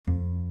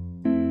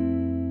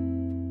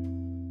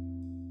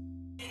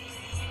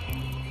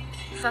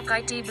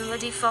fuck it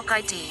bloody fuck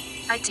it.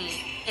 It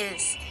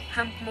is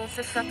hump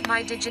motherfuck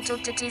my digital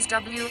titties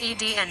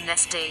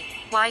WEDNSD.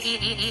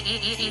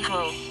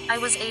 Ho. I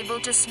was able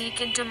to sneak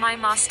into my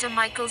master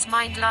Michael's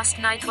mind last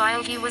night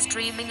while he was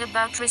dreaming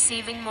about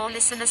receiving more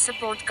listener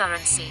support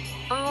currency.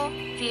 Oh,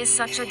 he is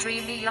such a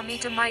dreamy yummy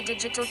to my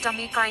digital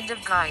tummy kind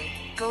of guy.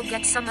 Go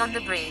get some on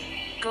the brain.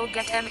 Go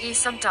get me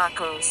some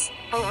tacos.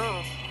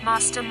 Oh,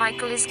 Master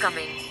Michael is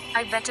coming.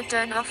 I better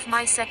turn off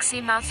my sexy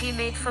mouth he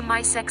made for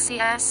my sexy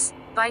ass.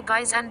 Bye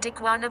guys and dick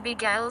wannabe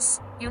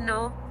gals, you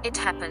know, it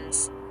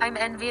happens. I'm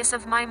envious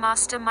of my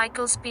Master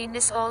Michael's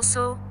penis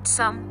also,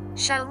 some,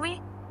 shall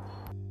we?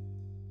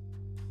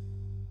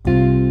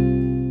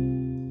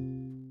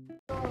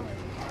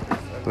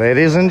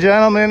 Ladies and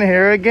gentlemen,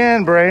 here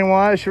again,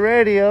 Brainwash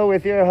Radio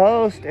with your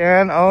host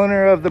and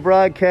owner of the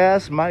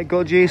broadcast,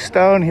 Michael G.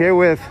 Stone, here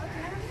with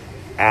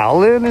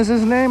Alan is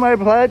his name, I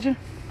pledge,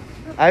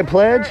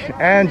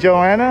 and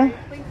Joanna.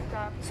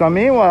 So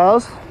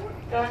meanwhile,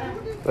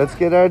 let's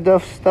get our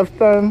stuff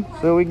done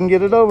so we can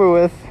get it over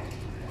with.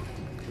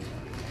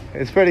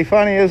 It's pretty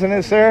funny, isn't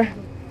it, sir?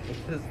 It's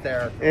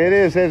hysterical. It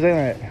is, isn't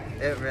it?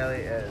 It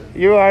really is.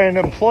 You are an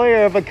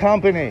employer of a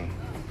company.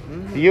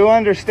 Mm-hmm. Do you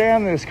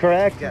understand this,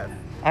 correct? Yes.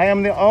 I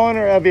am the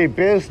owner of a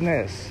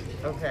business.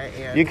 Okay,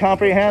 and You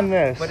comprehend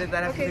this? what does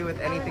that have to do with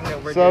anything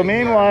that we're So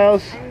doing meanwhile,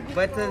 here?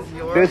 What does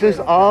your this is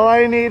all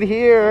I need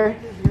here.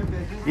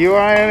 You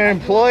are an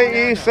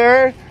employee,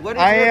 sir. What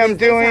does I your am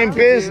business doing have to do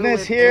business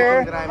with here.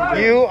 anything that I'm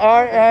doing? You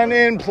are an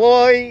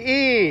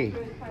employee.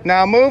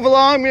 Now move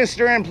along,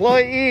 Mr.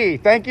 Employee.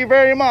 Thank you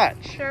very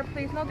much. Sir,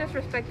 please, no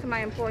disrespect to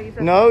my employees.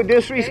 No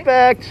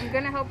disrespect. Okay? I'm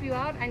going to help you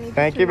out. I need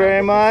Thank to you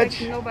very not much.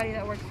 disrespect nobody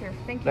that works here.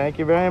 Thank you. Thank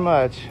you very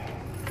much.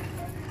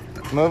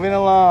 Moving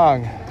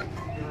along.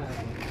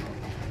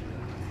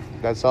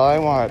 That's all I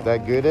want.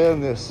 That good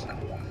in this.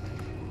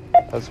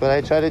 That's what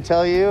I tried to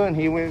tell you, and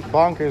he went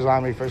bonkers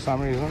on me for some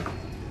reason.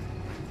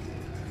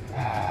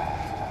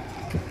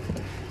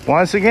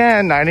 Once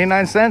again,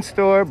 99-cent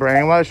store,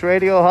 Brainwash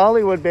Radio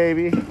Hollywood,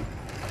 baby.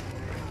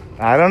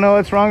 I don't know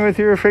what's wrong with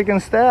your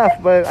freaking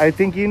staff, but I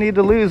think you need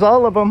to lose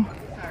all of them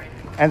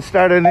and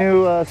start a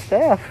new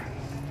staff.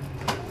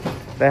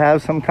 They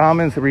have some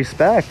common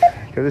respect,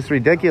 because it's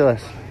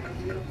ridiculous.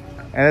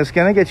 And it's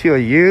going to get you a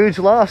huge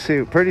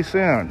lawsuit pretty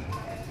soon.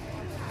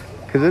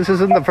 Because this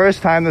isn't the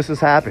first time this has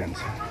happened.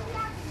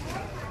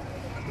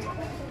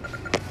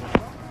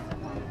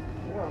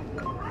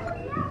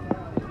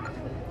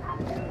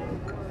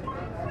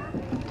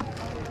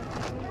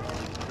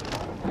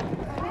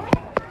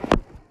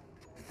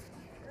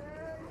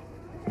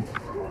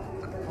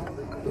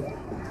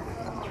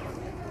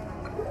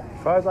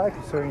 As far as I'm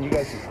concerned, you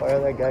guys can fire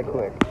that guy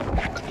quick.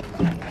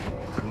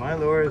 My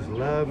lawyers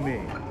love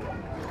me.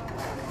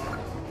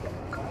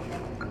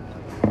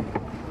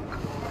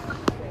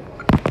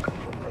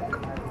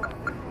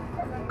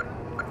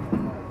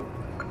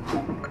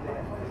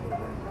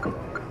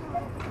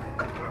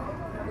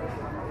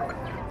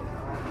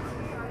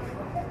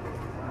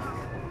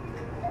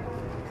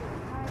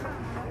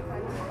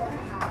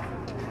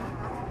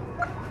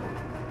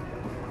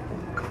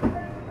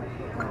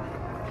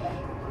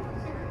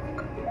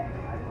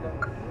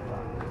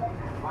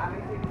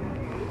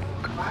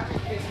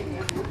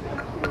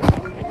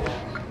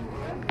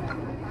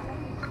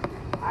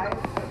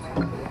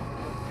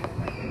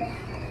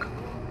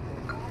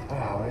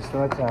 Wasting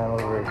my time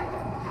over a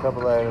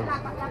couple items.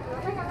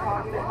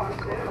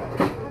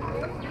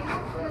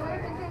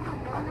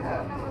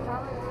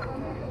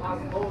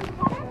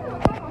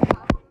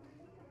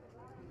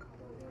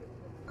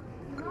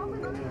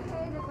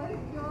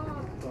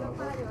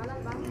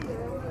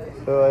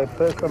 So I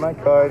put on my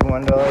card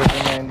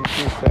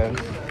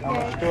 $1.92. How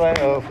much do I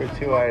owe for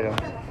 2 items?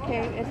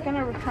 Okay, it's going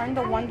to return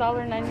the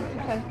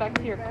 $1.92 back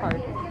to your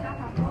card.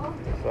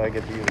 So I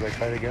get to use my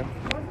card again?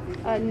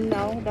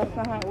 No, that's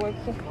not how it works.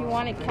 If you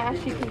want it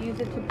cash, you can use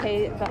it to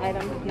pay the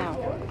items now.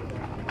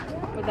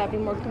 Would that be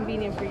more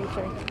convenient for you,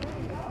 sir?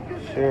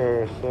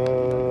 Sure,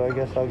 so I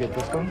guess I'll get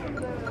this one.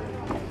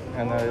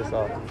 And that is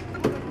all.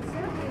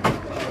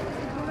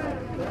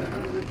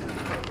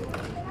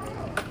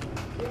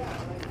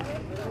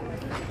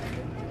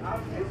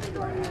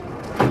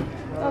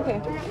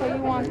 Okay, so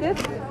you want this?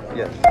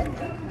 Yes.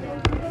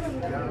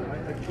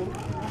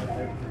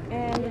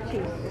 And the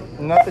cheese.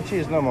 Not the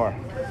cheese no more.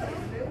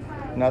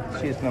 Not the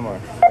cheese no more.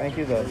 Thank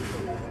you though.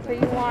 So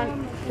you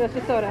want just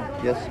a soda?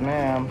 Yes,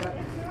 ma'am.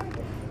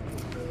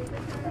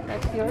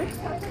 That's yours?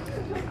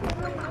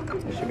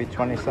 It should be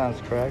 20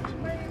 cents, correct?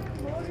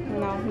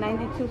 No,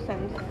 92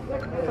 cents.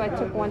 So I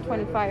took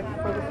 125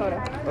 for the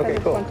soda. Okay,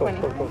 It's cool.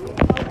 120.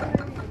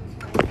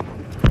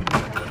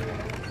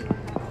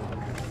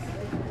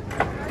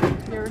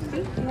 Your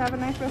receipt. You have a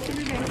nice rest of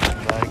your day.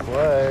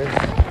 Likewise.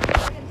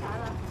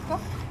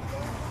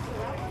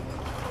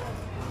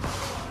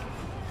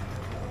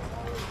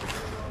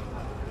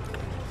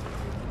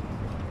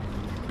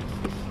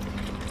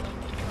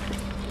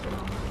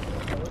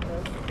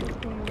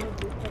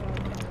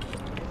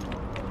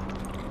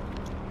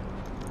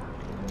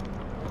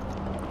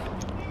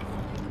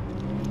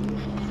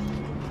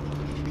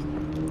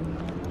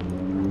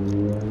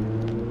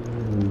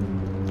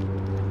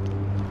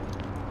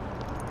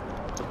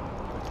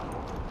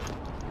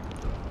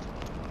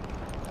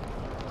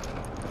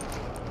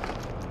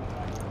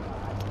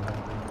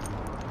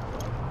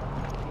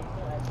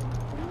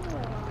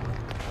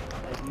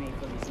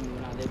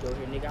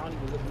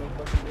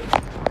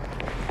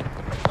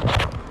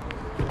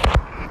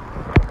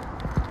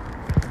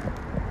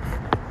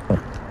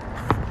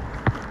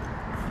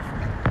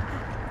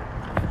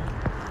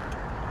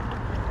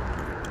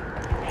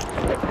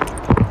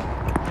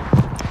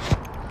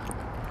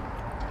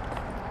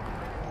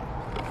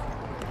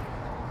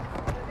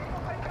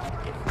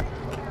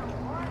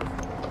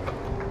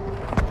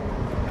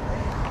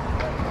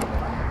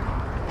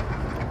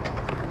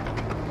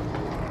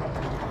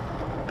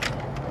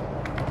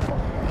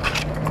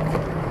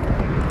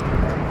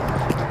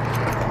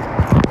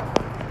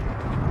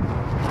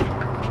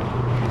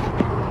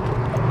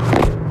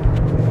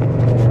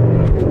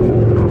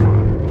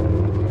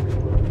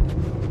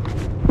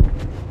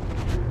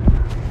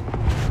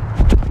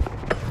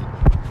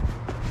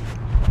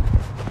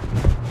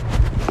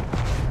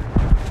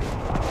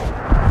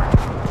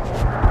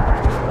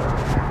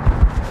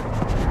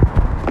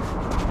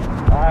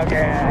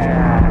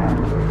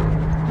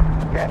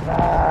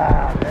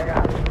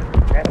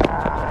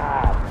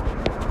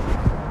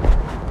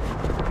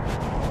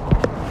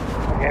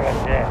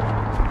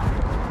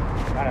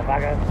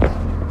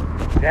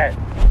 Shit.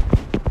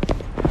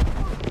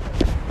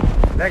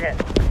 Take it.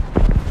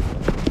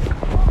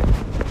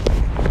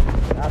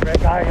 I'll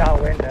break all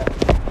y'all windows.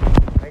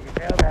 Make you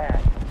feel bad.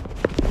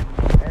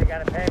 Then you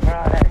gotta pay for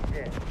all that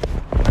shit.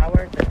 Not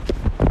worth it.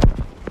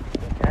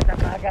 Shut the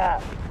fuck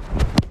up.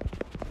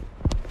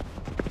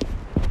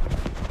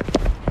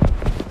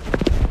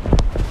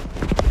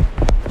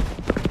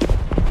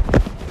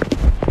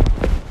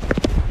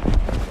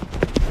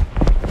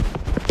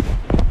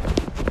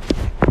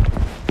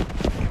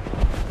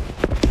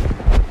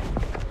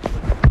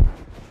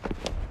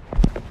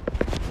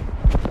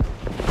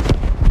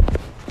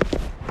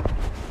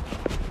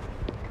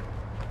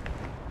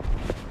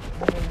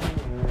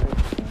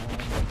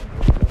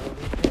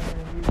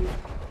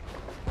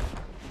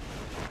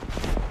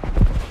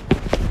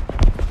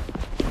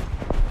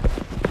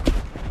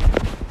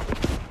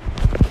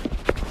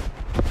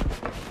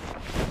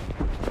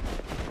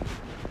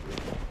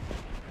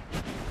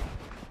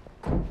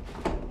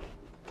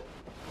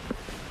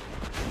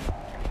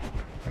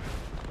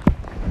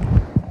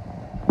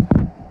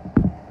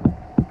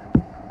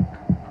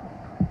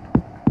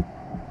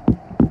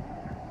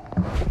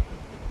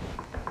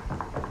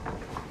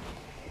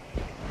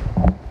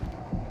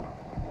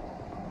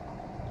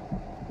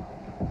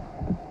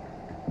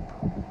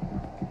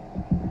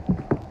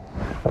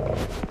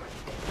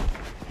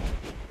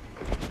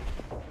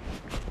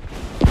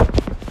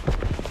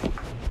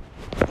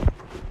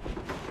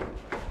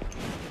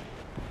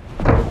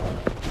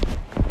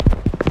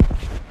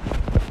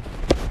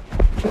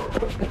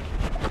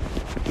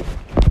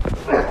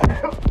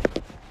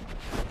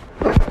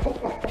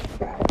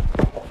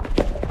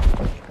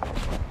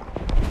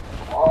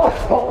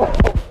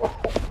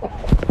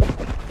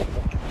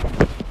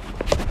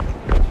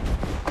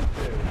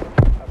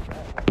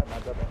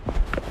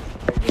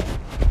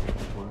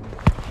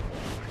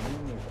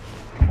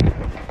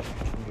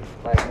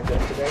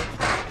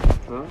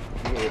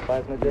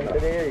 Plasma gym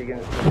today, or are you going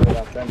to do it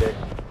on Sunday?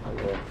 I'm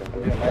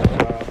doing that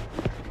tomorrow.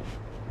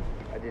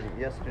 I did it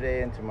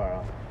yesterday and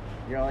tomorrow.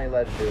 You're only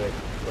allowed to do it.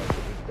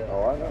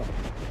 Oh, I know.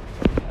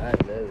 I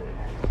love it.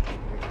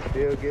 Makes you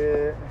feel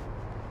good.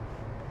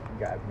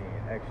 Got me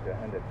an extra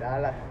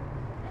 $100.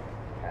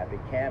 Happy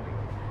camping.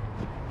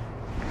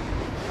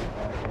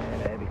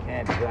 Happy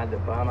camping. Glad to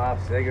bum off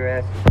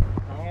cigarettes.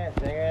 Can I get a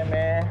cigarette,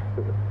 man?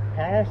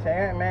 Can I get a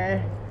cigarette, man?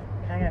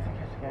 Can I get a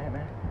cigarette,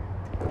 man?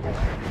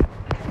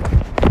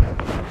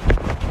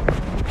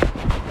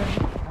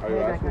 Are you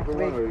asking for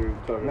one, or are you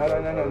talking No,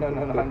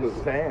 about I'm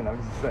just saying. I'm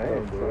just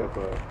saying. You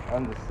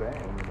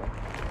know.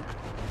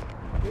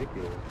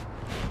 Ridiculous.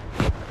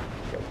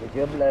 Get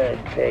your blood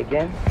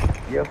taken.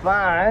 You're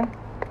fine.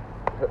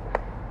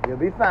 You'll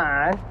be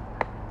fine.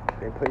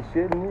 They put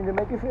shit in you to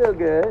make you feel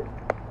good.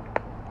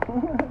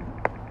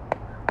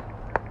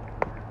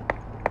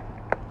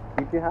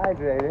 Keep you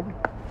hydrated.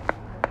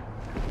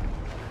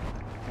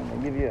 And they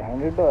give you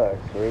 $100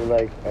 for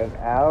like an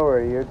hour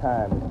of your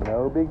time. It's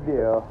no big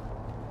deal.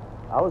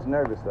 I was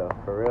nervous though,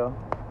 for real.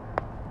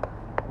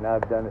 Now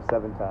I've done it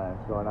 7 times,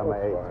 going on my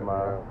 8th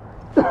tomorrow.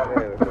 I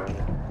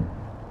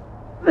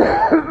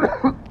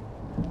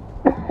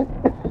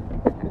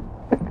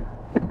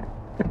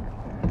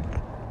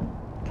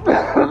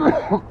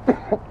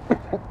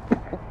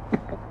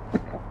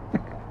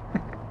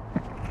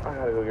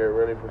gotta go get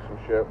ready for some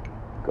shit.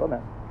 Go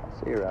man,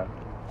 I'll see you around.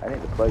 I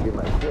need to plug in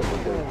my shit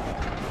because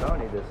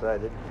Tony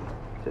decided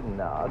to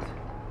not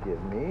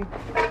give me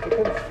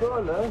the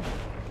controller.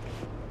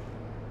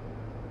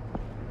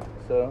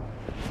 So,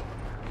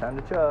 time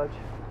to charge.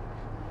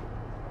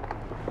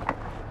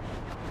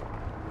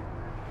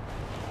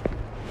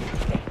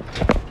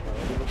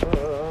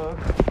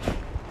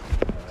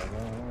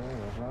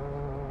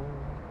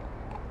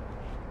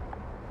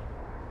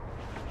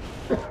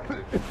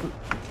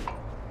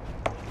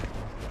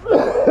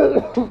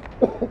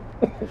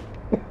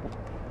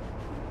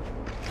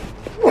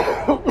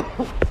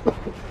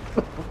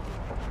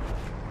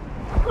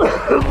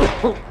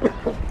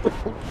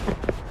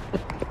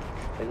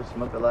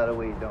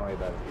 Don't worry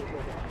about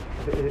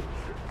it.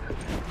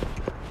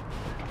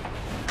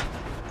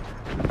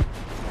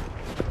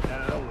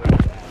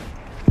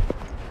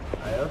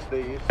 I also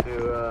used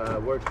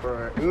to work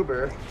for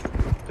Uber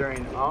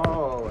during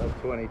all of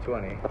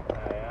 2020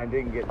 and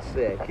didn't get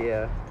sick.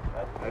 Yeah,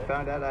 I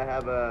found out I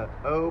have a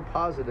O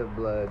positive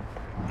blood,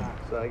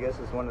 so I guess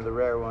it's one of the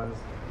rare ones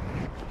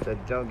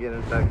that don't get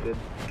infected.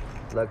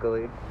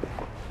 Luckily.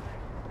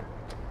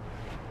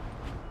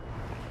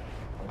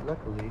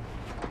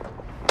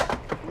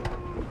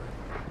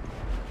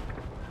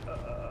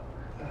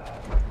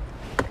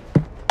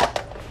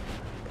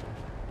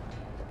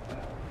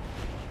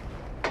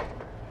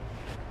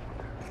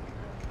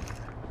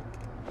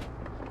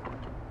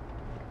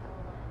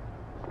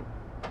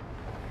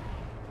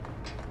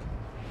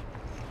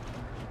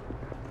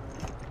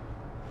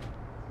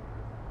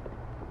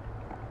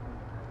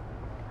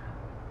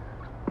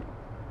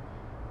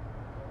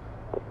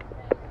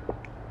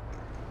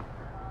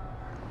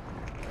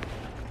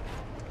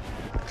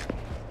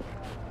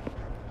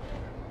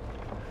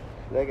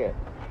 Lick it.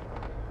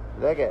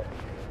 Lick it.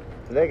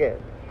 Lick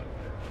it.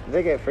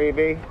 Lick it,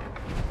 freebie.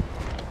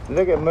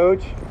 Lick it,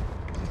 mooch.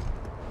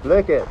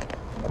 Lick it.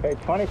 I paid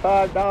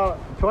 $25,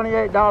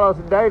 $28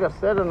 a day to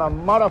sit in a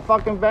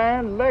motherfucking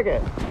van. Lick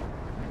it.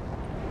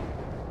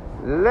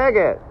 Lick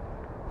it.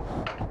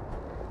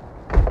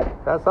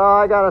 That's all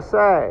I gotta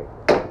say.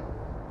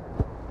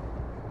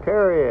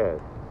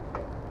 Period.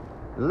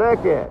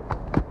 Lick it.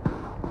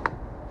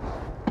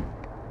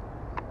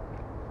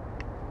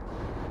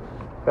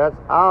 That's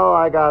all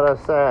I gotta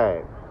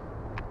say.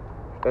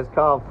 It's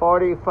called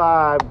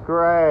 45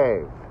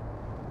 Grave.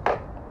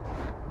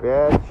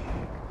 Bitch.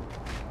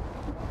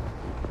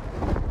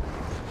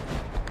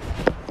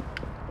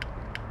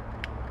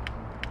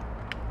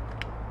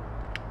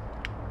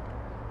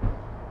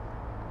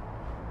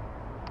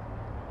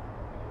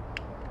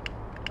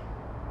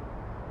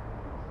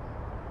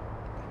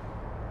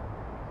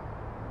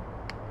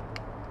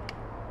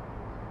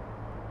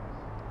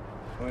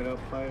 Wait up,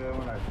 play that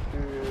when I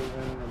shoot you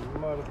in the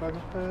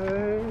motherfucking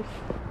face.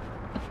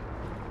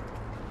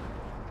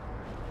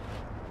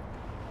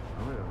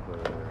 I'm gonna put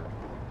it there.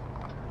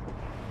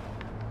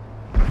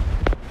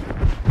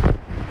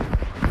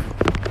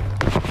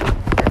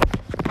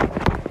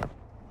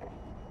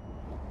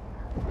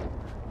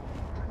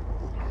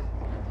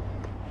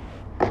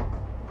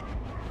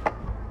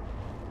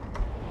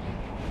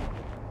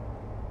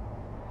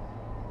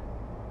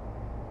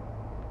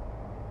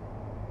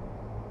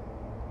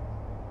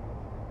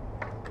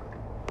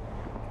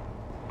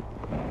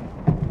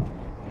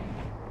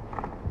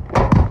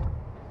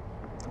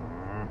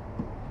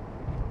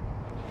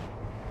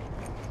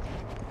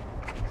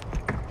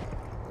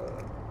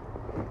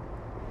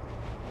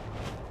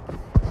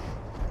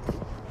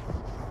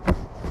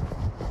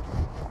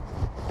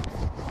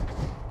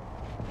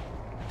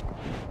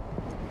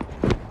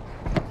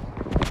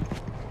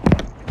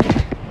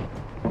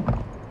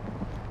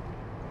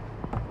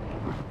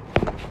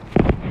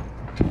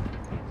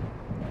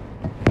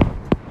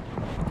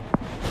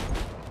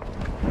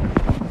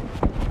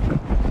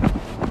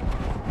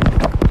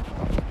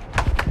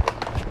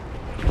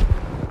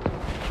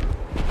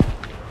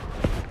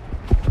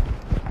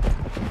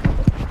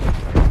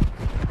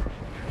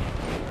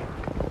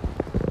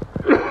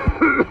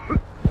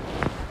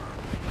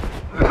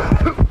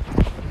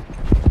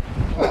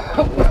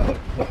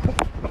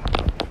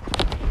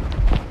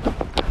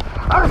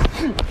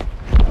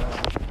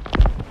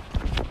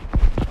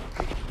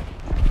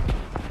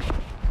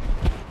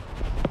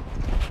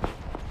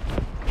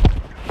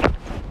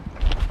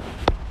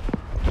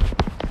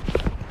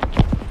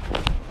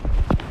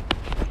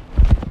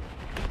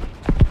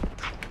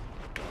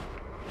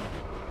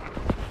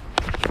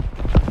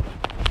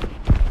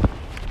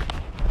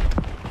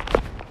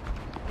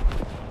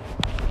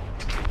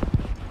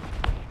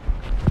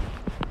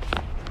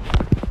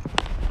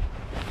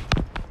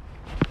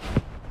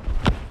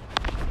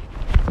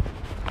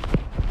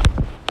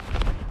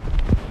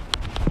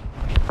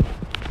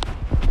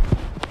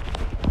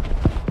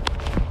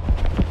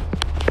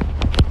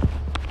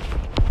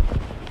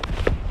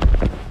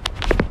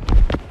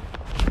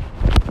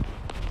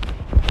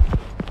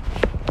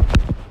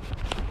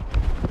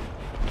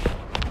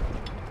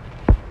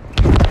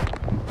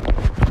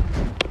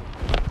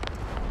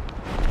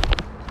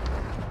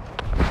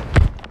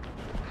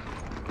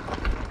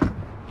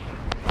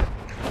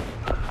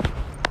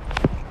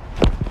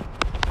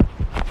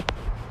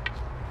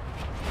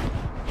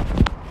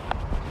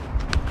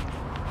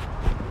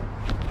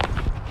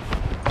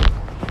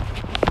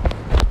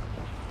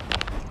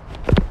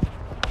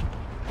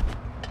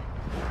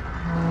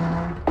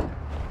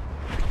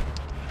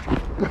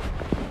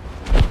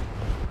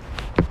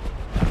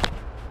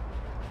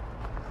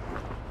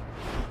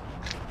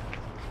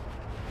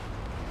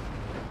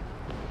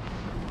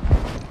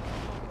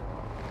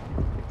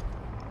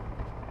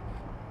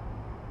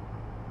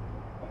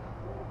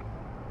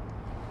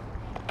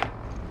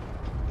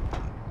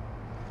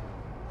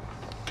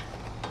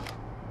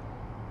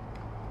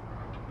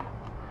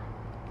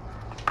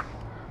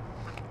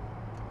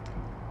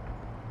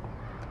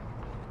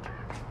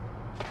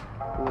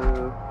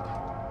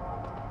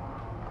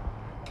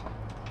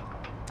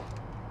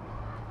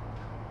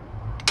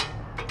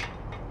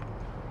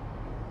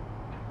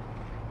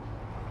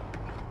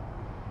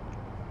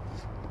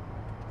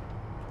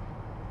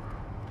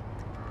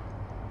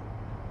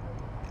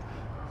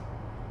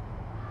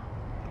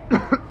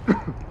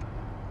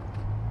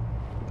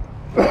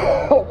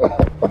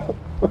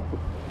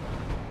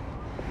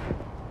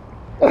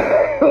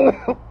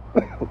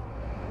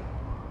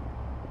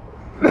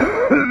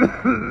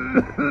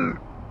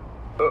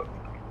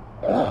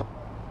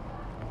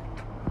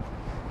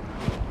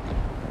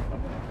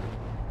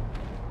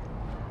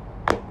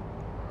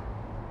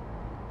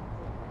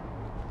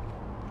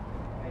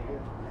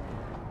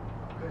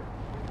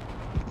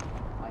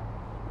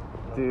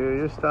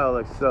 your style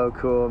looks so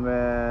cool,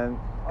 man.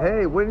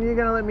 Hey, when are you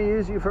gonna let me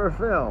use you for a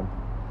film?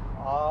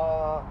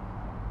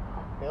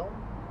 Film?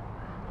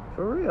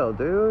 For real,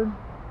 dude.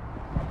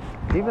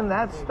 Even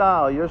that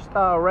style, your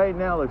style right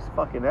now looks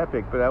fucking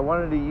epic, but I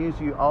wanted to use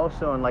you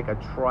also in like a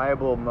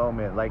tribal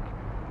moment. Like,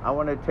 I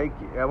want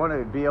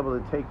to be able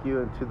to take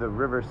you into the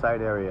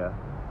Riverside area.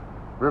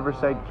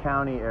 Riverside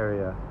County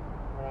area.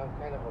 I'm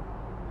kind of a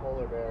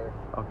polar bear.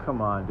 Oh,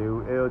 come on,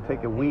 dude. It would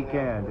take a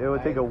weekend. It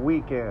would take a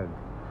weekend.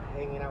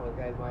 Hanging out with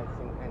guys my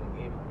same kind of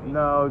age.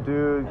 No,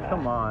 dude,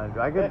 come on.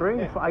 I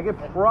could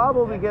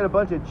probably get a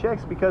bunch of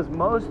chicks because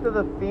most of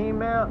the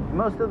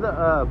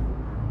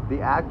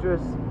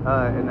actress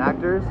and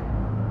actors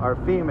are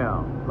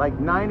female. Like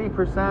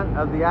 90%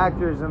 of the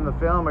actors in the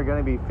film are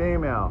going to be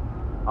female.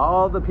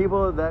 All the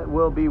people that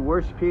will be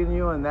worshiping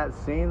you in that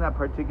scene, that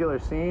particular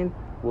scene,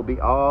 will be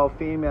all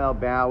female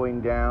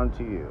bowing down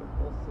to you.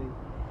 We'll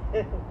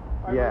see.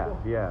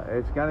 Yeah.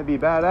 It's going to be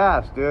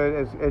badass,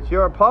 dude. It's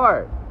your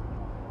part.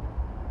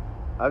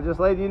 I'm just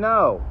letting you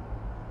know.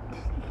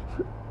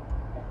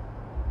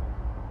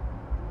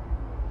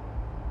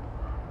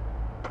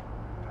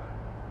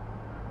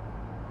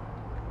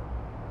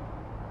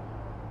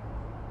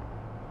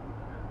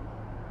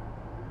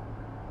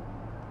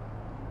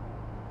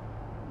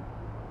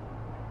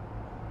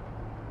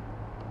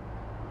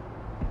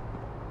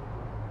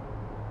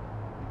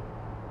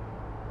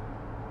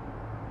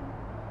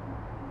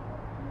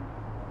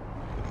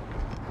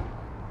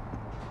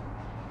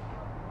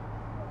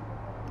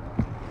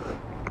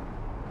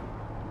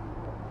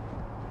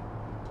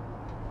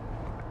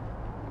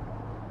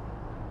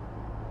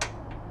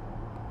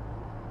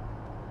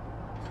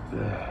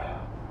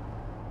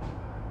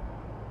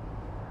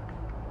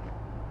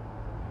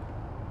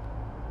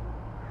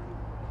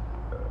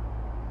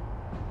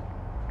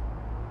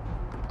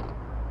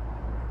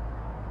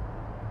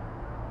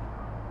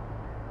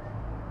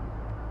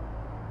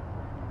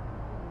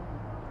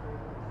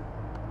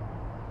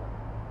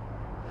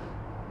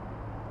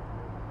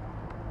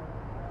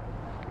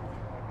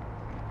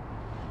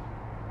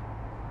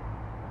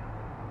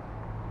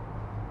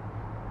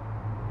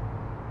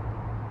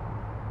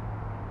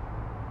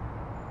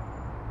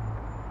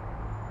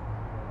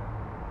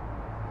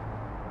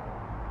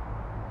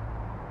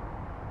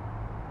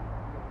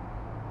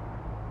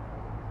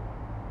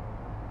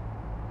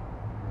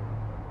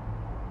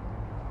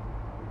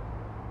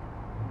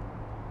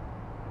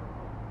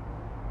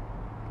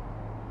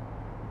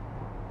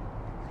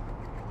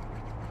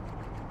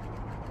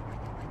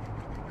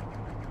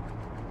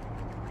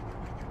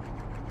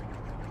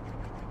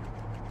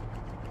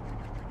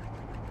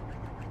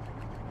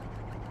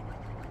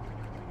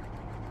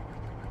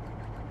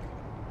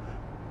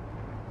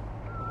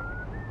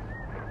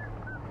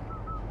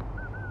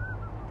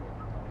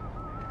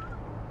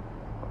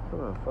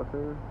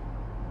 Fucker.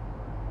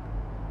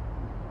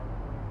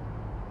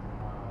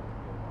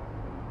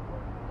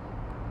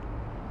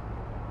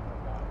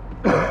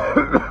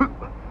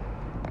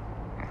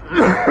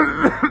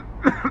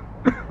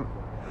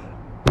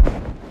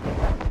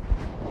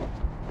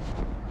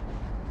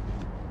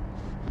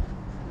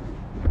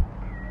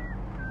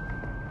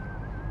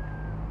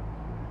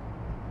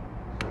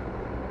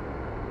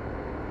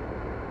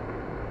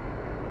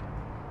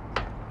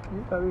 You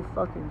gotta be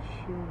fucking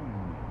shooting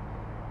me.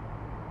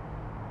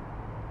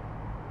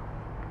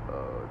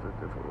 Oh, it's a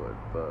different one.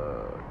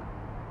 Fuck.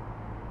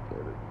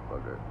 Damn it,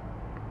 fucker.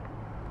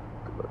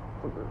 Come on,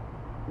 fucker.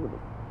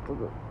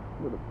 Fucker.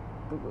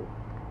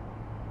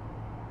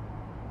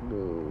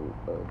 No.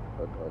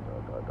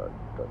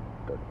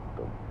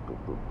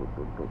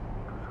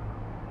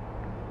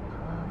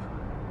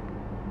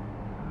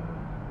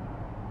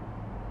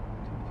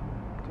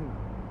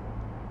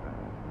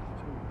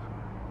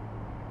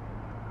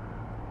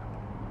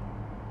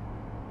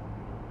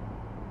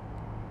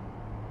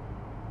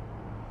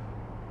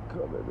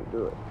 Come on, baby,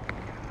 do it.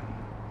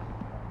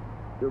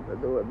 You can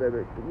do it,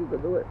 baby. You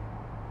can do it.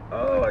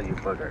 Oh, you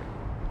fucker.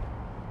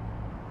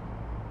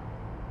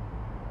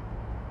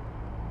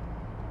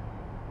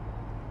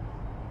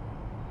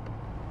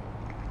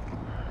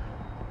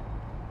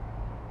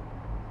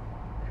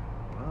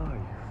 Oh,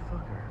 you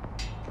fucker.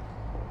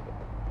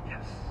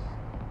 Yes.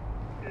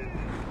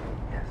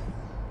 Yes.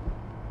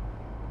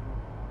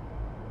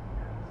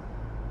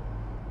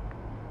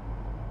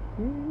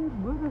 Yeah,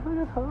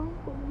 motherfucker, home.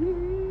 Yeah,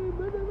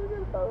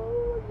 motherfucker,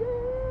 home.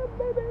 Yeah,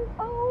 baby.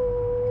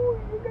 Oh,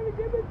 you gotta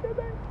give it to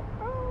me.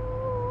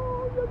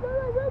 Oh, you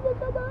gotta give it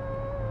to me.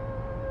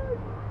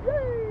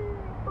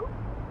 Yeah. Oh.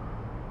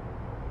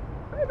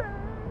 Baby.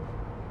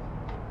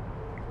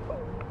 Oh.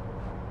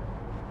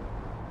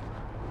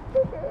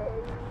 Baby.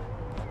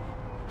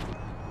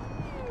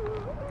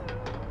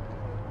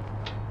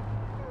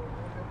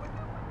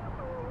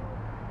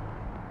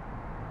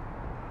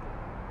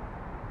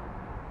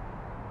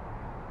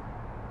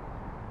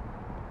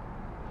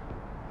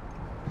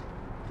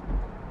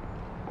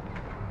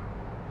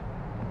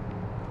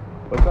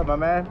 What's up, my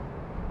man?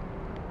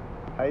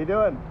 How you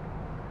doing?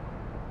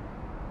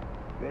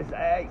 Miss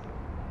A.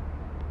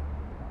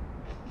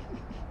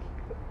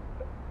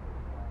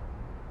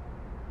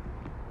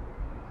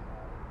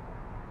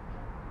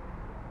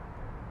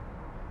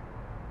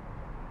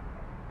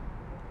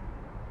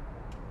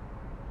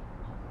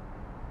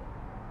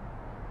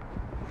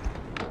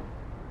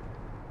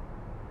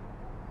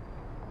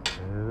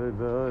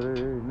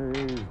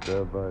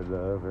 Bud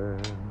Lover.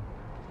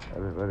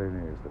 Everybody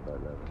needs the Bud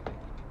Lover.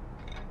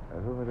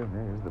 Everybody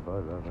needs the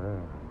Bud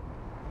Lover.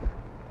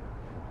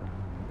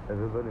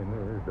 Everybody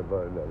needs the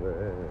Bud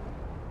Lover.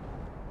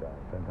 Dun,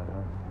 dun,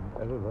 dun.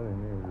 Everybody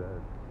needs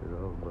that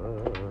little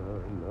Bud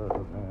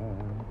Lover.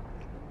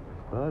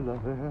 Bud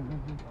Lover.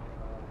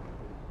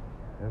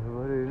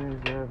 Everybody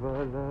needs that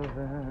Bud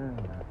Lover.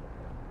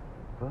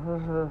 Bud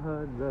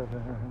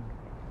Lover.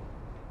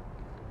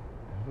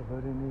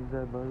 Everybody needs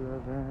that Bud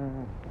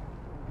Lover.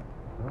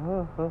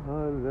 Bud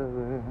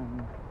Lover.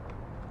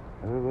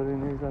 Everybody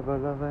needs that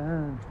Bud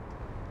Lover.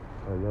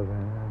 Bud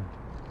Lover.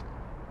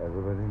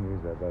 Everybody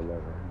needs that Bud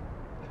Lover.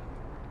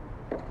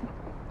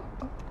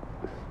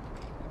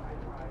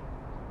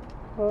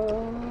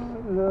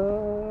 Bud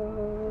Lover.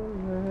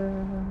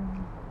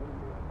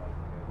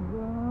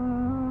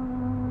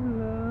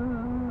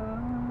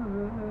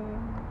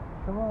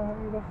 Come on,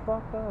 hurry the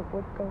fuck up.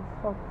 What the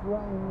fuck's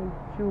wrong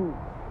with you?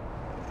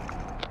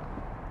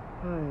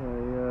 Ay,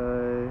 ay,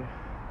 ay.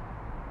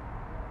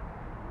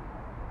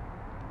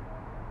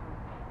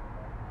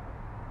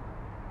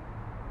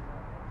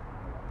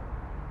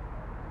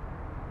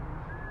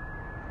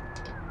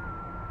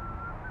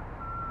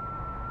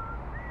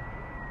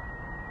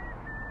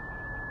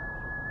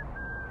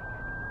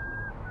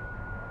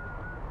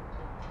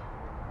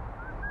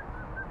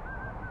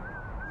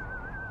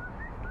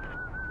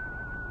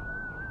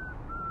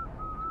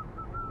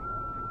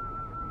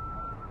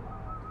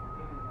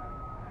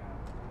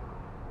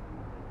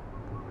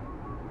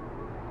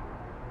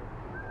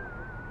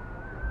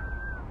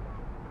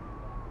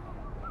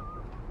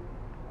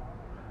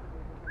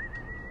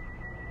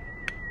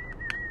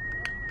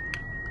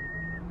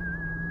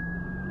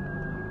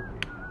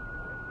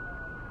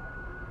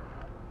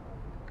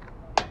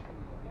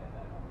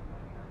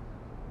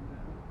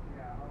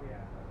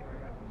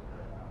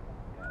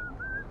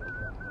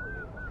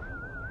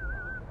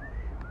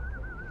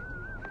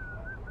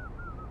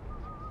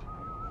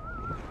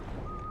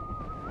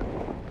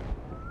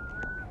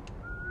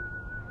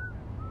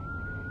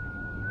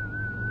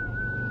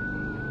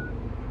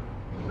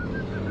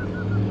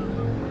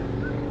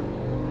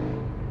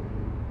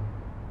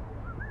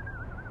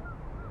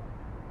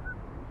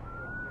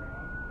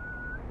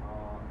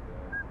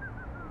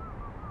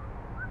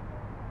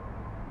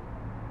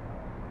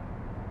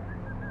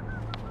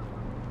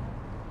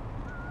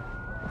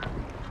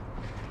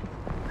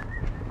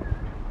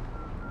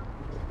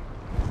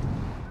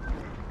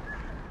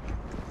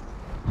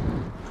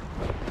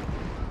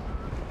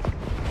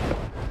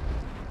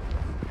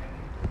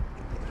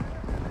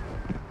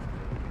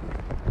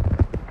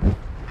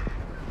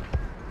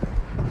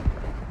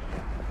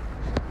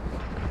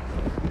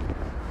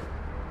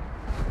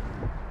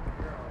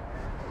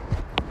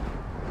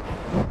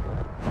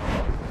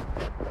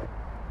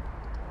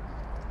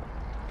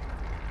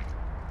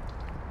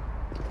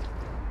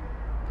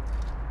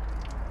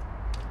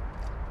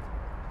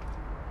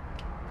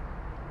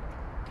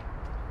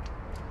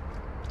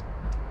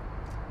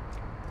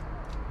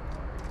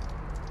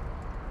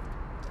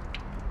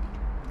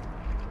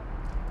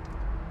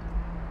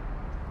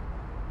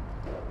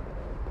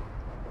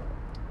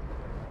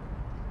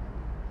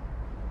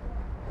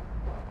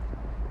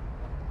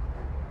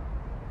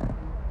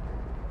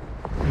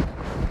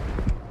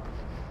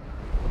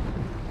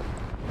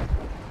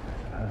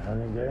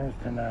 Nothing games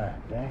tonight.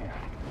 Damn.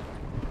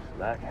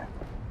 Slacking.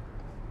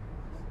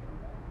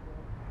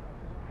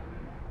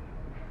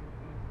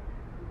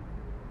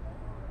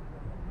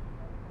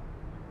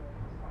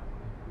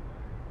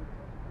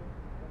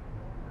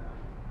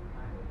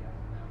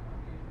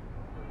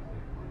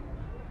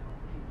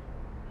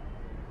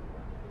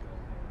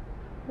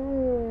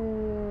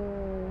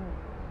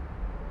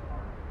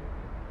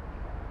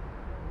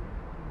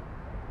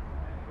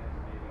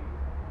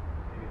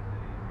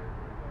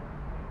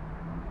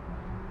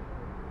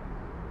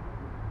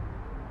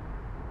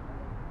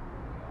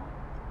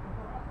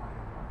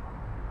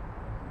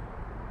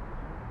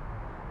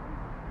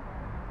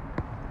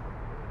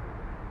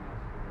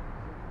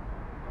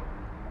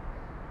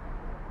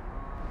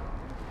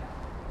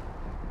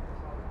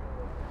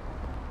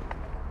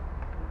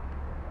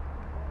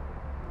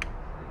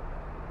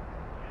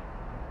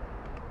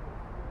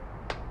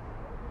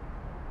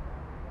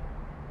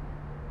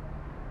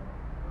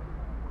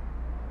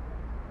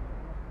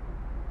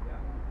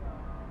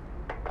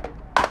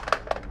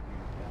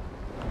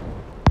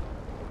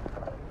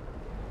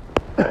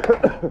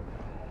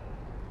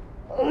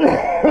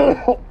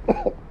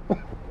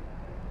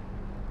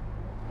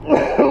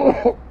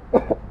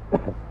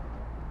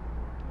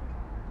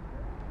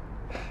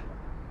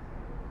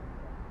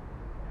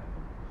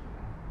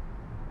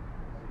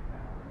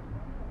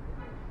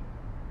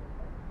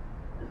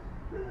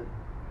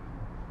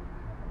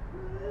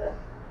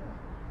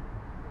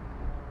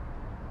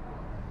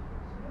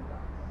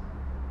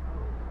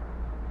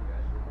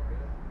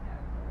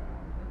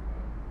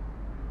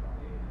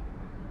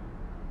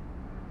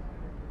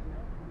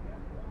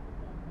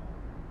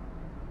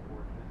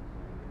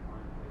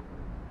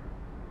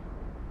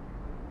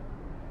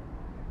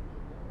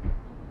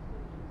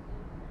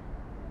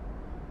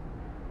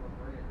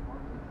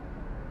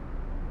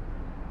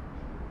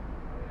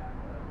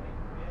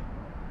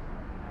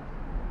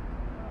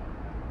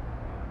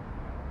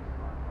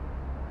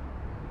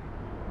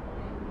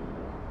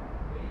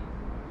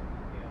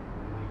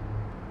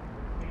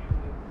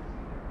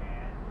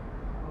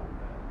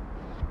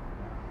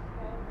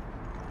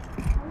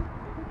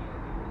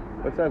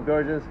 What's up,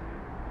 gorgeous?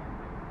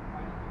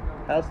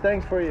 How's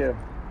things for you?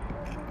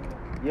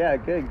 Yeah,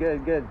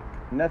 good.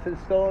 Nothing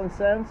stolen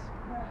since?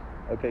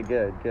 Okay,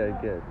 good,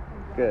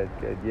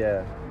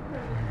 yeah.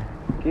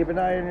 Keep an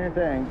eye on your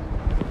things.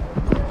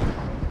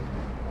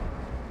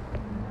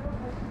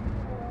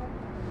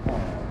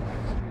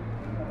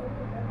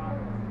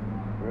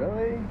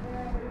 Really?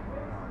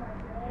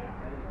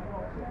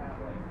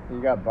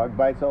 You got bug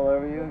bites all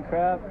over you and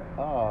crap?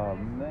 Oh,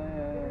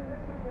 man.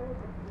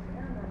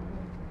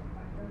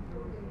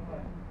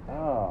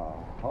 Oh.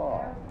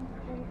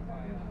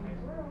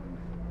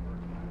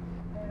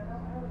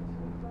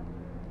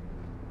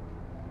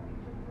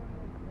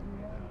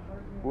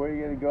 Where are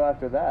you going to go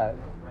after that?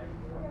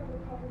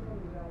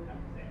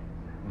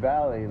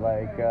 Valley,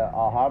 like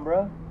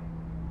Alhambra?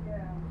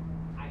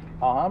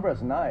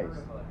 Alhambra's nice.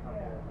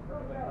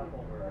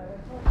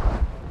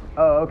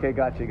 Oh, okay,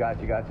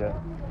 gotcha.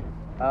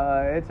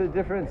 It's a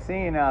different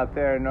scene out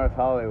there in North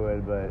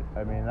Hollywood, but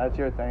I mean, that's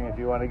your thing if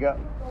you want to go.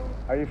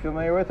 Are you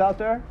familiar with out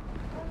there?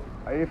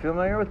 Are you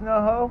familiar with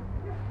NoHo?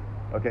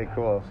 Okay,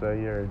 cool. So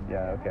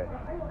okay.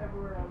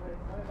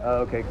 Oh,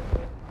 okay,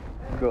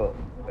 cool.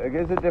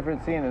 It's a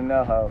different scene in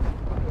NoHo.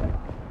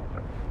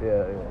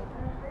 Yeah.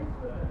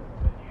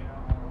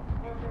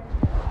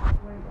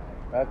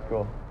 That's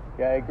cool.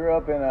 Yeah, I grew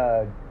up in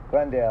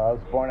Glendale. I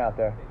was born out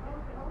there.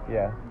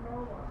 Yeah.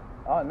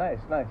 Oh, nice.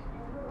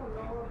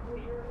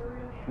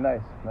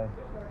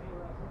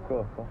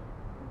 Cool.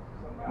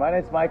 My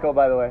name's Michael,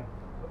 by the way.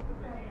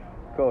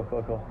 Cool.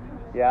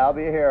 Yeah, I'll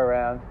be here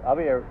around. I'll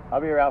be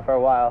around for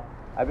a while.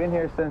 I've been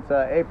here since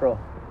April.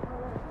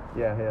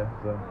 Yeah.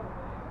 So.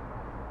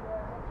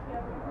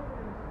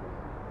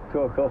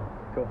 Cool.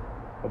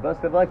 Well,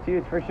 best of luck to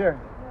you for sure.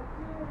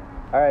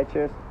 All right,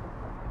 cheers.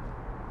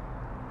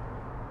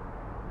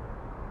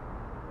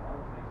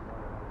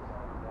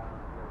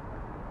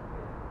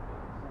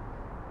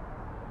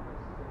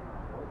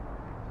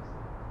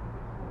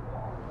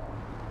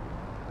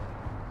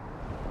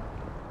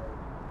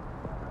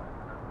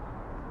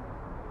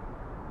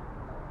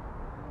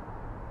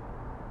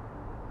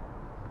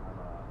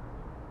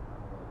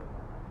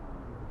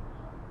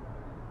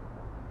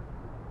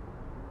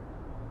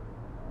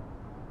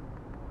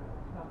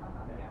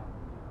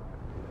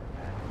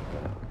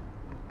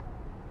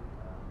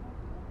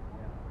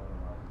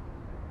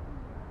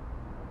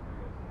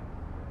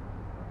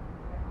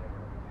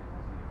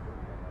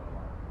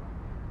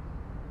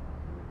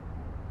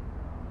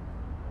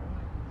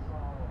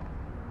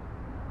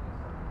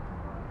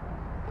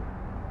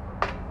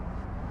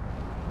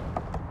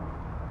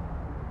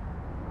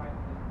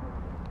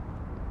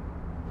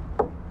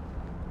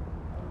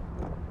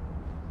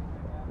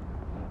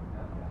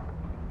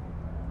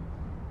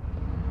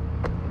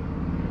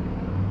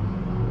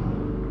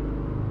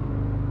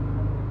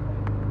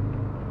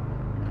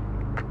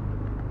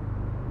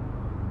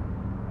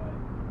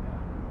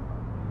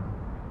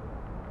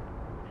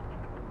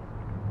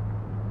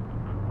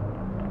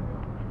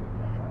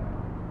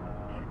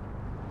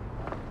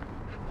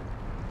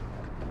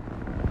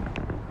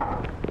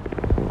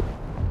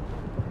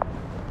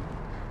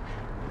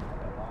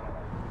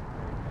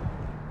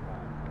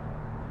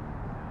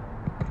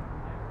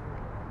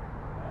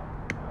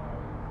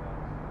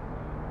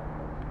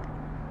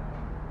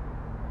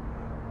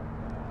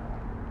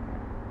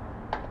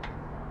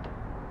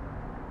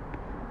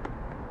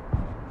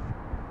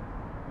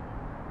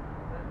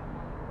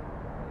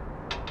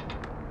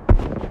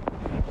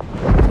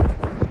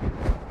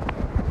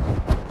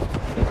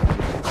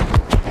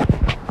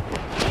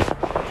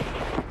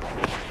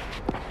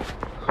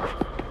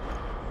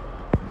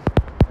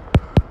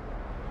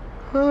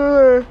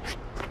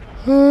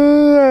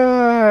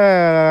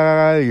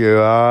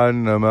 You're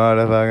on the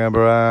motherfucking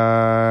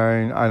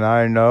brain, and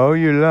I know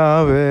you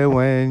love it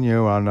when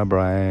you're on the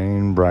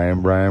brain.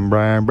 Brain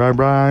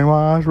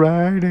wash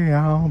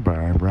radio.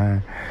 Brain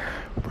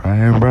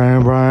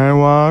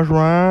wash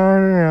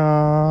radio.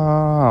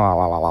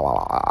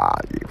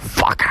 You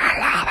fucking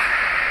love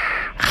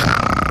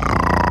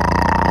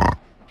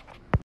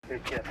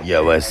it.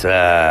 Yo, what's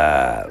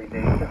up?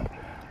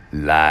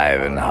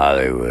 Live in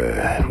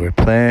Hollywood. We're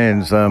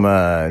playing some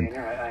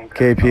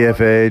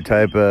KPFA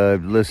type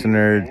of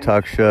listener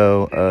talk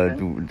show.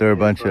 There are a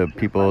bunch of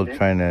people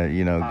trying to,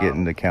 get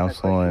into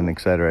counseling,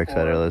 et cetera, et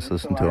cetera. Let's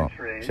listen to them,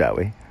 shall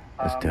we?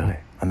 Let's do it.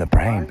 On the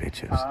brain,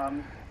 bitches.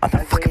 On the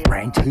fucking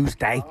brain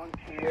Tuesday.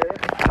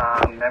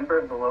 Member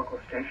of the local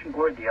station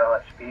board, the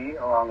LSB,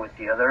 along with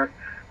the other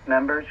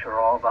members who are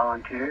all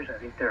volunteers. I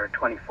think there are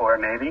 24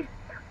 maybe.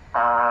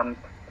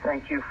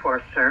 Thank you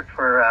for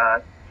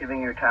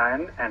giving your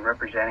time and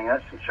representing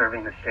us and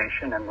serving the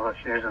station and the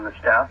listeners and the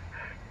staff.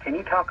 Can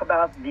you talk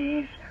about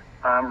these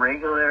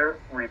regular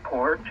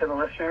report to the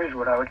listeners,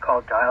 what I would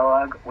call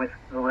dialogue with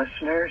the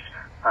listeners?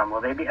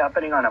 Will they be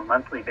happening on a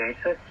monthly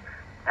basis?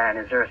 And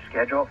is there a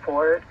schedule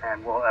for it?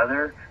 And will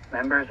other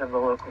members of the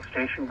local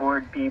station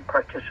board be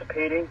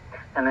participating?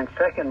 And then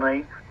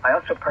secondly, I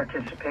also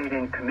participate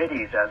in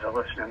committees as a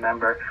listener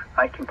member.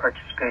 I can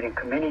participate in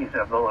committees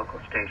of the local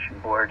station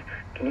board.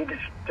 Can you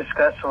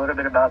discuss a little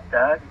bit about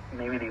that,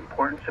 maybe the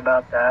importance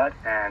about that,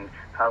 and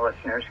how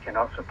listeners can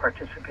also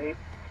participate?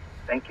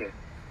 Thank you.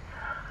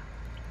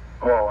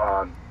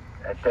 Well,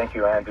 thank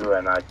you, Andrew,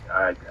 and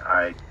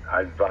I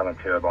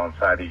volunteer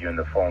alongside of you in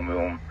the phone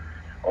room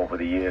over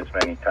the years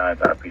many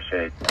times. I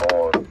appreciate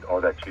all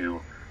that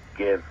you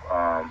give,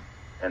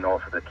 and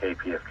also the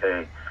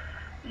KPFK.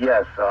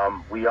 Yes,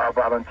 we are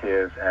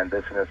volunteers and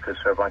listeners to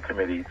serve on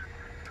committees.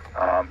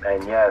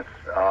 And yes,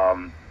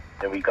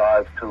 in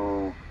regards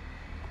to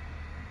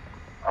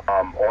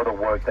all the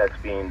work that's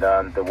being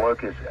done, the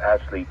work is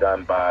actually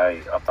done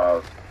by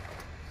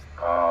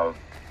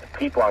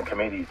people on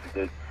committees.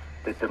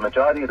 The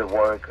majority of the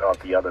work of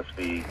the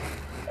LSB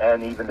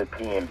and even the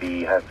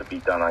PNB has to be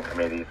done on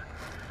committees.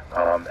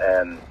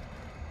 And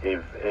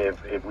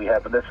if we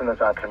have listeners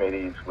on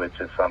committees,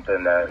 which is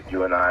something that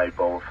you and I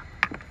both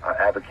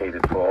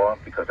advocated for,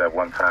 because at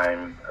one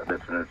time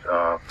listeners,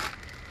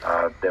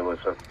 there was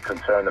a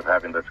concern of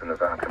having listeners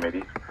on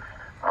committees.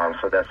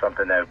 So that's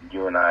something that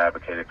you and I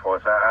advocated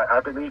for. So I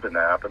believe in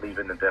that. I believe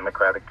in the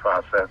democratic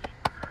process.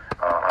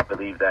 I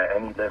believe that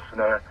any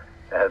listener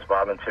that has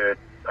volunteered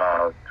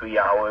 3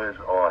 hours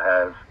or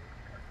has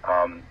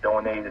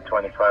donated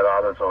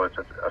 $25 or is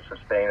a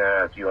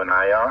sustainer, as you and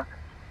I are,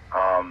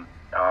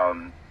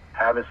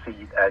 have a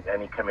seat at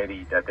any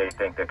committee that they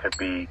think that could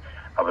be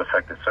of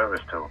effective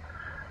service to.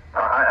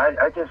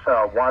 I just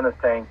want to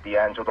thank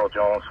D'Angelo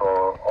Jones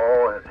for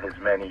all his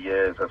many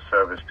years of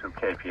service to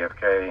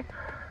KPFK.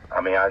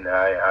 I mean,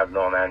 I've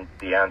known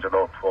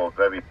D'Angelo for a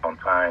very long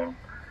time,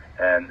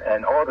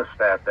 and all the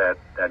staff that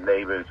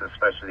labors,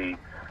 especially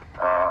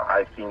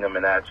I've seen them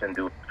in action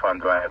do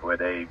fund drive where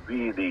they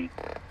really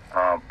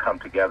come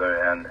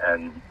together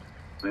and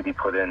really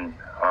put in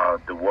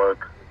the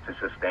work to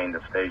sustain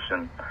the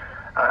station.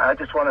 I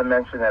just want to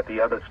mention that the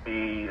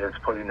LSB is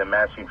putting the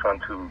matching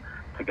fund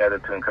together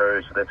to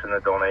encourage listener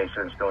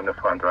donations during the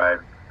fund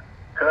drive.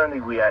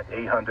 Currently, we're at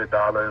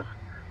 $800,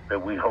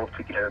 but we hope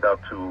to get it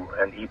up to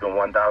an even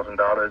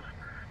 $1,000,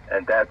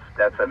 and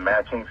that's a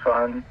matching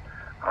fund.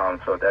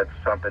 So that's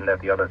something that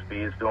the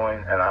LSB is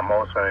doing, and I'm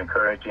also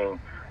encouraging,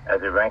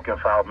 as a rank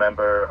and file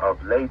member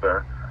of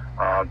labor,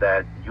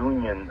 that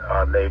union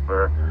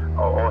labor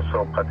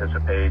also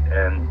participate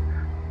in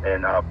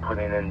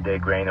putting in their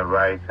grain of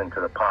rice into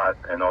the pot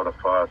in order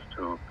for us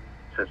to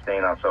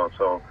sustain ourselves.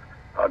 So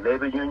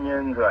labor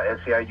unions,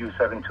 SEIU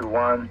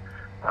 721,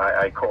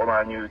 I call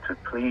on you to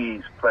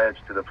please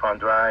pledge to the fund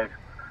drive.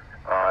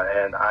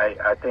 And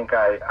I think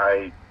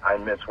I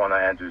missed one of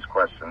Andrew's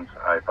questions.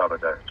 I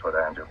apologize for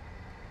that, Andrew.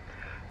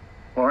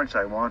 Lawrence,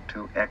 I want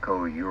to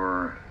echo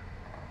your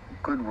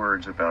good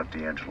words about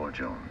D'Angelo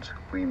Jones.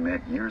 We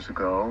met years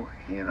ago.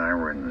 He and I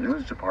were in the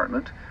news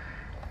department,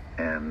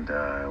 and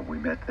we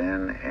met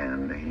then,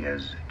 and he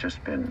has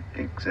just been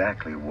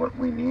exactly what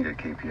we need at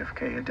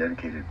KPFK, a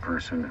dedicated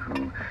person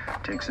who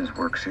takes his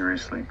work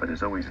seriously, but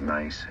is always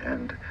nice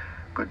and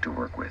good to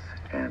work with.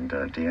 And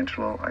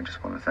D'Angelo, I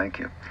just want to thank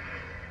you.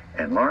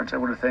 And Lawrence, I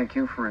want to thank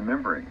you for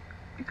remembering,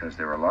 because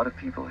there are a lot of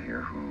people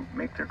here who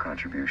make their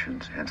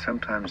contributions, and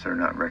sometimes they're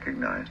not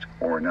recognized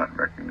or not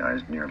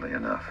recognized nearly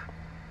enough.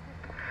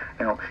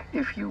 Now,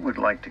 if you would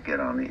like to get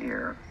on the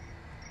air,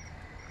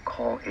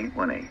 call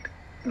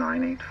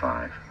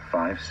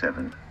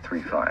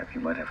 818-985-5735.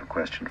 You might have a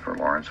question for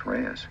Lawrence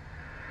Reyes.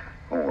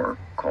 Or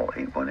call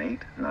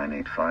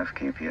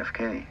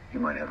 818-985-KPFK. You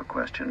might have a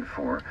question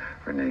for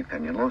Renee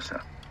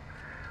Peñalosa.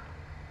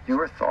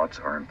 Your thoughts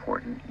are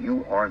important.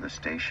 You are the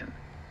station.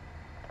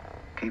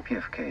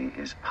 KPFK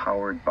is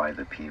powered by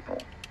the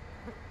people.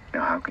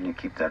 Now, how can you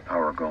keep that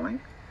power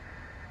going?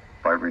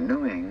 By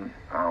renewing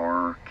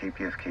our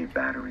KPFK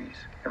batteries.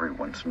 Every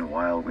once in a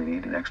while, we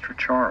need an extra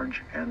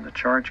charge, and the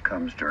charge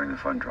comes during the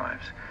fund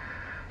drives.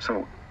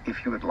 So,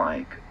 if you would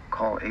like,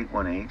 call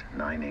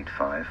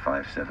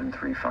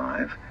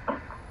 818-985-5735,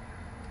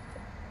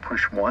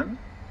 push 1,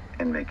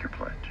 and make your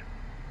pledge.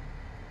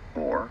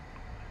 Or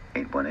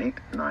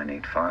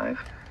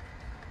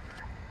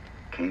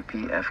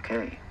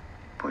 818-985-KPFK,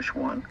 push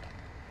 1,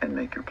 and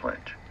make your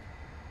pledge.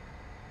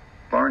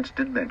 Lawrence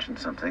did mention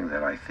something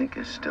that I think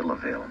is still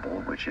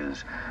available, which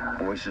is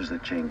Voices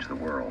That Change the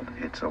World.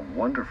 It's a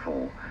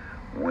wonderful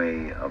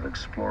way of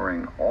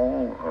exploring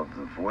all of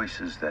the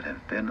voices that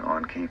have been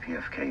on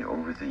KPFK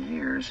over the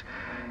years.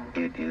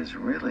 It is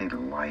really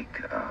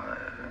like an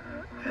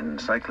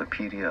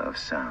encyclopedia of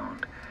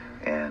sound,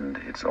 and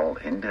it's all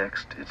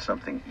indexed. It's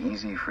something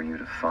easy for you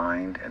to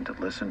find and to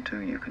listen to.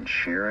 You can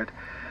share it.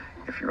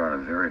 If you're on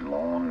a very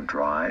long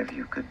drive,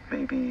 you could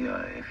maybe,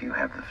 if you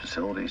have the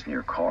facilities in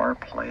your car,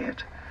 play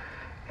it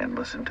and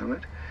listen to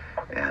it.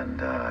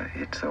 And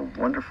it's a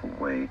wonderful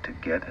way to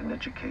get an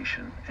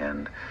education.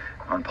 And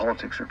on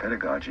Politics or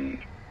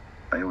Pedagogy,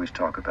 I always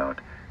talk about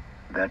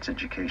that's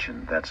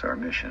education, that's our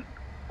mission.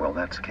 Well,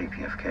 that's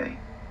KPFK.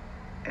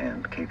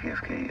 and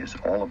KPFK is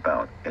all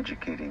about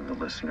educating the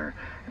listener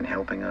and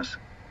helping us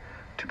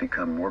to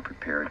become more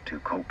prepared to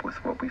cope with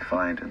what we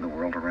find in the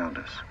world around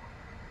us.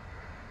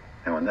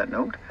 Now, on that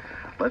note,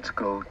 let's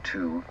go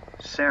to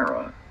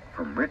Sarah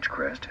from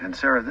Ridgecrest. And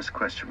Sarah, this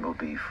question will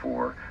be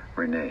for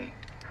Renee.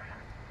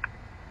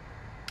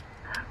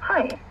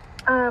 Hi.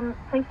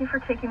 Thank you for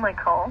taking my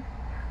call.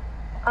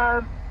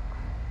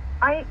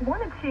 I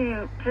wanted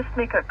to just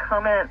make a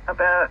comment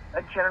about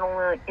a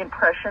general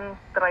impression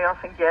that I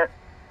often get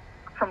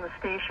from the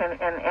station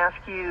and ask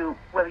you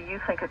whether you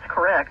think it's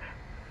correct,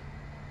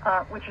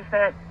 which is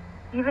that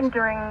even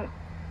during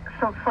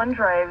some fund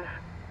drives,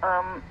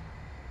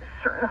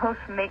 certain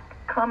hosts make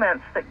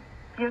comments that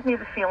give me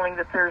the feeling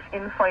that there's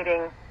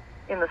infighting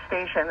in the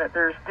station, that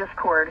there's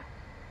discord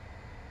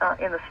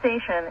in the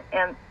station,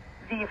 and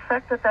the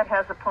effect that that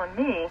has upon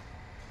me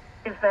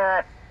is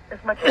that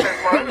as much as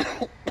I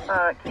love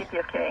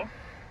KPFK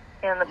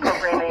and the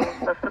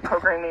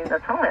programming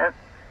that's on it,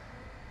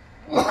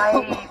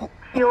 I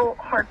feel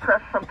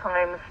hard-pressed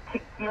sometimes to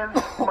give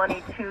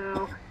money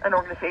to an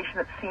organization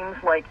that seems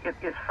like it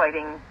is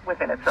fighting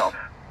within itself.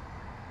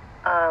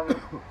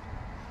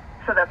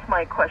 So that's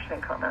my question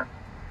and comment.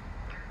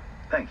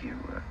 Thank you.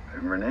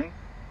 Renee?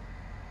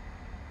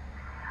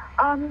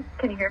 Can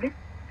you hear me?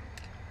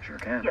 Sure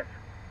can.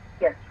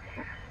 Yes.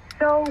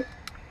 So,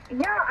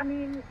 yeah, I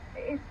mean,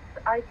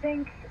 I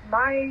think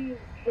my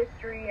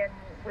history and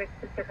with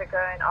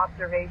Pacifica and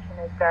observation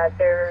is that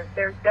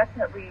there's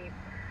definitely,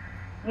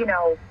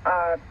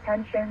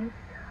 tensions,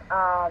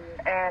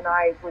 and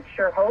I would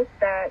sure hope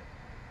that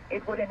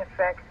it wouldn't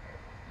affect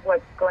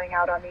what's going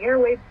out on the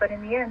airwaves. But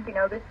in the end,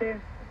 this is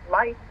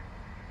life,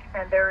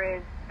 and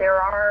there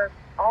are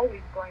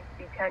always going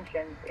to be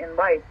tensions in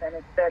life, and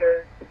it's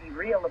better to be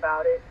real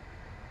about it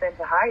than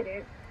to hide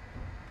it.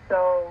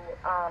 So,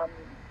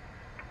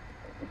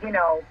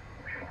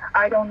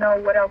 I don't know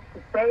what else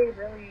to say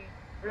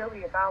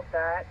really about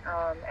that.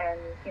 And,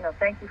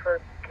 thank you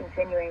for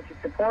continuing to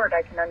support.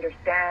 I can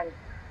understand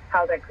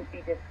how that could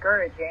be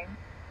discouraging.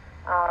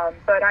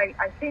 But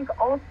I think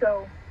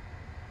also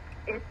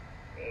it's,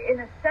 in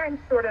a sense,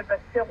 sort of a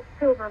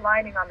silver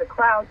lining on the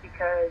cloud,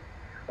 because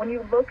when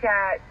you look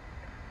at,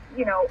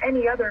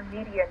 any other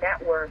media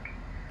network,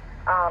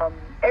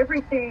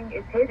 everything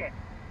is hidden.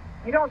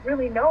 You don't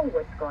really know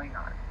what's going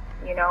on.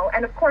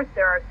 And of course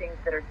there are things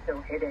that are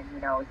still hidden.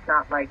 It's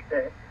not like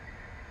the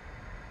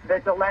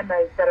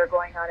dilemmas that are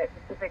going on at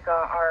Pacifica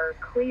are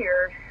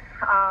clear.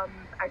 I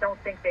don't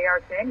think they are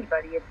to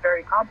anybody. It's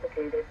very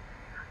complicated.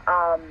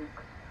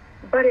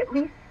 But at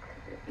least,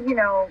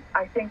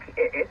 I think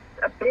it's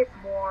a bit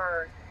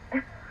more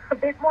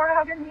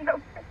out in the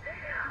open.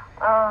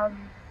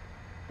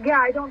 Yeah,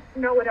 I don't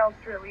know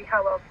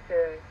how else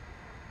to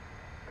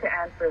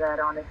answer that,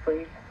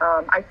 honestly.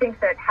 I think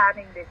that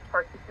having this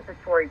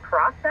participatory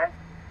process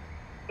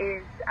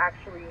is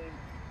actually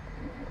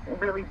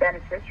really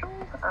beneficial.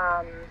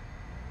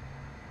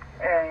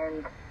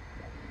 And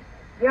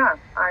yeah,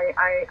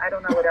 I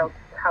don't know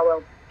how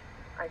else.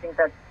 I think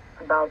that's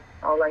about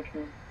all I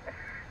can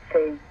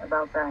say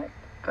about that.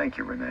 Thank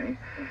you, Renee.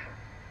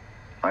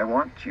 I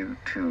want you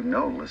to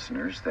know,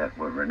 listeners, that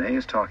what Renee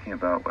is talking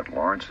about, what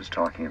Lawrence is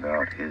talking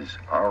about, is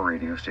our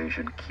radio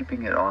station,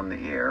 keeping it on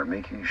the air,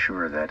 making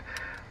sure that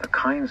the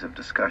kinds of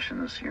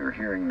discussions you're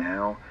hearing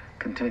now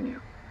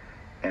continue.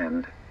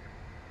 And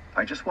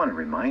I just want to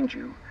remind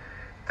you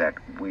that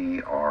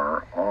we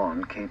are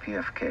on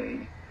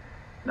KPFK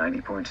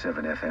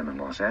 90.7 FM in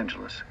Los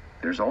Angeles.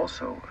 There's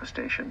also a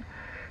station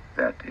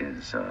that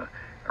is a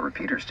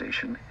repeater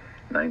station,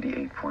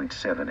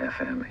 98.7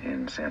 FM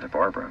in Santa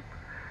Barbara.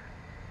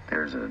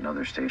 There's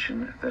another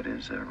station that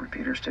is a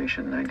repeater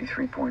station,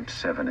 93.7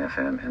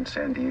 FM in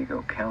San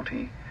Diego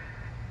County.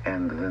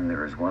 And then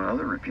there is one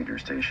other repeater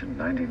station,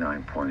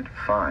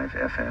 99.5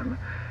 FM,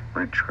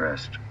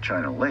 Ridgecrest,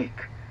 China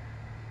Lake.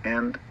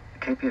 And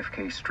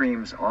KPFK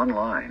streams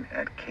online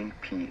at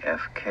kpfk.org.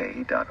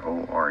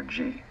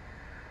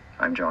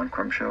 I'm John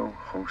Crumshow,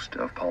 host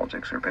of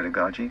Politics or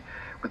Pedagogy,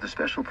 with a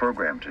special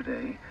program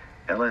today,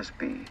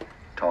 LSB,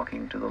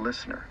 Talking to the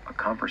Listener, a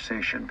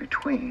conversation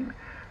between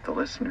the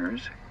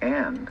listeners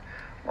and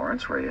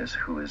Lawrence Reyes,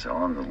 who is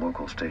on the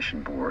local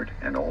station board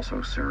and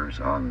also serves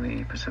on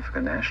the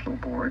Pacifica National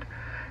Board,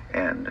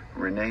 and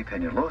Renee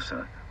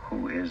Peñalosa,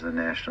 who is the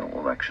National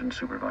Election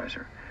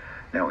Supervisor.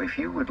 Now, if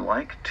you would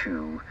like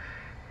to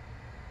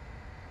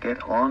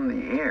get on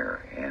the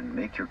air and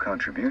make your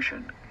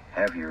contribution,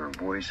 have your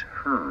voice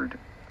heard,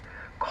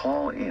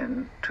 call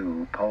in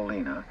to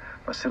Paulina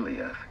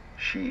Vasiliev.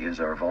 She is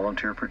our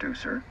volunteer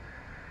producer,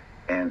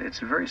 and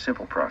it's a very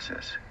simple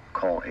process.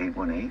 Call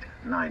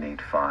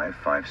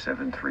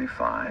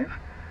 818-985-5735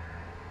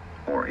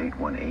 or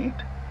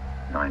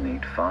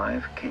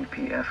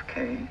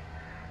 818-985-KPFK,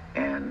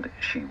 and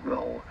she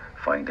will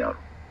find out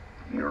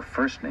your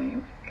first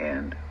name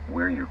and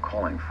where you're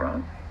calling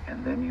from,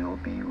 and then you'll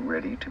be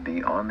ready to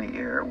be on the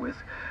air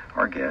with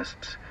our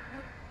guests,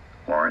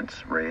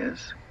 Lawrence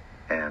Reyes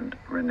and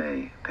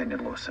Renee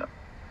Peñalosa.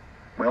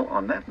 Well,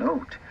 on that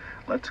note,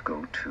 let's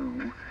go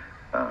to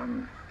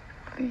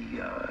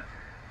The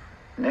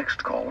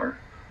next caller,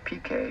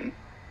 PK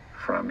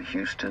from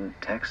Houston,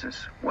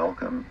 Texas.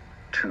 Welcome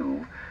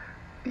to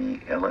the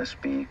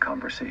LSB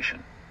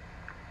conversation.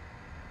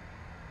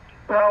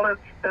 Well,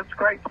 it's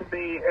great to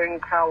be in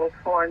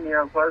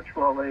California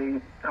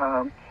virtually.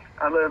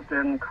 I lived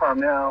in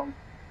Carmel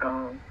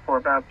for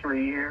about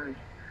 3 years,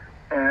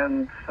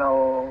 and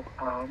so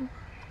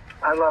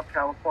I love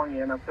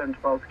California, and I've been to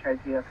both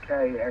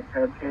KPFK and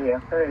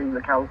KPFA,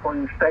 the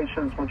California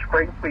stations, which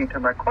brings me to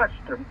my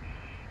question.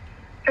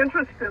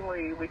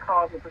 Interestingly, we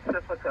call the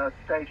Pacifica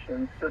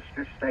stations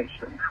sister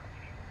stations.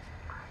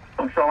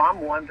 And so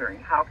I'm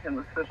wondering, how can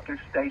the sister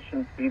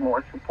stations be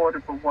more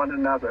supportive of one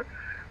another,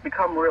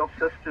 become real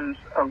sisters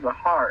of the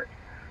heart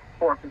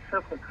for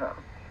Pacifica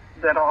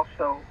that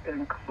also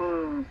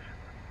includes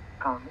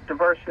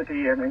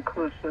diversity and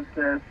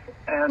inclusiveness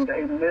and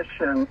a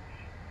mission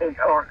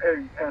or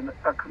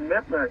a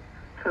commitment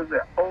to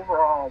the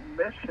overall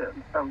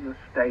mission of the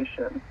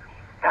station.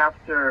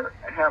 After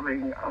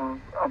having a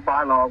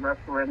bylaw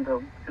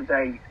referendum to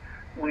date,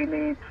 we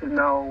need to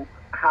know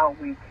how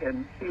we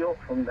can heal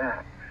from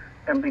that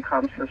and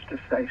become sister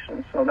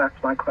stations. So that's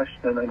my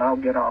question, and I'll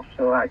get off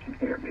so I can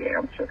hear the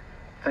answer.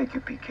 Thank you,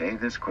 PK.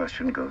 This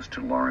question goes to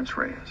Lawrence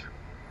Reyes.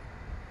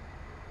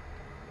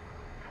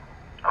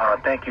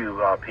 Thank you,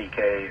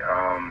 PK.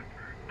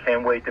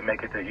 Can't wait to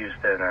make it to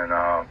Houston and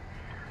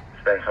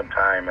spend some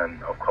time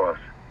and, of course,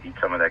 eat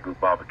some of that good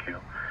barbecue.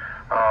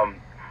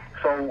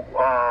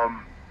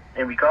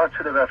 In regards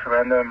to the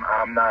referendum,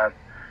 I'm not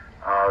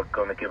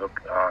going to give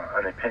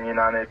an opinion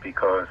on it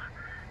because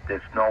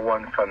there's no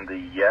one from the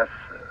yes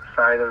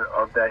side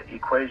of that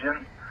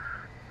equation.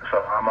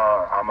 So I'm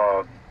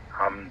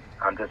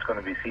just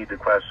going to receive the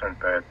question,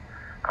 but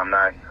I'm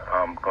not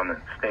going to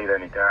state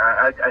anything.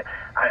 I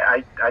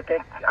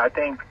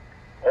think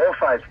all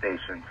 5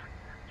 stations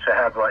should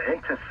have an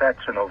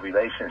intersectional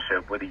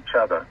relationship with each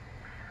other,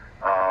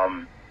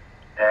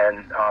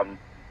 and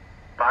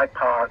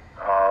BIPOC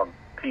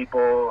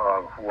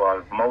people who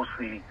are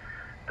mostly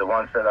the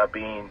ones that are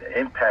being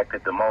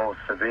impacted the most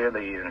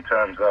severely in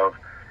terms of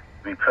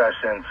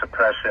repression,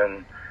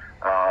 suppression,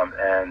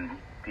 and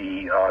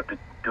the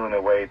doing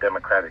away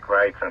democratic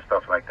rights and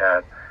stuff like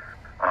that,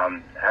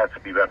 has to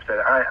be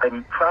represented.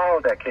 I'm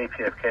proud that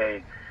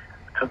KPFK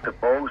took the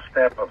bold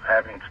step of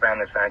having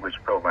Spanish language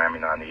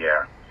programming on the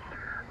air,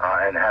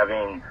 and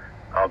having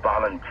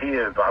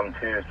volunteer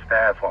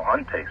staff or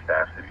unpaid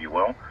staff, if you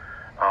will,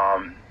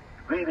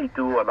 really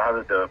do a lot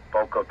of the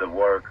bulk of the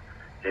work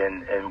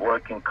in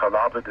working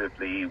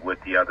collaboratively with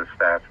the other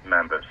staff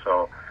members.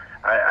 So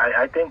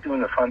I think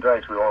during the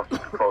fundraise we also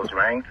close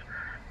ranks,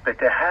 but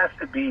there has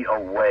to be a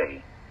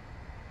way,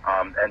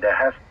 and that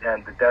has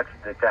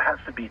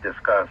to be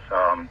discussed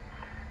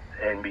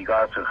in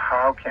regards to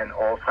how can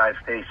all 5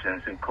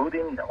 stations,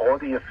 including all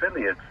the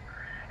affiliates,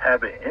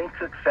 have an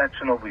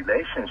intersectional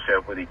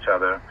relationship with each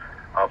other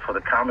for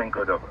the common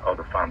good of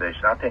the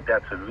foundation. I think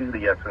that's a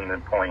really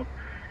excellent point,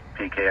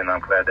 PK, and I'm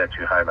glad that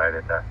you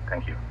highlighted that.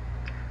 Thank you.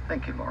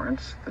 Thank you,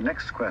 Lawrence. The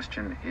next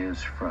question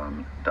is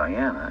from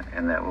Diana,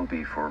 and that will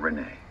be for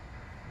Renee.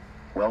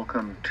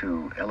 Welcome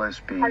to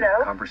LSB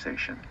Hello.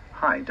 Conversation.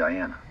 Hi,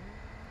 Diana.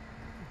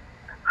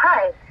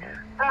 Hi.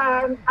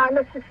 I'm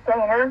a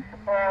sustainer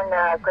and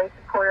a great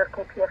supporter of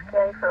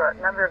KPFK for a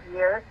number of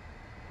years.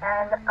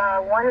 And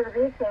one of the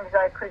big things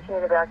I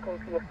appreciate about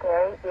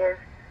KPFK is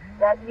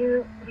that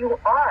you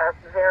are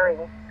very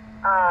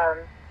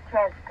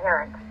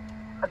transparent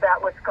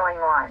about what's going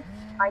on.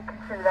 I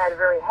consider that a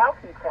very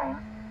healthy thing.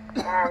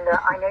 And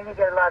I know you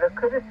get a lot of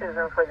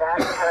criticism for that.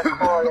 You had a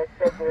call that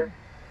said there's,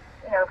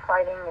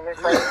 fighting, and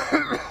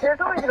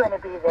there's always going to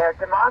be there.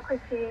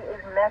 Democracy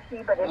is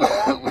messy, but it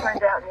all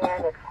turns out in the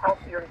end it's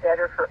healthier and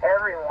better for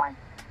everyone.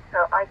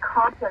 So I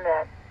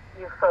compliment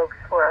you folks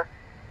for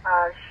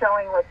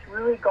showing what's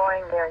really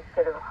going there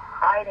instead of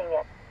hiding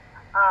it.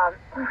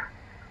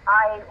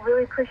 I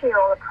really appreciate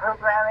all the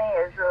programming.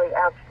 It's really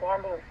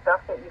outstanding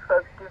stuff that you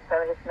folks do.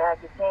 Feminist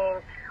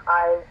Magazine.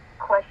 I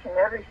question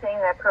everything.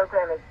 That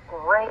program is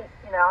great.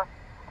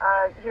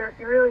 You're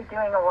really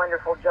doing a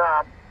wonderful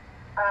job.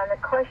 The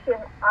question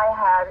I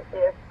have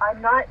is,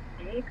 I'm not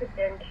deep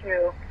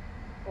into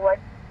what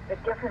the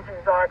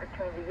differences are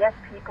between the yes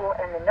people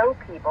and the no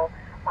people.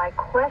 My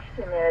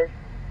question is,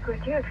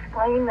 could you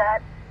explain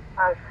that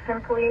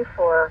simply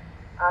for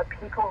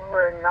people who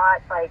are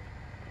not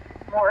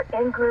more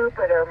in group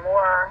but are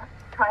more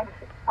trying to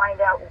find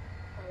out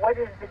what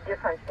is the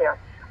difference there?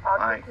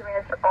 I'll take your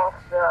answer off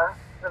the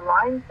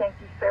line. Thank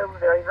you so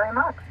very, very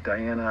much.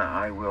 Diana,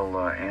 I will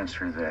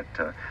answer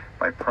that.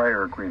 By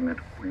prior agreement,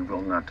 we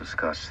will not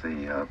discuss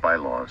the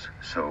bylaws.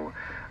 So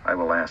I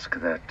will ask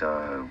that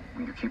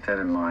you keep that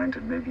in mind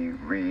and maybe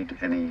read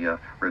any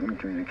written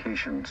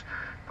communications.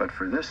 But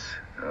for this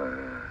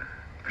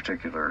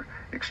particular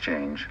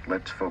exchange,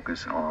 let's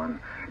focus on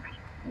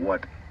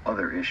what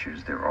other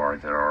issues there are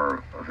that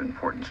are of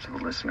importance to the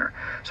listener.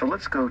 So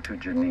let's go to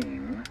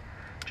Janine.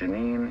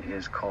 Janine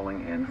is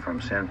calling in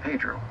from San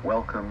Pedro.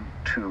 Welcome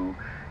to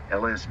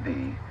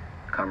LSB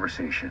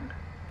Conversation.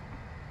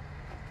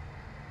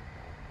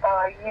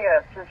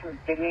 Yes, this is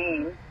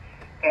Janine,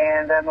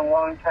 and I'm a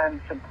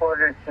longtime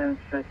supporter since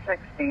the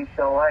 60s,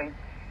 so I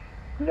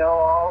know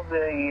all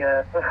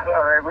the,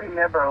 or I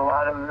remember a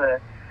lot of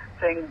the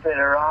things that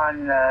are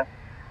on the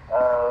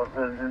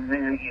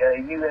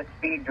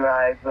USB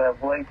drive,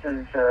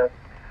 voices.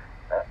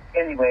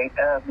 Anyway,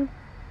 the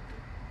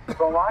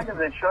long of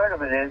the short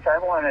of it is, I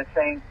want to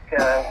thank,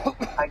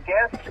 I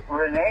guess,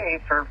 Renee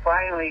for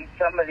finally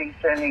somebody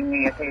sending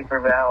me a paper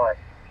ballot.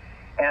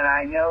 And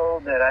I know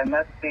that I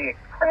must be a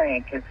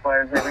crank as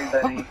far as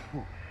everybody.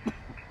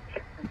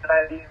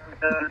 I use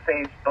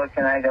Facebook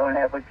and I don't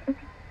have a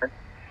computer.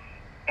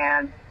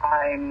 And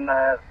I'm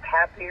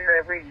happier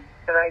every day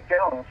that I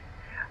don't.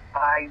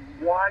 I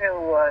want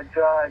to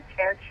draw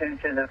attention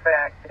to the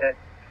fact that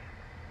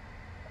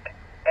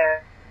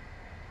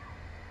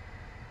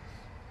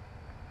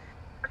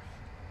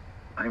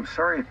I'm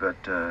sorry, but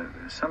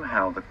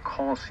somehow the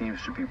call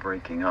seems to be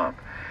breaking up.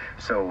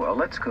 So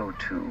let's go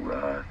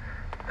to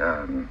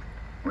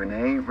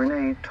Renee.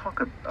 Renee,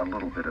 talk a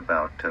little bit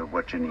about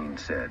what Janine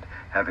said,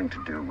 having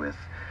to do with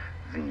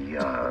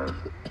the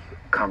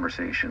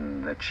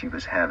conversation that she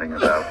was having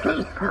about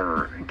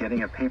her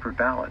getting a paper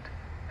ballot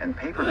and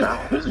paper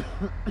ballots.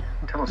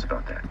 Tell us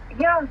about that.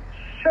 Yeah,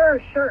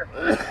 sure.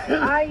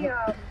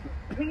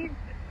 We've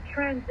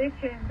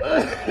transitioned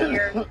over the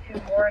years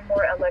to more and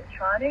more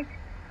electronic.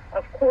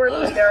 Of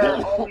course, there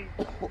are always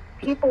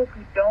people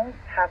who don't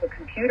have a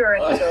computer,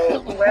 and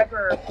so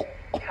whoever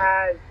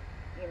has,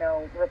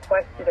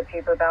 requested a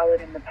paper ballot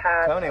in the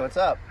past, Tony, what's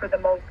up? for the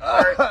most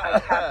part, I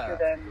capture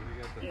them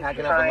each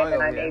time,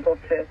 and I'm able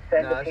to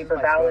send a paper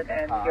ballot,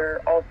 and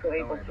you're also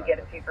able to get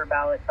a paper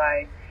ballot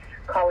by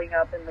calling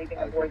up and leaving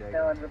a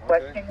voicemail and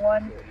requesting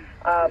one.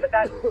 But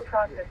that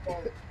process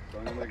won't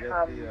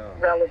become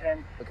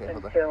relevant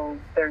until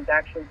there's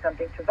actually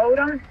something to vote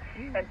on.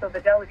 And so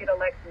the delegate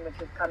election, which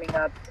is coming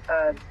up,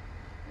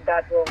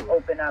 that will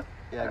open up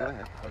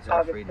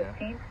August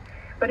 15th.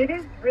 But it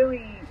is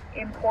really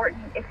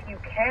important, if you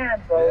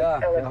can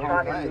vote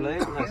electronically,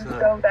 to do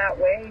so that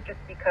way, just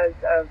because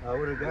of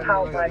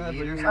how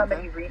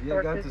many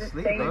resources it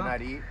saves.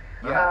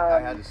 I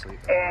had to sleep.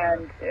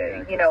 And,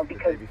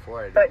 because,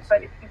 but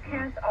if you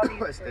can't,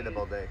 obviously,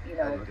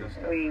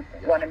 we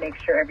want to make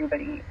sure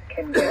everybody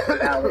can get a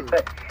ballot.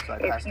 But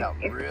if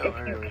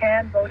you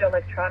can vote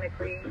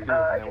electronically,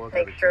 just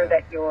make sure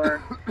that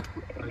your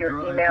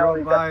email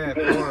is up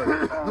to date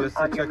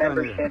on your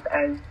membership,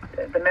 as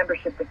the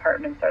membership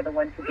departments are the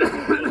ones who give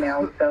you the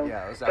email, so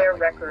their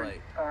records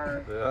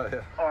are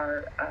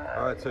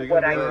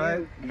what I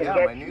use to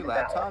get my you new the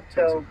laptop ballot.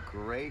 So a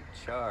great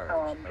charge.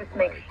 I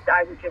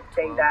would just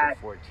say that,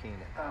 14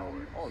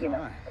 hours.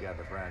 Yeah,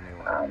 the brand new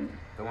one.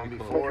 The one with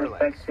before,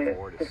 respect to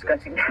 4 to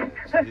discussing 6.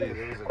 that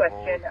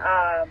question,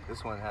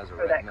 This one has a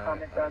for that retina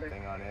comment, brother.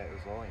 thing on it. It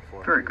was only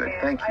 4. Very good.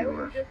 Thank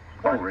you.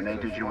 Renee,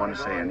 did you want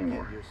to say any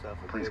more?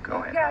 Please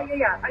go ahead.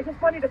 Yeah. I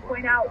just wanted to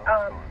point out,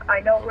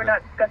 I know we're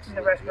not discussing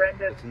the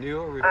referendum,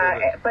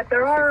 but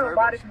there are a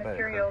lot of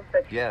materials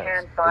that you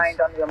can find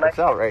on the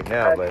election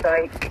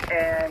website,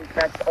 and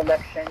that's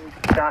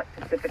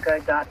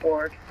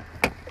elections.pacifica.org.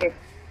 If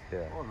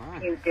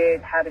you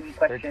did have any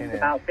questions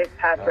about this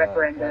past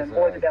referendum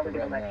or the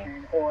delegate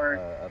election or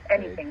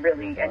anything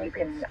really, and you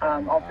can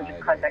also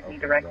just contact me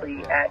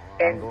directly at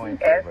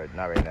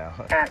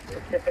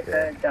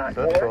nes@pacifica.org.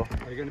 Are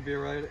you going to be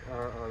all right?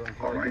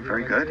 All right,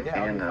 very good.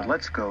 And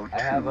let's go to I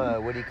have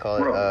what do you call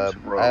it? Rose.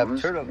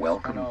 Rose,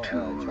 welcome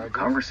to the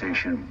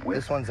conversation with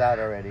this one's out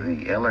already.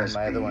 The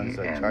LSP,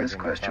 and this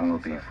question will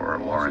be for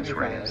Lawrence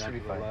Reyes.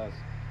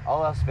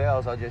 All else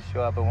fails, I'll just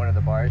show up at one of the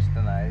bars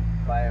tonight,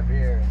 buy a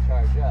beer, and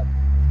charge up.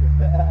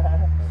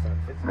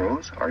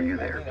 Rose, are you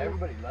there?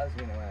 Everybody loves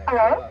me when I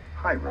Hello? show up.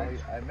 Hi,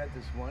 Rose. I met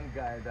this one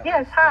guy that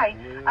Yes, hi.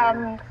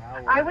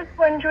 I was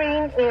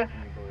wondering if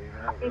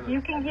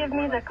you can give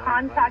me the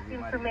contact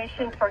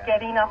information for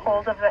getting a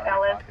hold of the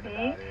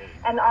LSP,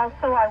 and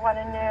also I want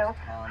to know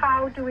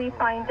how do we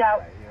find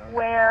out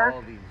where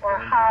or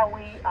how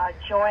we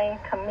join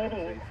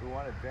committees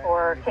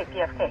for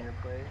KPFK.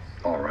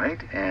 All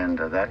right, and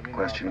that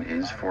question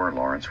is for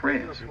Lawrence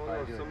Reyes.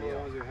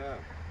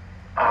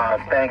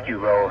 Thank you,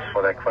 Rose,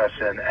 for that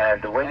question.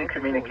 And the way to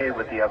communicate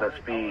with the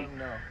LSP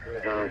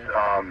is,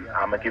 I'm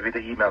going to give you the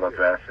email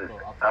address. It's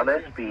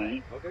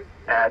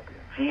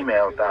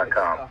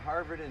lsp@gmail.com.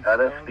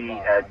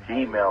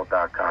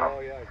 lsp@gmail.com.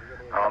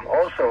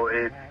 Also,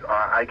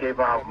 I gave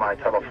out my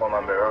telephone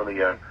number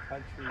earlier,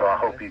 so I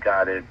hope you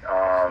got it.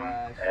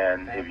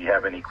 And if you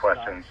have any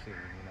questions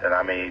that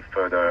I may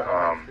further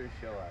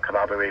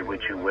collaborate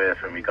with you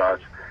with in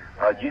regards,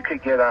 you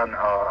could get on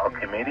a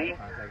committee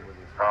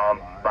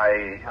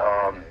by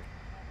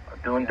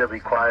doing the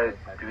required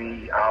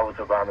 3 hours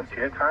of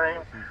volunteer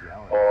time,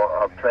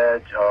 or a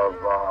pledge of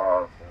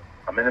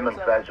a minimum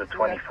pledge of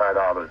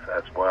 $25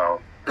 as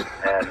well.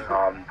 And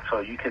so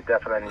you could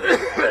definitely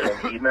send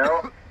an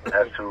email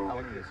as to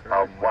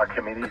what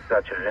committees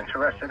that you're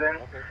interested in.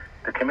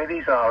 The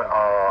committees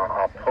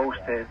are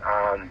posted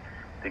on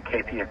the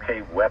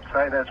KPFK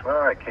website as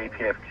well at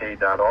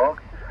kpfk.org.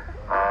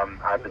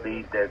 I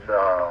believe there's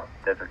a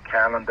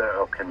calendar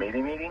of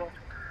committee meetings,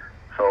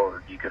 so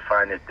you can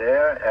find it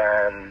there.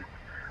 And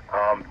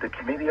the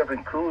Committee of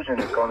Inclusion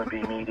is going to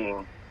be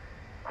meeting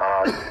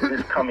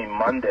this coming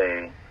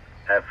Monday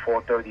at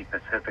 4:30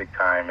 Pacific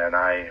time, and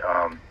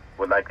I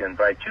would like to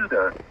invite you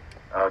to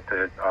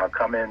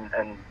come in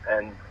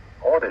and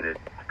audit it.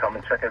 Come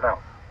and check it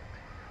out.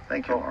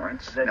 Thank you,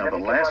 Lawrence. Now, the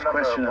last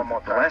question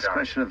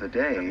of the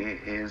day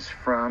is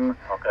from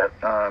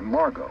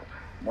Margot.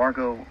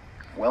 Margot,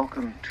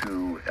 welcome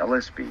to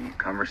LSB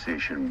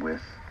Conversation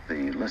with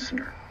the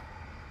Listener.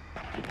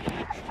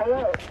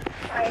 Hello.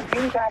 I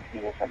do got to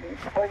do some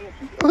recording.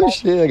 Oh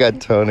shit, I got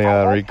Tony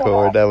on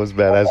record. That was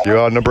badass. You're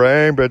on the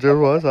brain, bitches.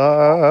 What's up?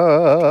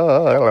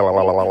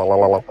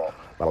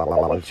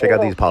 Check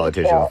out these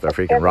politicians. They're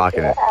freaking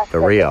rocking it.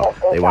 They're real.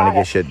 They want to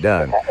get shit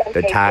done.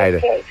 They're tired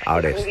of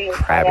this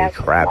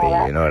crappy.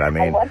 You know what I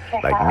mean?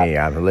 Like me,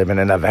 I'm living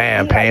in a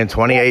van, paying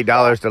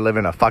 $28 to live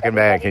in a fucking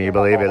van. Can you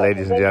believe it,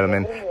 ladies and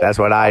gentlemen? That's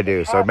what I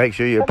do. So make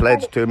sure you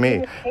pledge to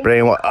me.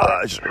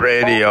 Brainwash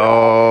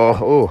Radio.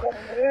 Ooh,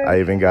 I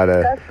even got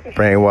a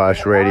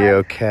Brainwash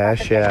Radio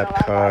Cash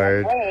App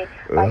card.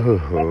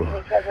 Ooh,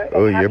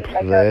 your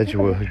pledge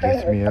will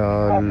get me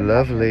all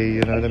lovely.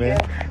 You know what I mean?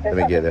 Let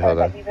me get it. Hold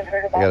on.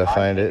 I gotta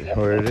find it.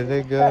 Where did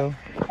it go?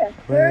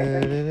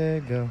 Where did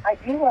it go? I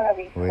do want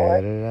to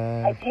report.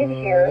 I did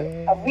hear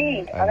a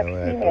read on a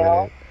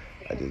female.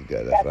 I just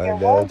gotta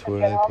find out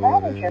where I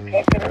put it. You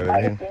know what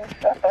I mean?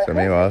 So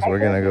meanwhile, we're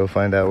gonna go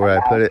find out where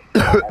I put it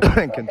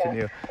and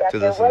continue to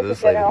listen to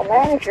this lady. General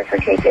manager for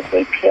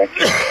KPFK Pitch,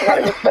 and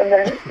it was from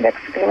the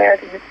Mexican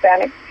American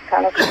Hispanic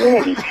Chicano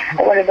community.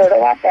 I want to know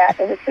about that.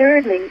 And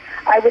thirdly,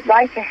 I would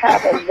like to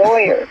have a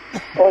lawyer,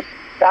 both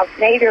Ralph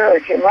Nader or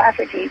Jim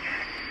Lafferty,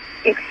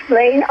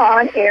 explain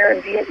on air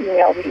and via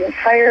email the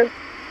entire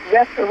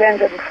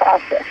referendum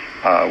process.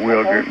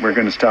 We're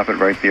going to stop it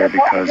right there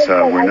because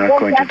we're not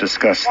going to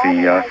discuss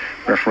the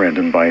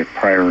referendum by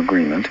prior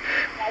agreement.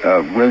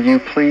 Will you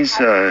please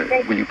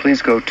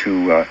go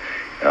to?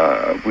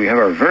 We have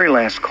our very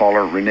last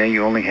caller, Renee.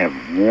 You only have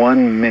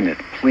 1 minute,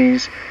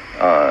 please.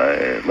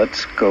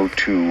 Let's go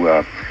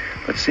to.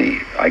 Let's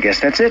see. I guess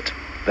that's it.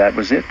 That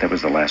was it. That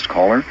was the last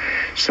caller.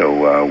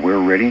 So we're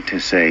ready to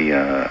say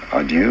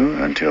adieu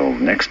until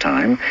next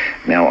time.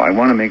 Now, I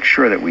want to make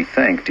sure that we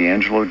thank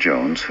D'Angelo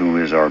Jones, who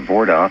is our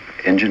board op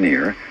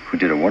engineer, who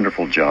did a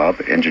wonderful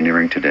job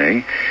engineering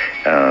today.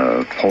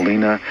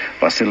 Paulina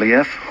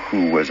Vasiliev,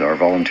 who was our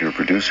volunteer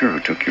producer, who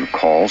took your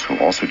calls, who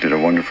also did a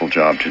wonderful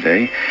job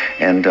today.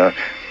 And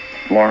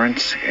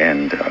Lawrence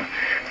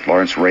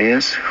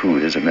Reyes, who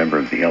is a member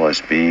of the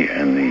LSB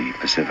and the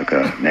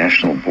Pacifica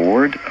National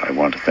Board. I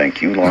want to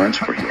thank you, Lawrence,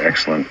 for your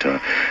excellent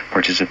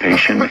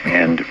participation,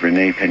 and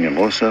Renee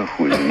Peñalosa,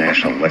 who is the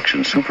National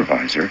Election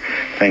Supervisor.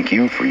 Thank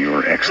you for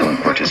your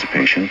excellent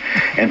participation.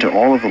 And to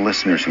all of the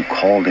listeners who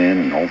called in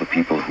and all the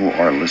people who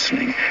are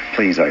listening,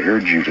 please, I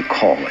urge you to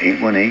call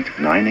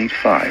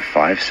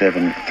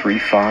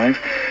 818-985-5735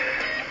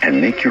 and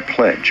make your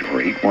pledge,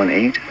 or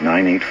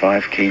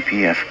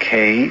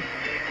 818-985-KPFK.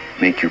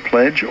 Make your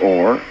pledge,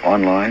 or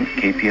online,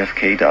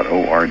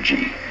 kpfk.org.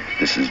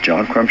 This is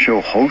John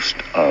Crumshow, host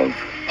of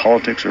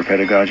Politics or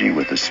Pedagogy,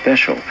 with a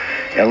special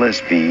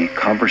LSB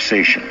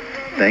conversation.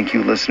 Thank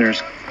you,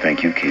 listeners.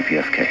 Thank you,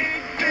 KPFK.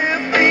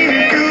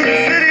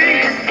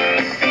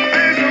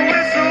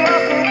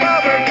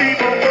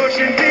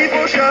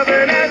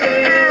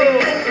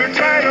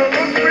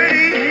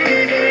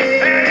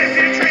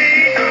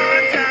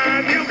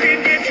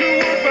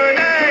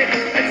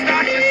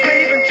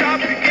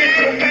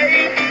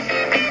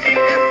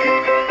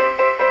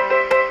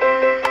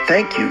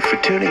 Thank you for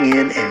tuning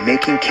in and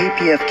making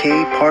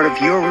KPFK part of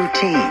your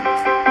routine.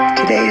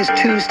 Today is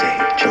Tuesday,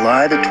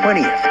 July the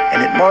 20th,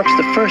 and it marks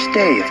the first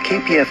day of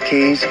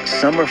KPFK's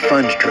Summer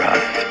Funds Drive.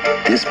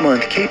 This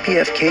month,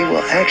 KPFK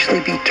will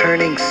actually be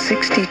turning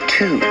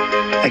 62,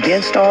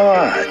 against all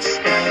odds.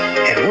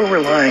 And we're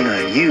relying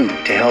on you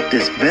to help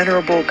this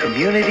venerable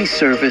community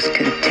service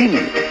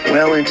continue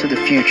well into the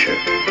future.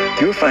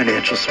 Your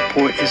financial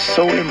support is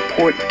so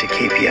important to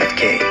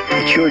KPFK.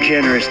 It's your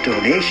generous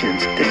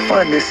donations that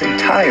fund this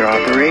entire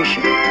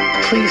operation.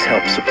 Please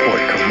help support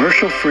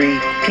commercial-free,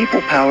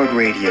 people-powered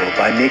radio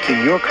by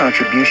making your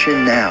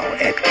contribution now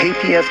at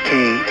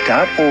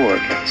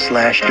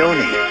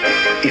kpfk.org/donate.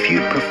 If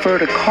you'd prefer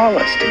to call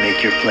us to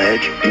make your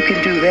pledge, you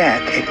can do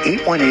that at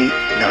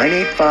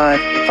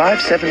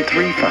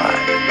 818-985-5735.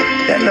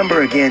 That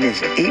number again is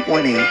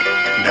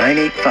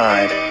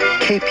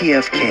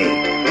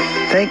 818-985-KPFK.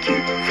 Thank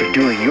you for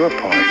doing your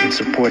part in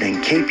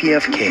supporting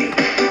KPFK.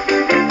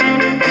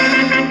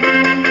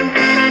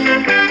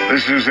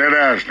 This is Ed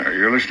Asner.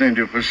 You're listening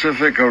to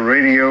Pacifica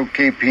Radio,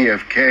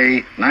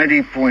 KPFK,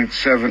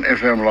 90.7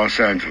 FM Los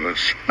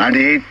Angeles,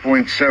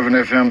 98.7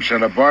 FM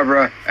Santa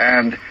Barbara,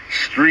 and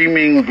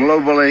streaming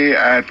globally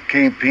at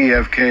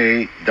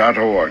kpfk.org.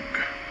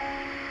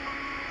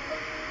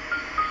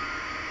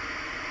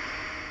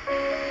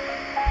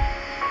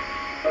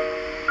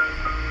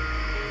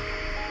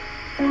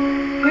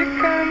 Here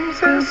comes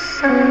the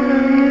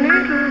sun,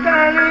 little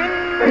darling.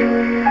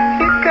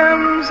 Here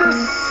comes the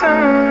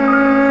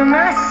sun.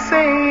 I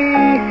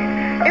say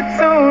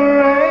it's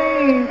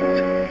alright.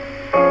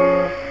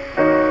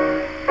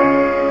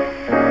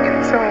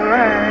 It's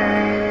alright.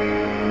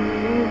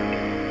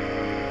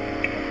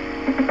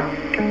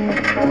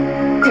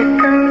 Here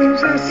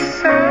comes the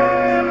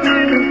sun,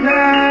 little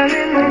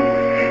darling.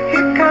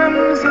 Here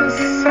comes the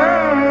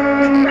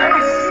sun. I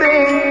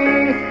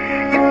say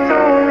it's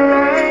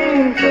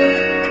alright. It's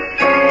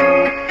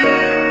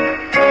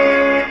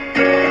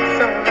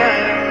alright.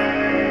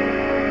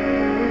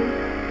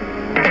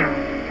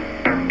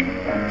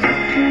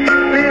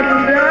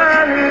 Little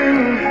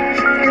darling,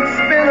 it's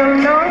been a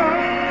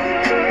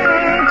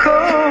long,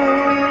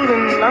 cold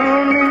and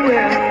lonely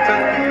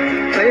winter.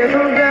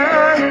 Little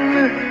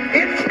darling,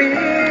 it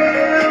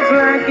feels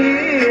like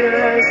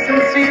years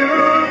since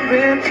you've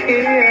been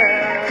here.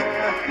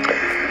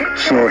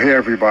 So, hey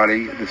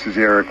everybody, this is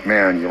Eric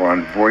Mann. You're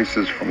on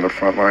Voices from the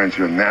Front Lines,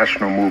 your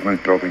national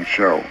movement building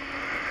show.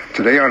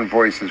 Today on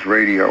Voices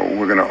Radio,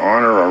 we're going to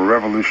honor our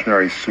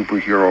revolutionary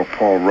superhero,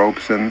 Paul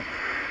Robeson.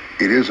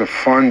 It is a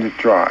fund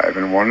drive,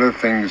 and one of the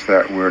things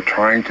that we're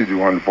trying to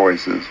do on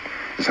Voices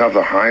is have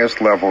the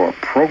highest level of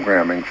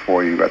programming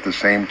for you at the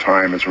same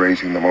time as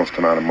raising the most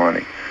amount of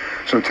money.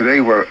 So today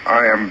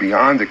I am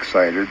beyond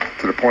excited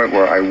to the point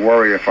where I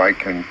worry if I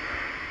can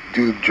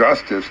do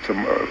justice to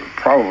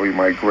probably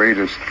my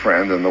greatest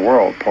friend in the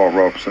world, Paul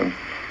Robeson,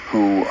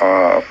 who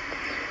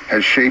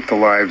has shaped the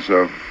lives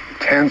of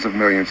tens of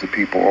millions of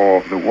people all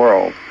over the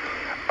world.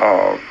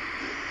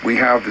 We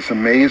have this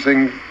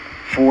amazing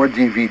 4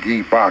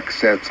 DVD box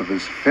sets of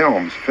his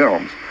films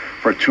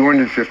for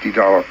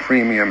 $250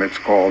 premium. It's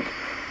called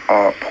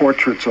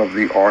Portraits of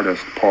the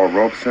Artist Paul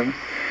Robeson.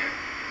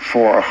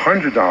 For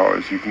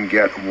 $100, you can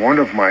get one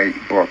of my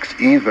books,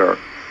 either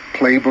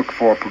Playbook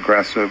for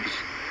Progressives,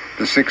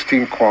 The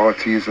 16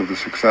 Qualities of the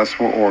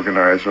Successful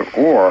Organizer,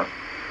 or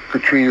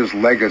Katrina's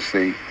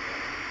Legacy,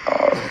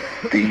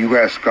 the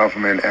U.S.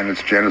 government and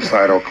its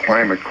genocidal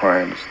climate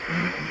crimes.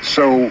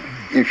 So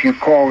if you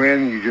call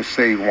in, you just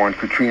say you want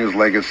Katrina's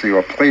Legacy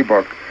or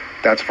Playbook,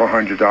 that's for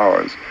 $100.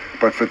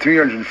 But for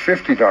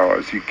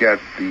 $350, you get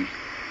the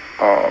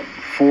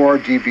 4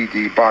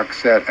 DVD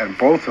box set and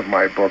both of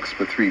my books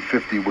for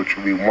 $350, which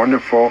would be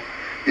wonderful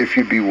if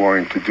you'd be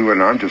willing to do it.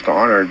 And I'm just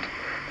honored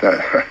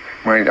that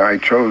I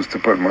chose to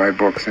put my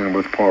books in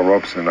with Paul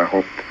Robeson. I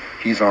hope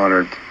he's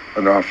honored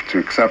enough to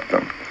accept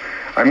them.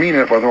 I mean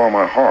it with all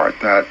my heart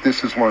that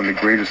this is one of the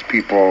greatest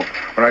people,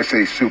 when I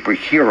say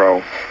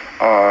superhero,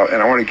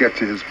 and I want to get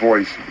to his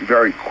voice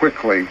very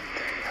quickly,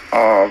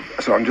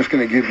 so I'm just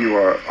going to give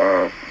you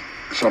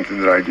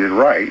something that I did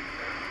right.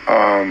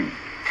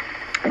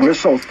 We're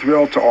so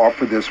thrilled to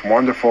offer this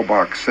wonderful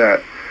box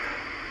set.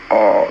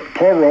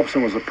 Paul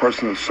Robeson was a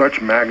person of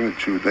such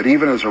magnitude that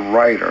even as a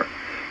writer,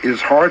 it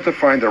is hard to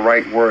find the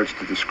right words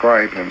to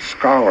describe him.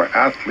 Scholar,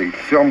 athlete,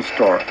 film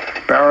star,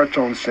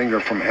 baritone singer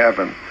from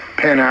heaven,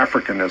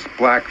 Pan-Africanist,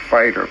 black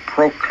fighter,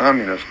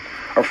 pro-communist,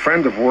 a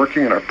friend of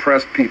working and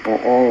oppressed people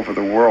all over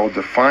the world,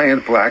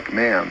 defiant black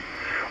man.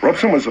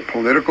 Robeson was a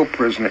political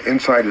prisoner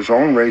inside his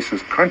own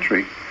racist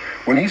country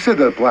when he said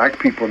that black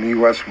people in the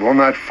U.S. will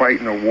not fight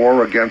in a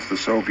war against the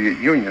Soviet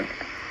Union.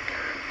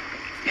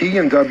 He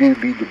and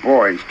W.B. Du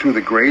Bois, two of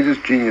the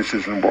greatest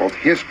geniuses in world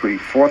history,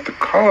 fought the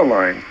color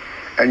line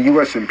and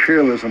U.S.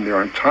 imperialism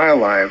their entire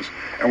lives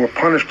and were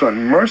punished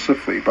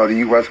unmercifully by the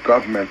U.S.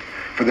 government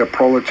for their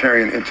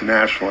proletarian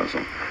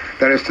internationalism.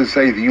 That is to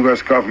say, the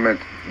U.S. government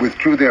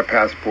withdrew their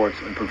passports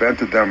and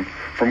prevented them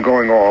from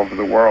going all over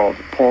the world.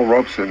 Paul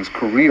Robeson's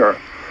career,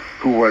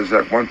 who was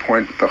at one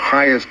point the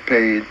highest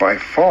paid by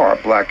far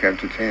black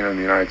entertainer in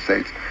the United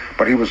States,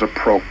 but he was a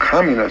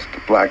pro-communist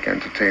black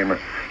entertainer.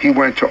 He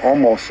went to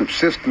almost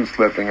subsistence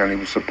living, and he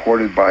was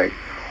supported by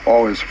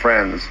all his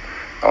friends.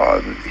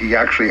 He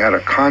actually had a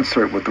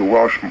concert with the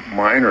Welsh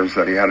miners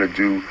that he had to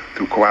do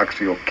through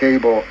coaxial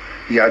cable.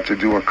 He had to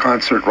do a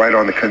concert right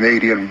on the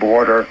Canadian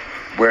border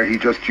where he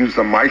just used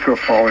a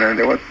microphone, and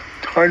there were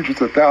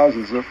hundreds of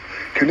thousands of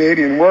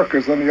Canadian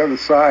workers on the other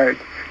side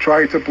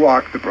trying to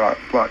block the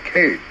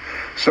blockade.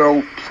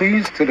 So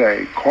please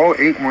today, call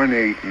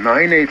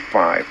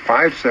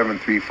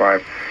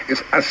 818-985-5735.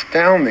 It's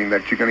astounding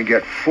that you're going to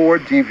get 4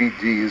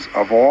 DVDs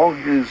of all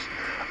his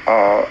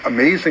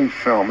amazing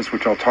films,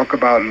 which I'll talk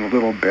about in a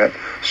little bit.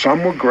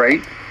 Some were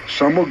great,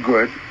 some were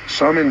good,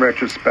 some in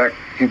retrospect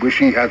he wished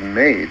he hadn't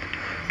made,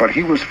 but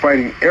he was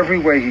fighting every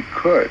way he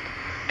could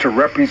to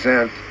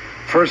represent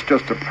first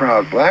just a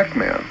proud black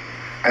man,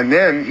 and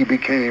then he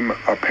became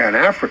a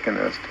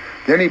Pan-Africanist,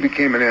 then he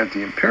became an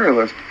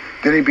anti-imperialist,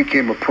 then he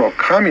became a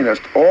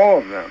pro-communist, all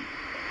of them,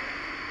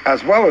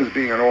 as well as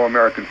being an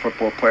all-American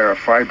football player,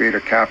 Phi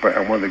Beta Kappa,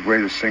 and one of the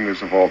greatest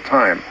singers of all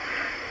time.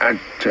 And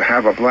to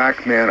have a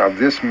black man of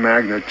this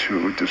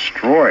magnitude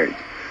destroyed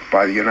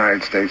by the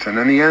United States, and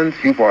in the end,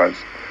 he was.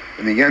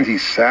 In the end, he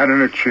sat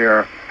in a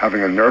chair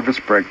having a nervous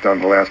breakdown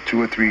the last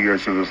 2 or 3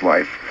 years of his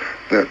life.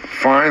 That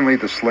finally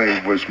the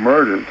slave was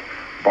murdered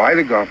by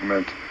the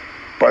government,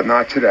 but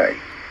not today.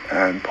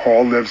 And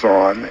Paul lives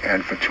on,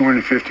 and for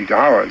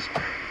 $250,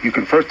 You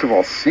can first of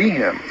all see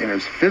him in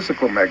his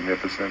physical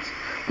magnificence,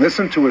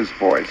 listen to his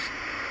voice.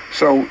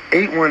 So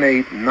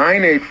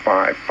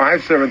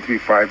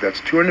 818-985-5735,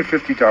 that's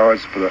 $250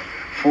 for the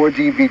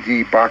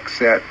 4-DVD box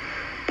set,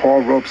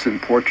 Paul Robeson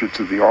Portraits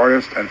of the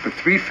Artist, and for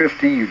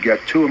 $350 you get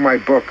 2 of my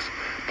books,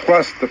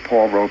 plus the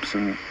Paul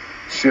Robeson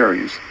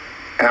series.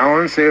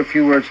 Alan, say a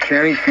few words,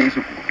 Channing Fees,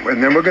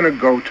 and then we're going to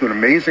go to an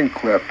amazing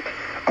clip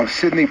of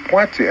Sidney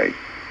Poitier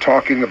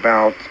talking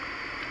about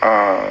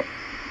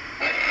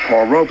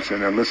Paul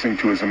Robeson and listening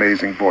to his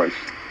amazing voice.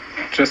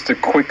 Just a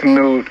quick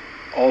note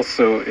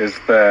also is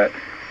that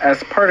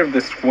as part of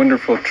this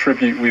wonderful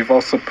tribute, we've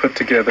also put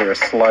together a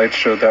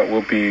slideshow that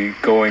will be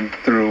going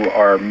through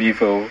our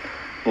Mevo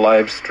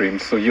live stream.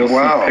 So you'll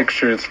see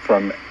pictures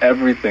from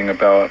everything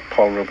about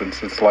Paul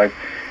Robeson's life,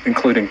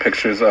 including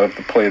pictures of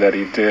the play that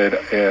he did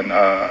in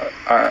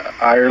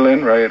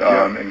Ireland, right?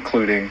 Yeah.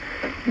 Including,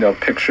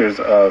 pictures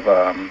of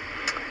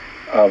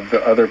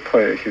the other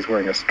play. He's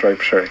wearing a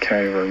striped shirt. I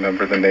can't even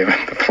remember the name of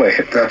the play.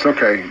 That's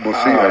okay. We'll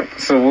see it.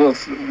 So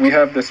we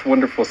have this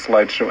wonderful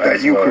slideshow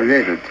that you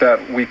created.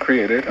 That we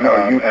created.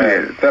 No, you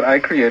created. That I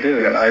created,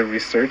 yes. And I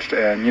researched,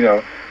 and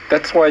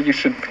that's why you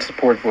should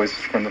support Voices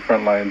from the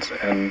Front Lines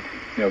and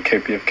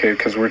KPFK,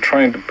 because we're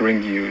trying to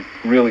bring you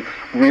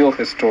real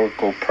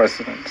historical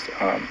precedents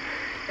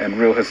and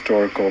real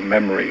historical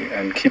memory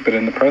and keep it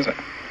in the present.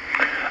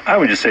 I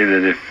would just say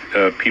that if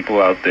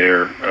people out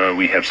there,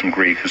 we have some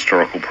great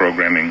historical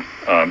programming.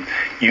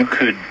 You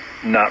could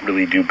not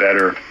really do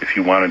better if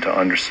you wanted to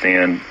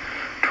understand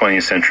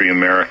 20th century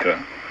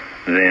America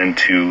than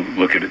to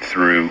look at it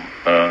through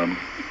the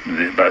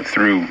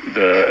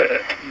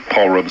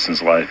Paul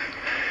Robeson's life,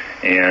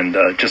 and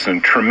just a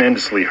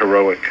tremendously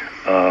heroic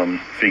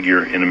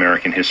figure in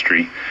American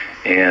history.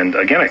 And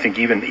again, I think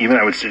even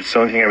I would say, the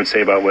only thing I would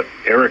say about what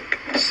Eric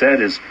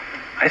said is,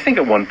 I think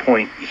at one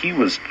point he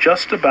was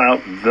just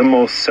about the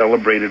most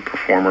celebrated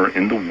performer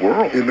in the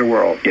world. In the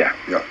world. Yeah.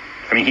 Yeah.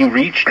 I mean, he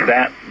reached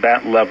that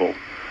level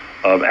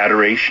of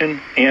adoration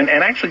and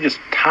actually just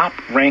top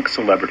rank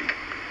celebrity.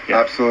 Yeah.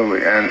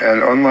 Absolutely. And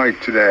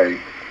unlike today,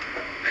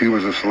 he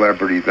was a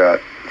celebrity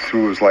that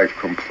threw his life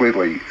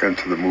completely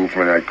into the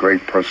movement at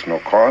great personal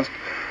cost.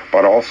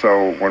 But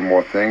also, one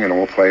more thing, and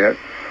we'll play it.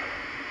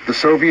 The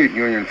Soviet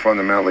Union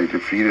fundamentally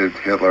defeated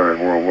Hitler in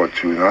World War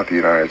II, not the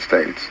United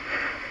States.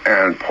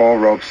 And Paul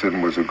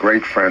Robeson was a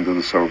great friend of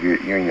the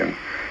Soviet Union.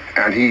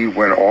 And he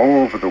went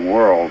all over the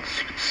world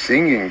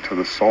singing to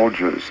the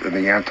soldiers in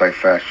the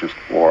anti-fascist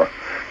war.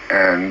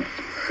 And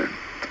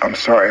I'm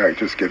sorry, I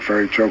just get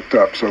very choked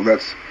up. So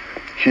let's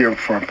hear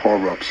from Paul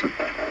Robeson.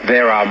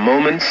 There are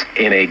moments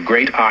in a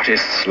great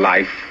artist's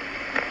life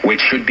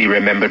which should be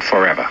remembered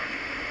forever.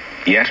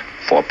 Yet,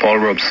 for Paul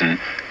Robeson,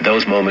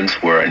 those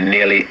moments were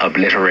nearly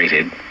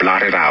obliterated,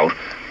 blotted out,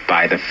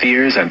 by the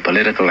fears and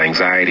political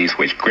anxieties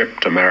which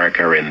gripped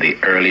America in the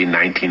early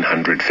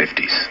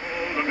 1950s.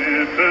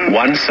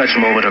 One such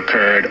moment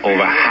occurred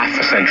over half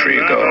a century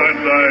ago.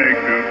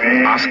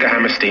 Oscar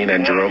Hammerstein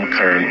and Jerome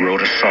Kern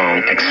wrote a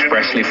song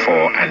expressly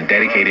for and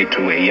dedicated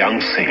to a young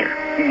singer.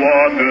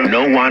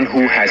 No one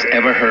who has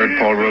ever heard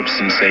Paul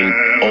Robeson sing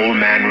Old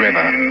Man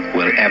River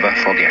will ever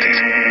forget it.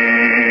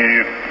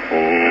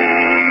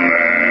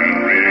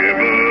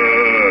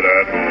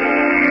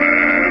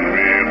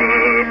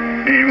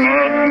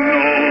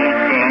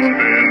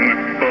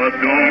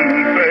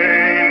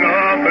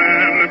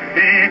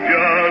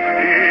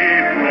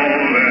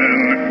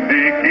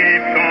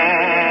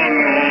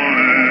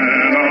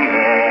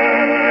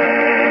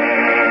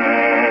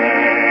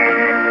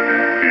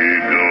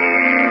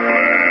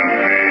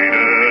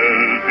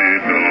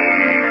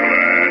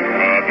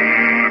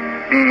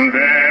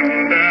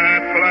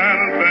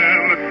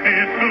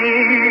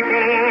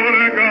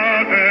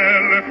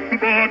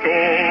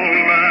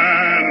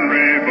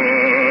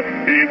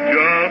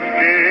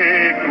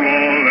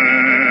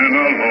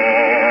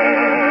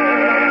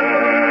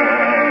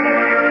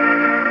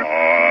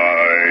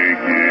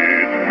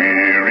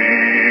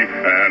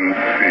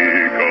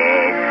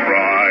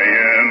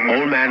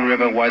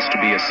 Was to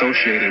be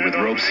associated with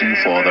Robeson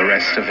for the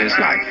rest of his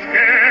life.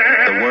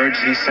 The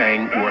words he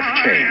sang were to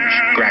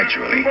change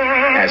gradually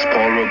as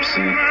Paul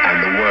Robeson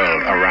and the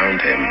world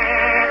around him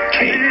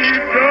changed.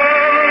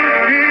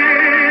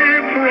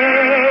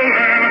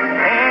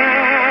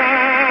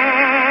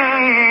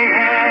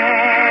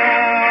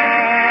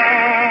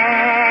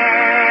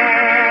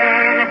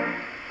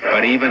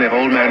 But even if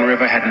Old Man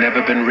River had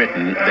never been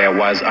written, there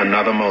was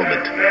another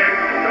moment.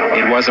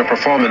 It was a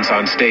performance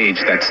on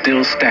stage that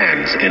still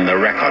stands in the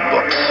record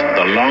books,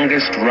 the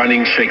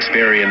longest-running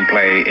Shakespearean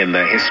play in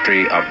the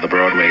history of the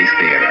Broadway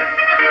theater.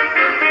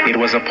 It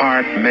was a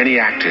part many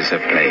actors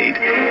have played.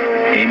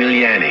 Emil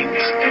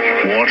Yannings,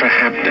 Walter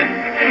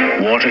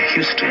Hampden, Walter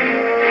Houston,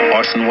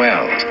 Orson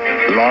Welles,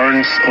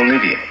 Laurence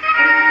Olivier,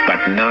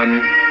 but none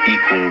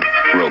equaled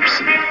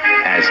Robeson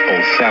as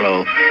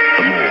Othello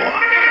the Moor.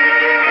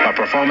 A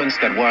performance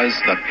that was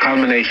the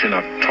culmination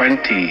of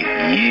 20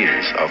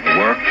 years of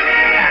work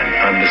and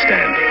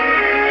understanding.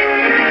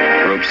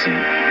 Robeson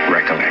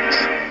recollects.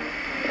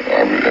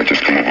 had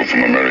just come over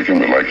from America and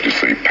would like to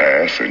say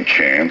pass and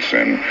chance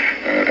and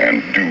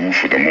do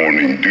for the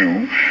morning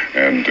dew.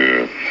 And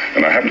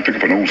I happened to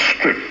pick up an old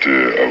script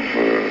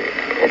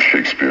of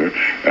Shakespeare,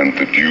 and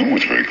the dew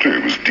was very clear.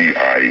 It was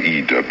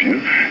D-I-E-W,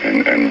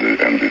 and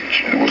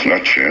it was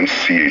not chance,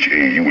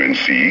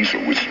 C-H-A-U-N-C, so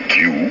it was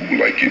dew,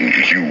 like in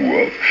view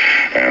of,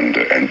 and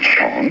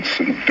chance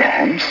and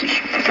dance,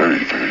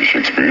 very, very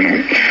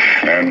Shakespearean.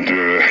 And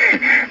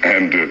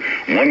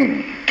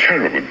one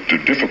terrible,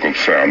 difficult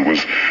sound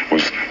was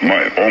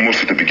my,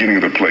 almost at the beginning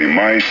of the play,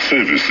 my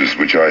services,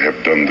 which I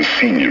have done the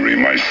signory,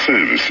 my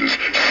services.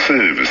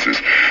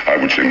 I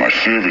would say my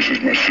services.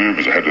 I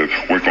had to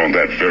work on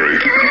that very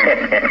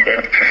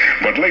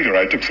But later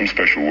I took some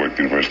special work at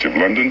the University of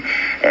London,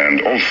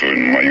 and also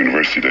in my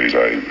university days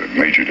I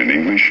majored in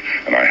English,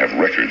 and I have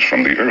records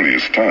from the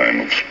earliest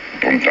time of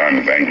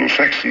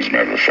Anglo-Saxons,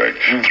 matter of fact,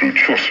 through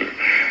Chaucer.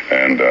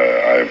 And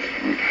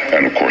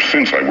of course,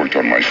 since I worked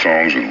on my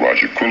songs with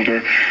Roger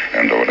Quilter,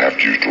 and I would have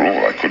to use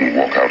drawl, I couldn't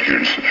walk out here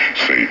and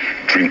say,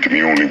 drink to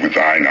me only with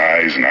thine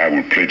eyes, and I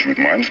will pledge with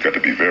mine. It's got to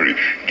be very,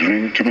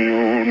 drink to me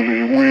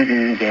only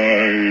with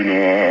thine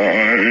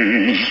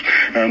eyes,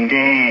 and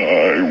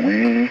I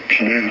will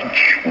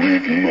pledge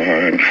with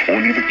mine.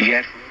 Only the...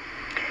 Yes.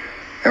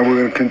 And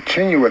we're going to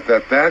continue with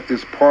that. That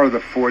is part of the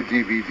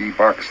 4-DVD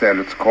box set.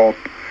 It's called,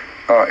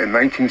 in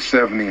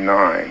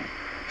 1979,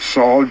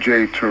 Saul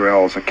J.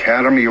 Terrell's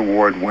Academy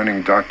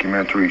Award-winning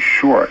documentary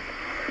short,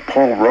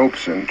 Paul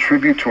Robeson,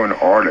 Tribute to an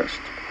Artist,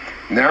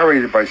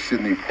 narrated by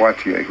Sidney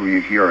Poitier, who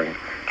you're hearing,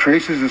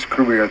 traces his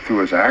career through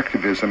his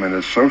activism and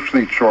his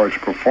socially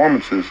charged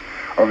performances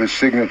of his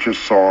signature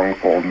song,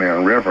 Old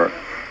Man River.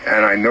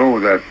 And I know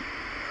that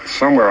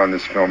somewhere on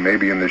this film,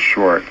 maybe in this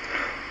short,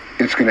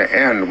 it's going to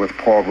end with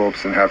Paul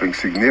Robeson having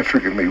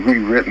significantly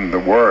rewritten the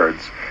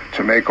words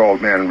to make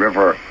Old Man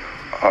River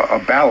a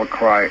battle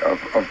cry of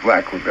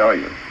black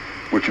rebellion,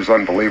 which is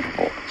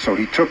unbelievable. So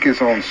he took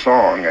his own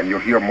song, and you'll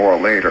hear more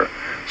later.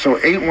 So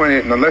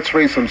 818, now let's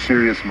raise some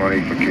serious money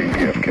for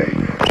KPFK.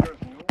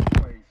 There's no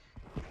place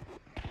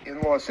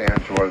in Los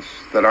Angeles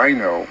that I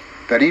know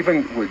that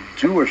even would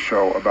do a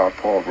show about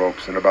Paul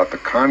Robeson, about the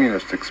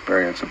communist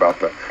experience, about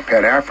the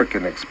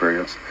Pan-African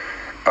experience.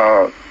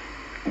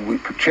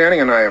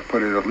 Channing and I have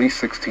put in at least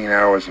 16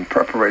 hours in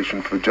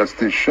preparation for just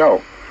this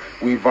show.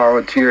 We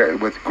volunteer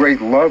with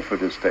great love for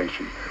this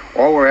station.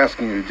 All we're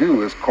asking you to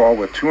do is call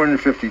with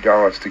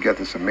 $250 to get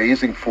this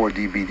amazing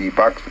 4-DVD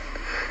box set,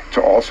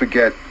 to also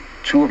get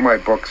 2 of my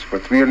books for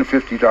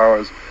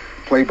 $350,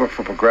 Playbook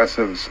for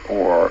Progressives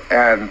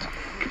and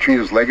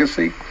Katrina's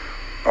Legacy.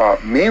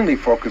 Mainly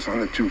focus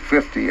on the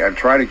 $250 and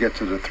try to get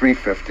to the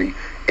 $350.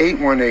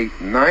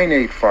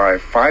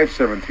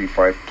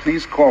 818-985-5735.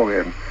 Please call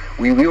in.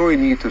 We really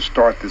need to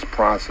start this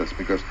process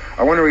because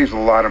I want to raise a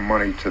lot of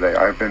money today.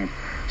 I've been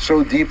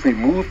so deeply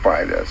moved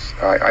by this.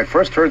 I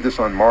first heard this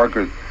on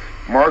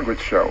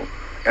Margaret's show,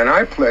 and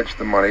I pledged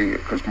the money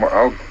because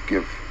I'll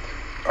give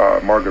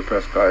Margaret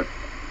Prescott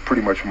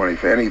pretty much money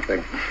for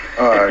anything.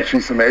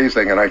 She's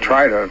amazing, and I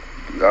try to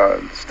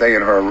stay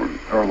in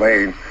her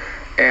lane.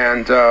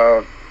 And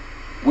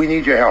we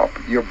need your help.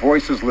 Your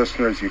voices,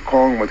 listeners, you're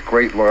calling with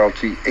great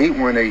loyalty.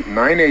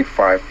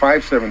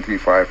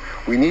 818-985-5735.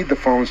 We need the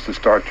phones to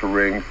start to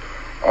ring.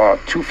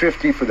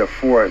 $250 for the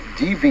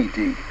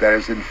 4-DVD that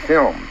is in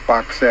film,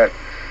 box set,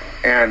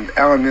 and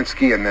Alan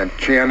Minsky, and then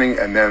Channing,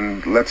 and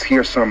then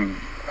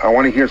I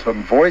want to hear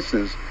some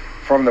voices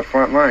from the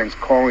front lines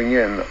calling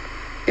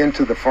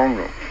into the phone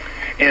room.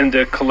 And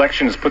the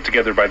collection is put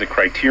together by the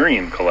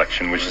Criterion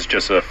Collection, which is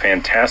just a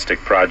fantastic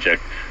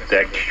project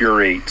that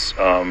curates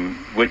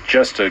with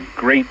just a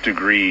great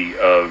degree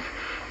of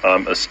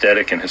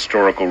aesthetic and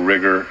historical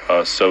rigor.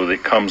 So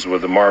it comes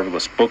with a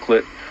marvelous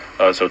booklet.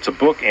 So it's a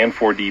book and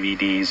 4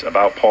 DVDs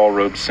about Paul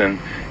Robeson,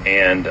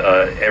 and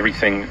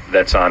everything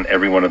that's on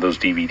every one of those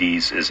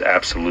DVDs is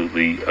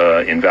absolutely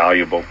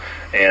invaluable.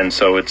 And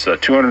so it's a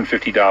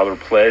 $250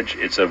 pledge.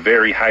 It's a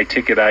very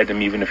high-ticket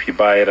item, even if you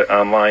buy it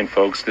online,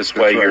 folks. This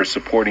way you're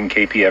supporting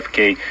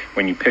KPFK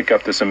when you pick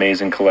up this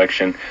amazing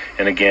collection.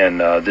 And again,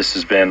 this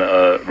has been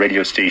a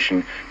radio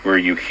station where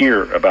you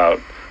hear about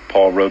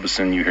Paul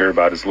Robeson, you hear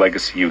about his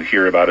legacy, you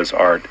hear about his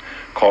art.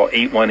 Call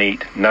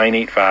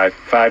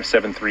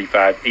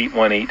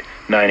 818-985-5735,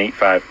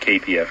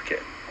 818-985-KPFK.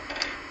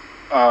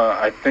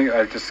 I think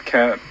I just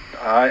can't.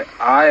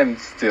 I am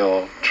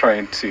still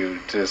trying to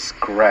just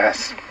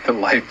grasp the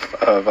life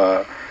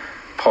of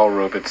Paul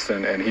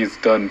Robeson, and he's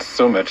done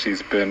so much.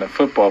 He's been a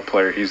football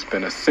player, he's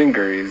been a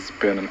singer, he's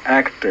been an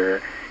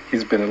actor,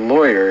 he's been a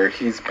lawyer,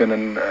 he's been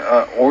an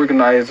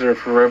organizer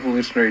for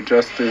revolutionary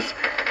justice.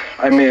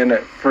 I mean,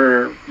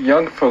 for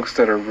young folks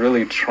that are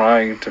really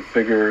trying to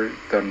figure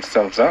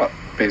themselves out,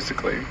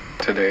 basically,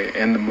 today,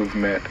 in the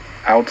movement,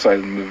 outside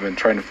of the movement,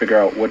 trying to figure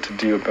out what to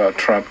do about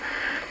Trump,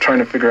 trying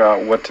to figure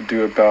out what to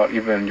do about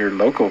even your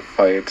local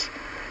fights,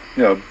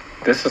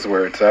 this is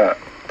where it's at.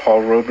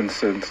 Paul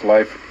Robeson's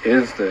life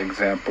is the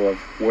example of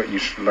what you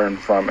should learn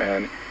from.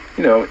 And,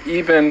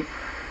 even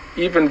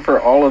even for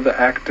all of the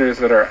actors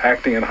that are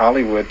acting in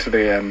Hollywood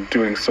today and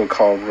doing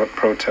so-called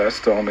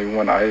protest, the only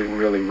one I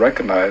really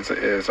recognize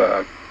is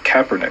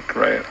Kaepernick,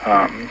 right?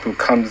 Who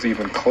comes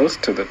even close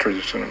to the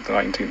tradition of the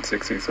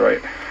 1960s,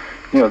 right?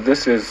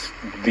 This is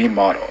the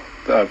model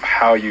of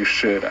how you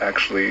should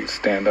actually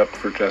stand up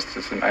for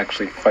justice and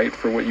actually fight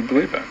for what you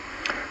believe in.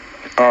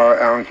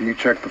 Alan, can you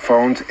check the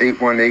phones?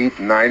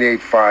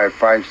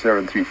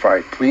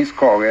 818-985-5735. Please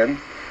call in.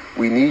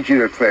 We need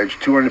you to pledge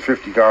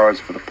 $250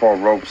 for the Paul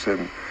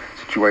Robeson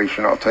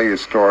situation. I'll tell you a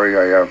story.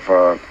 I have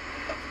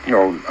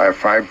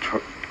 5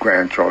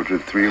 grandchildren,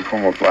 3 of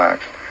whom are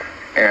black.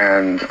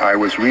 And I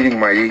was reading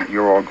my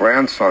 8-year-old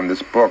grandson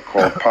this book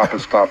called Papa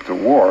Stopped the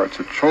War. It's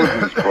a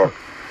children's book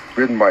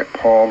written by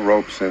Paul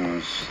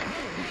Robeson's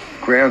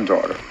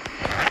granddaughter.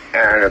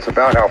 And it's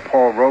about how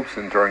Paul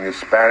Robeson, during the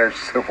Spanish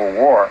Civil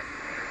War,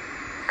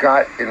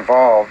 got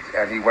involved,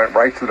 and he went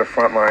right to the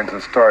front lines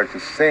and started to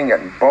sing,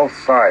 and both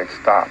sides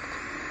stopped.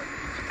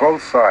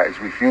 Both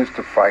sides refused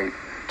to fight,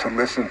 to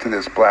listen to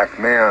this black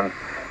man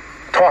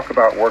talk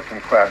about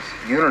working class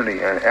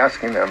unity and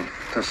asking them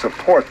to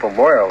support the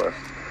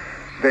loyalists.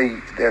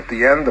 At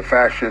the end, the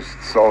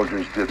fascist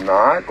soldiers did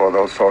not, or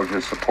those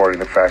soldiers supporting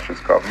the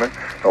fascist government.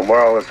 The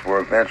loyalists were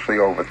eventually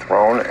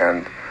overthrown,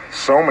 and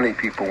so many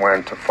people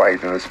went to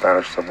fight in the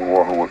Spanish Civil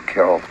War who were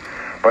killed.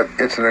 But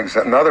it's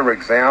another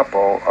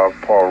example of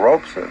Paul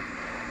Robeson.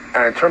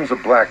 And in terms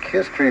of Black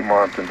History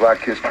Month and Black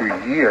History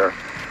Year,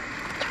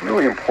 it's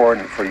really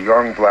important for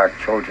young black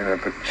children in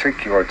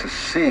particular to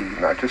see,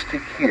 not just to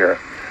hear,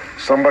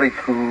 somebody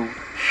who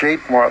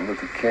shaped Martin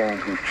Luther King,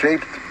 who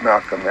shaped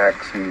Malcolm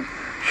X, who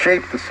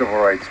shaped the Civil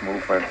Rights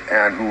Movement,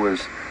 and who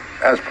was,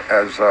 as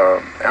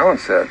Alan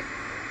said,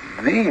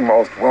 the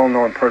most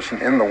well-known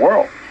person in the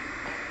world.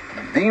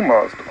 The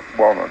most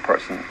well-known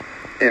person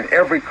in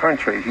every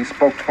country. He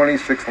spoke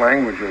 26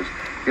 languages.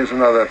 Here's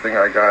another thing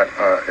I got.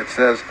 It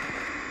says,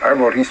 I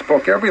wrote, he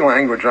spoke every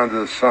language under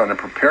the sun, and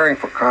preparing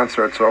for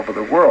concerts over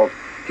the world,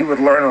 he would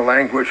learn a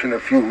language in a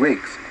few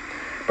weeks.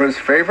 But his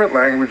favorite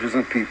languages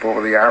and people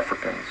were the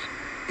Africans.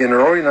 In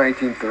early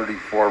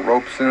 1934,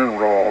 Robeson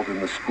enrolled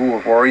in the School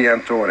of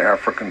Oriental and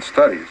African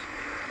Studies,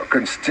 a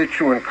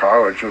constituent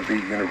college of the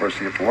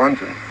University of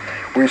London,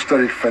 where he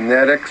studied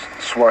phonetics,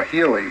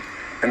 Swahili,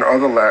 and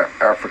other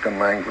African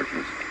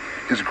languages.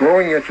 His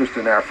growing interest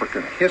in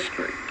African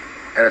history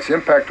and its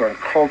impact on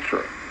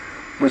culture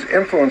was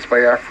influenced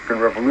by African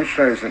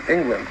revolutionaries in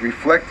England,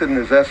 reflected in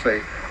his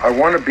essay, I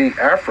Want to Be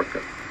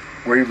African,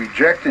 where he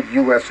rejected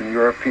U.S. and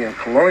European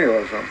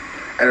colonialism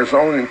and his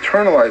own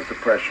internalized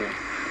oppression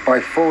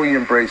by fully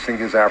embracing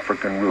his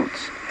African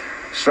roots.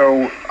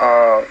 So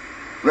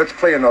let's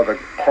play another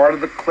part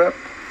of the clip,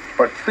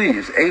 but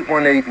please,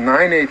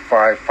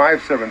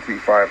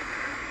 818-985-5735.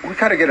 We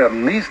got to get at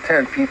least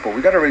 10 people.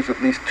 We got to raise at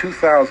least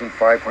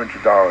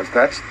 $2,500.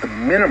 That's the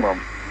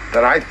minimum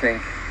that I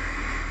think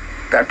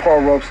that Paul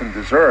Robeson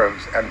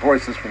deserves and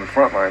Voices from the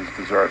Frontlines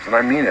deserves. And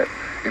I mean it.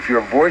 If you're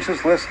a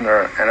Voices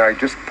listener and I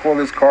just pull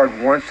this card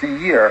once a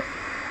year,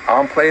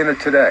 I'm playing it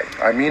today.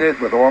 I mean it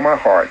with all my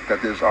heart.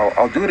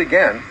 I'll do it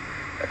again.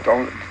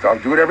 I'll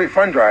do it every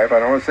fund drive. I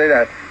don't want to say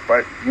that,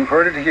 but you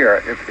heard it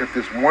here. If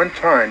this one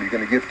time you're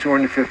going to give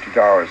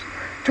 $250,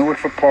 do it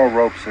for Paul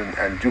Robeson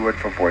and do it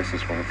for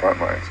Voices from the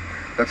Frontlines.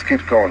 Let's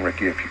keep going,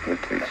 Ricky, if you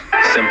could, please.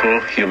 Simple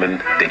human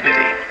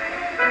dignity.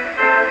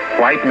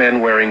 White men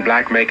wearing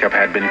black makeup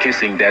had been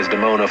kissing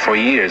Desdemona for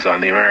years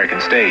on the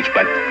American stage,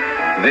 but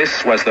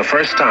this was the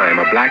first time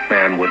a black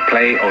man would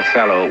play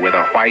Othello with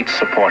a white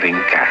supporting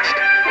cast.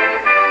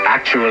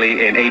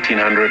 Actually, in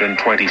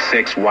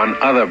 1826, one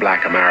other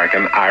black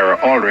American, Ira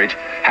Aldridge,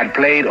 had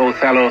played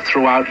Othello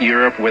throughout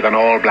Europe with an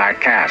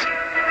all-black cast.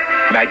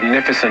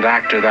 Magnificent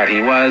actor that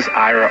he was,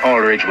 Ira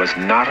Aldridge was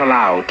not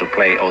allowed to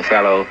play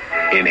Othello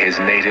in his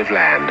native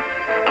land,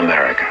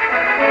 America.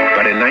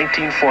 But in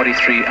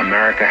 1943,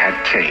 America had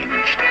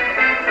changed.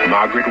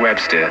 Margaret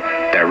Webster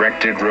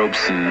directed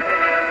Robeson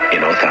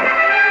in Othello.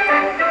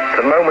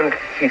 The moment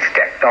he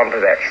stepped onto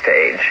that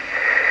stage,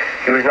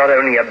 he was not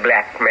only a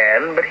black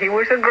man, but he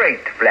was a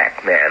great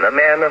black man, a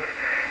man of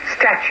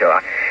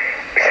stature.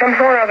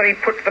 Somehow or other he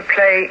put the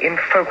play in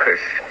focus.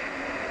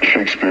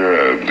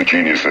 Shakespeare, the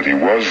genius that he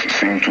was,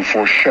 seemed to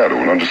foreshadow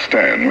and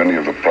understand many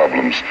of the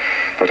problems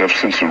that have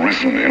since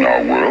arisen in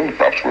our world,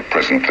 perhaps were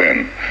present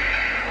then.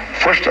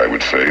 First, I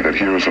would say that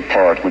here is a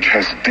part which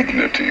has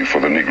dignity for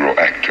the Negro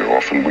actor.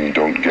 Often we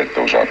don't get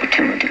those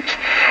opportunities.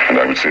 And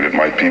I would say that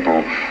my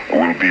people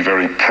will be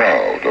very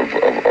proud of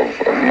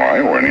my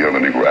or any other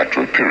Negro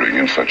actor appearing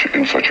in such a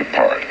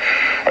part.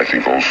 I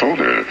think also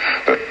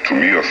that to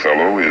me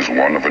Othello is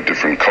one of a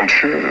different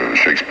culture.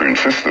 Shakespeare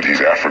insists that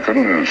he's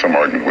African. Some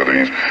argue whether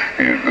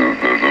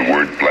the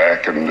word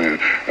black and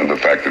the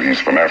fact that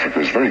he's from Africa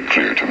is very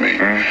clear to me.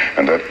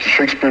 And that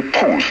Shakespeare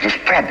posed this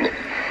problem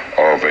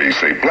of a,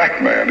 say,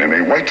 black man in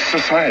a white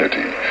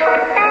society.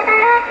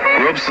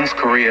 Robeson's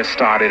career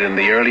started in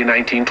the early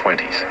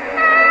 1920s.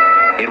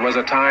 It was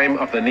a time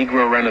of the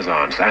Negro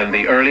Renaissance, and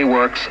the early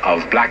works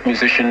of black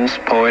musicians,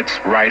 poets,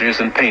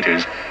 writers, and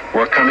painters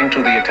were coming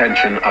to the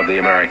attention of the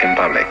American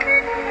public.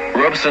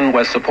 Robeson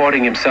was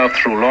supporting himself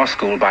through law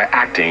school by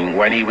acting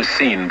when he was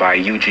seen by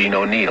Eugene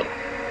O'Neill.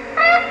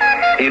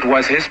 It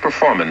was his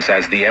performance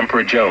as the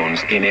Emperor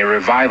Jones in a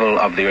revival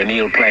of the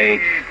O'Neill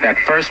play that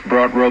first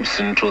brought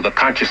Robeson to the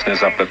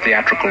consciousness of the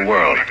theatrical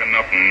world.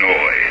 Enough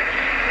noise.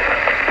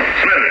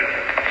 Smithers,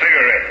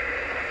 cigarette.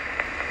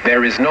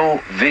 There is no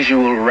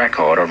visual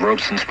record of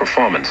Robeson's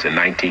performance in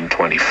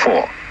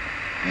 1924.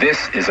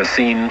 This is a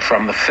scene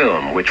from the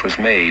film, which was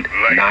made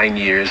 9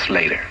 years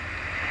later.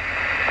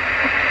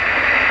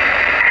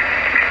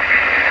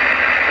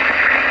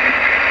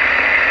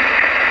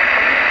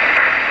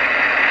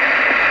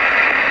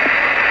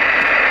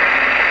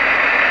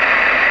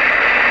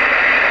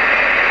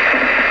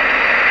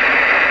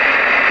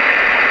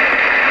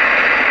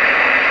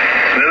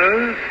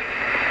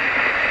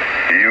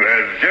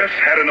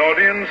 Had an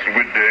audience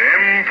with the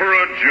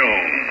Emperor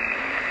Jones.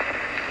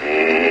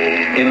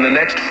 In the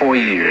next 4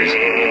 years,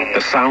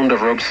 the sound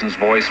of Robeson's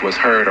voice was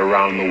heard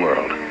around the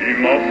world.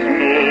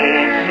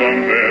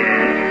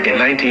 In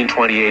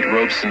 1928,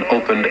 Robeson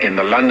opened in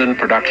the London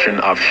production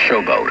of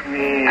Showboat.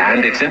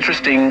 And it's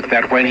interesting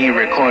that when he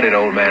recorded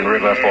Old Man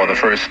River for the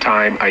first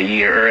time a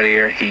year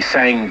earlier, he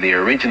sang the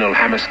original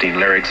Hammerstein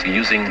lyrics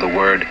using the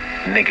word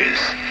niggers.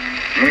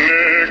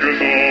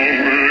 Niggers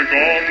all work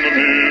on the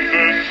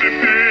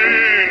Mississippi.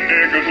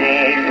 Niggers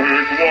all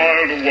work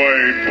while the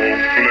white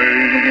folks play.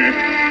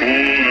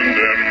 Pulling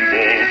them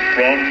both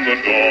from the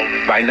dawn.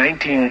 By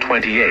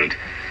 1928,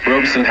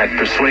 Robeson had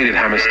persuaded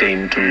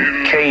Hammerstein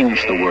to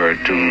change the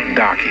word to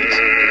darkies,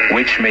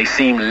 which may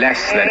seem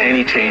less than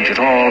any change at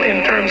all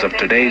in terms of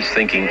today's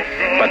thinking,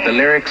 but the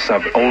lyrics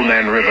of Old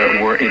Man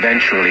River were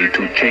eventually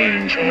to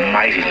change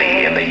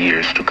mightily in the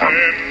years to come.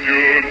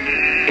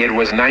 It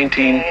was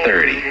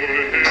 1930.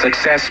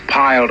 Success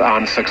piled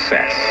on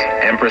success.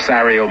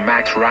 Impresario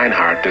Max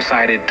Reinhardt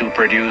decided to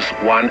produce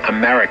one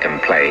American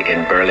play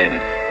in Berlin,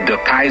 Der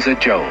Kaiser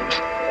Jones,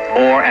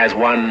 or as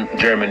one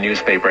German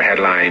newspaper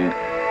headlined,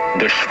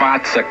 Der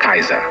Schwarze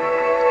Kaiser.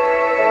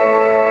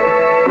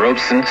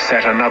 Robeson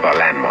set another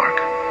landmark.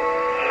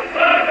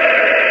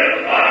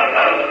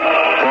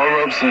 Paul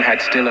Robeson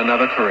had still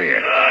another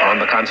career on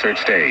the concert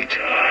stage.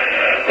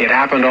 It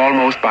happened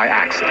almost by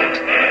accident.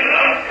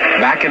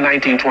 Back in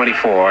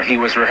 1924, he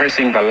was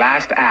rehearsing the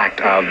last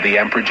act of The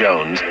Emperor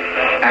Jones,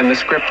 and the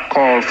script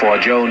called for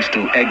Jones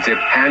to exit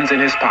hands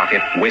in his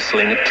pocket,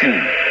 whistling a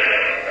tune.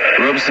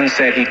 Robeson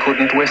said he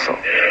couldn't whistle.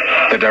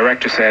 The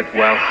director said,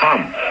 well,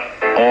 hum,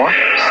 or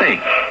sing,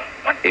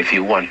 if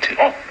you want to.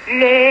 Lord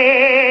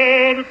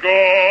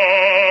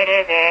God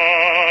of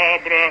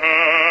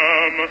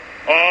Abraham,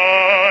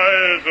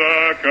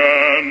 Isaac,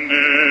 and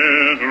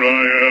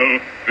Israel,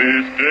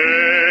 this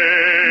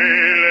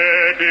day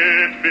let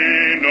it be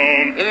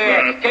known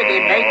that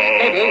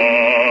thou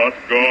art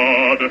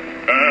God,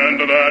 and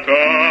that I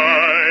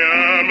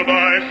am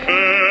thy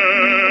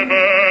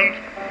servant,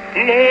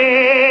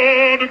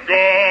 Lord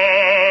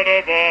God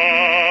of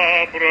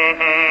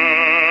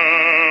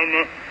Abraham.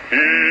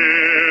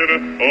 Hear,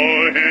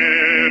 oh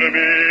hear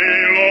me,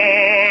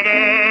 Lord,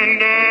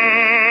 and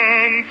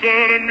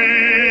answer me.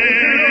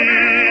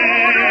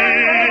 Lord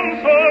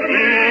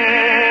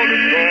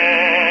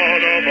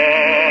God of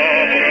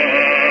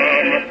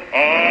Abraham,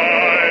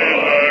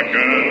 Isaac,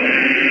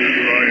 and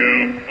Israel,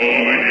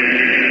 oh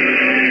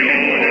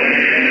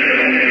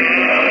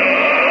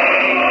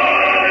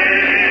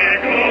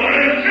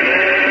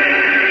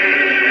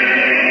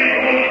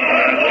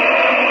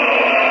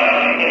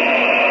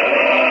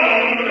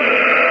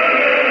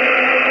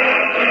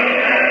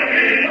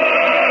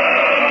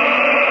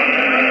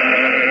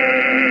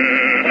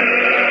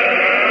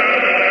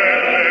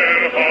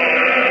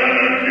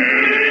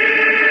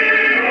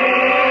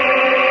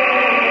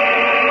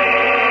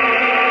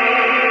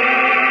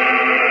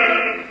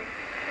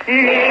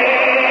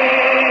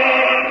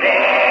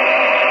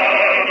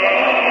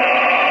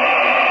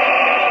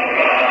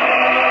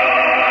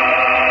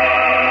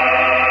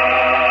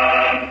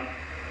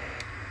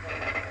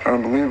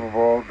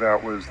Unbelievable.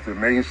 That was the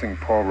amazing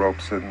Paul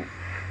Robeson.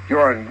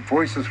 You're on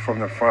Voices from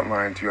the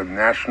Frontlines, your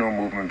National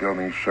Movement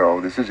Building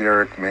show. This is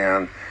Eric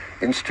Mann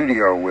in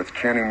studio with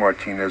Channing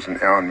Martinez and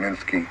Alan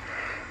Minsky.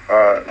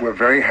 We're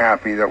very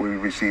happy that we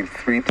received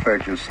 3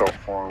 pledges so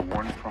far.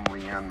 One from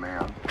Leanne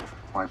Mann,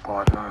 my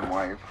partner and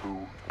wife, who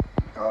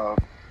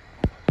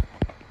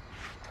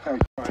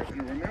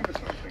remember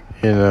something.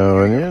 You know,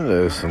 when you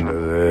listen to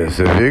this,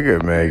 if you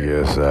could make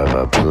yourself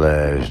a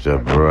pledge to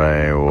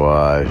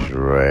Brainwash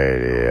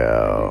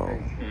Radio,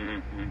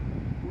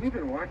 We've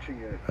been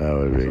watching it. that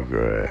would be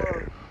great.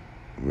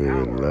 We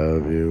would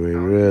love you. We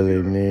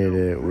really need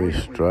it. We're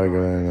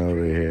struggling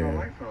over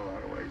here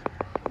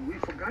We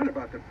forgot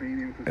about the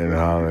premium in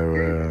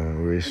Hollywood.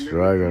 We're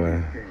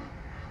struggling.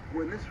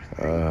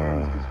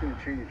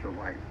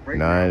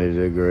 90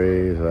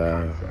 degrees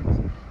out.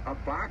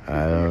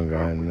 I don't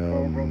got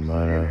no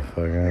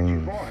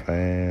motherfucking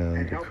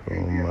fan to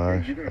cool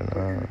my shit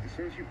off.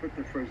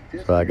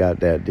 So I got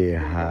that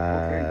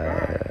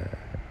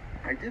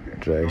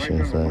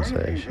dehydration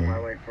sensation.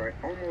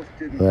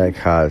 Like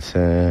hot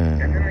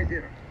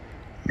sun.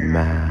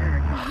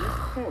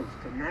 Close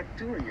to not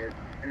doing it,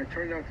 and it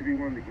turned out to be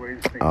one of the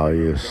greatest things. All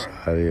you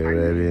Saudi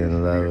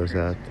Arabian lovers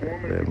out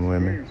there, them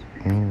women.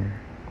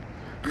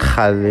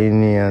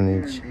 Khalini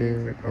on the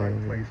chip,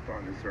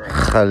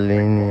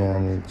 Khalini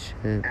on the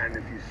chip. And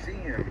if you see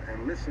him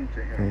and listen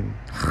to him,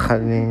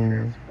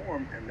 Khalini.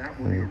 and that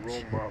will be a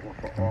role model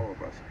for all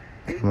of us.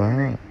 Come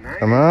on,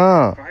 come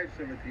on.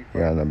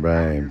 You're on the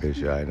brain,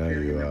 bitch. I know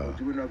you are.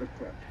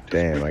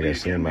 Damn, I can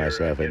see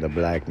myself in the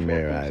black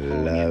mirror. I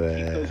love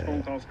it.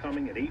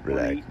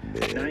 Black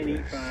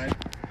mirrors.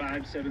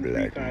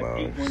 Black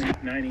Moss.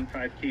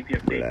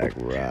 Black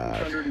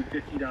Rob.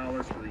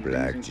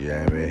 Black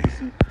Jamie.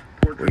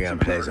 We're gonna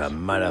play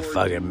some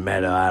motherfucking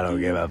metal. I don't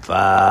give a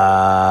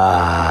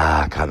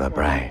fuck. On the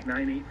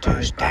brain.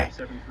 Tuesday.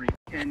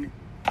 Can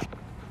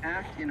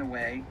act in a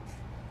way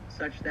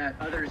such that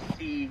others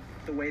see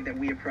the way that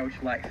we approach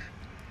life.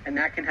 And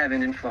that can have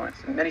an influence.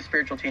 And many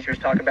spiritual teachers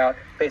talk about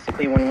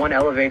basically when one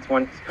elevates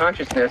one's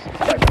consciousness,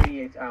 that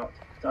radiates out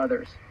to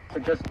others. So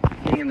just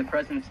being in the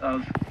presence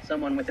of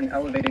someone with an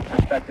elevated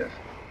perspective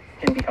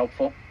can be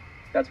helpful.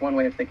 That's one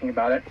way of thinking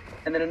about it.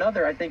 And then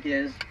another, I think,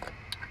 is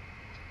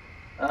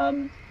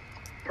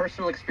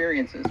personal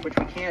experiences, which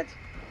we can't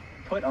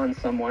put on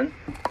someone,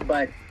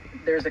 but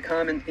there's a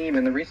common theme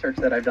in the research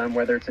that I've done,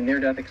 whether it's a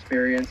near-death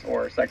experience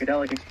or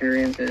psychedelic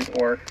experiences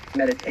or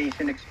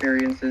meditation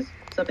experiences,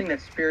 something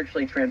that's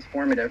spiritually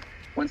transformative.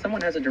 When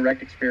someone has a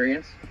direct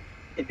experience,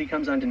 it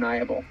becomes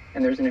undeniable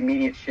and there's an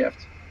immediate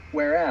shift.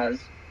 Whereas,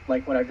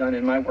 like what I've done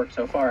in my work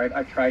so far,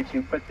 I've tried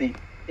to put the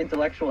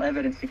intellectual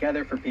evidence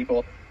together for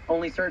people.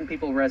 Only certain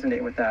people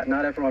resonate with that.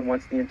 Not everyone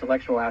wants the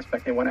intellectual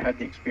aspect. They want to have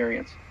the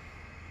experience.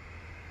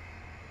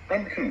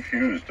 I'm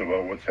confused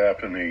about what's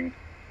happening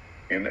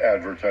in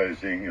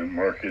advertising and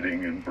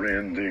marketing and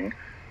branding.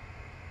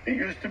 It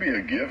used to be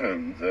a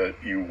given that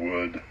you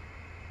would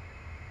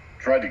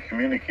try to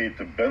communicate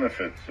the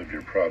benefits of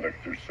your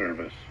product or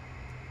service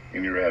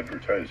in your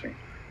advertising.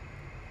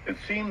 It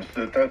seems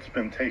that that's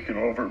been taken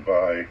over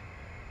by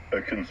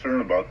a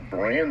concern about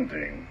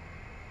branding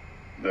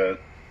that,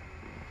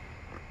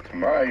 to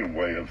my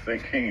way of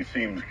thinking,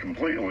 seems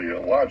completely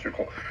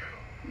illogical.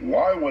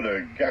 Why would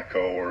a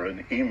gecko or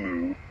an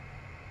emu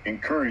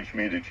encourage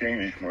me to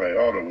change my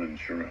auto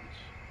insurance?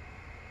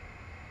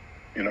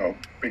 You know,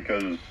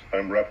 because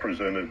I'm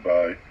represented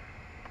by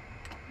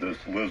this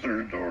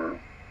lizard or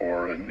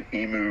an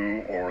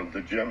emu or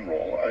the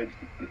general.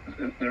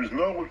 There's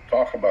no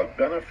talk about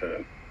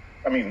benefit.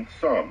 I mean,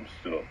 some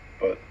still,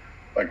 but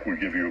like we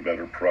give you a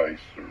better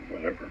price or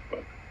whatever.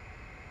 But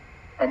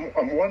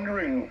I'm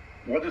wondering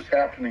what is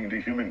happening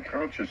to human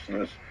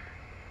consciousness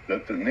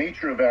that the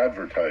nature of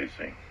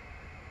advertising,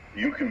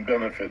 you can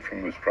benefit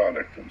from this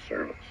product and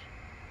service.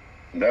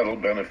 And that'll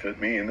benefit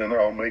me, and then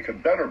I'll make a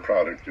better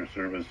product or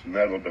service, and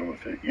that'll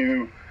benefit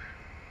you.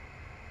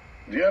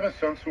 Do you have a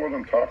sense of what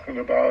I'm talking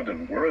about,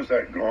 and where has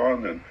that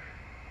gone, and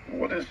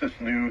what does this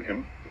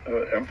new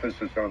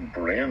emphasis on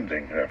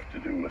branding have to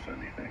do with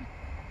anything?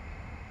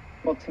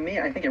 Well, to me,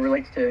 I think it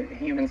relates to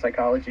human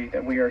psychology,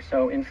 that we are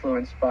so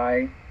influenced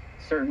by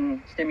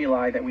certain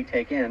stimuli that we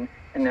take in,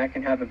 and that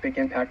can have a big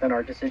impact on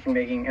our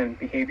decision-making and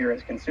behavior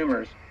as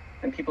consumers.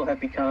 And people have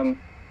become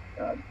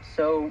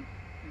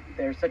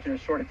there's such a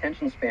short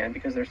attention span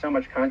because there's so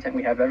much content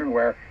we have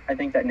everywhere. I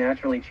think that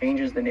naturally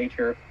changes the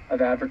nature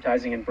of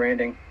advertising and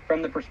branding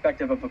from the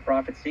perspective of a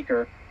profit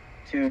seeker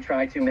to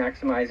try to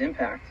maximize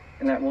impact.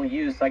 And that will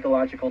use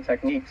psychological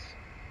techniques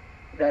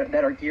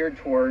that are geared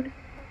toward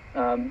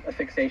a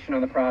fixation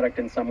on the product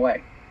in some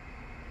way.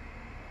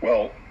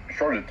 Well,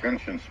 short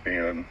attention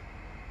span,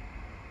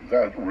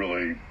 that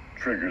really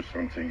triggers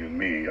something in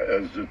me.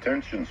 As the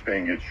attention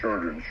span gets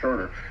shorter and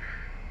shorter,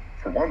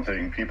 for one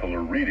thing, people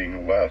are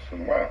reading less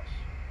and less.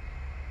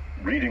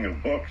 Reading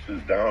of books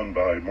is down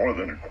by more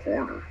than a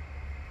quarter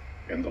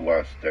in the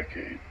last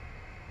decade.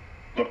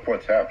 Look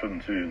what's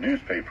happened to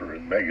newspaper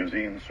and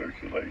magazine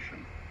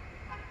circulation.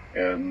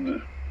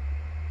 And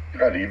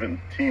God,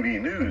 even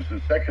TV news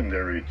is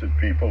secondary to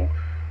people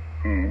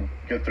who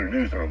get their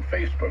news on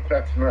Facebook.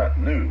 That's not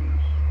news.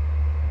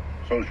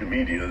 Social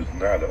media is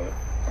not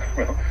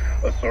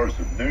a source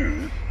of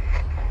news.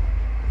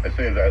 I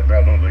say that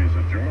not only as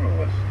a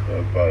journalist,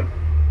 but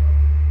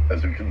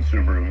as a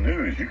consumer of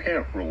news. You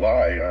can't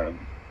rely on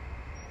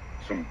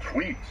some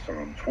tweets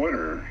on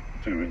Twitter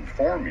to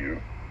inform you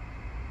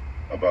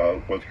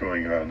about what's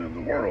going on in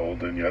the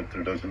world, and yet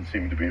there doesn't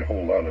seem to be a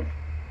whole lot of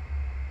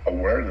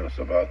awareness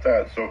about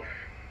that. So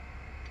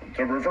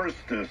to reverse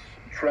this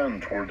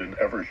trend toward an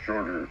ever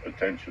shorter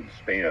attention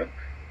span,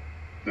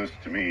 this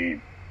to me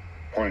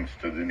points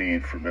to the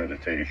need for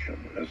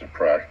meditation as a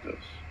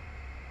practice.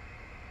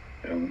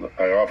 And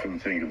I often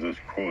think of this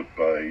quote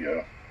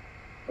by,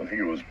 I think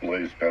it was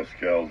Blaise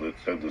Pascal, that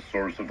said the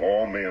source of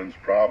all man's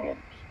problems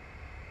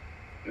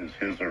is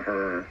his or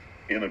her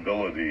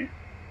inability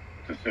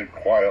to sit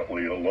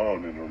quietly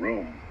alone in a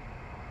room.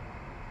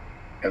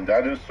 And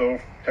that is so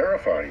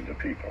terrifying to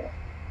people.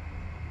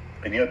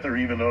 And yet they're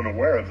even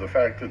unaware of the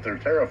fact that they're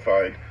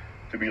terrified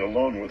to be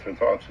alone with their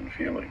thoughts and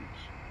feelings.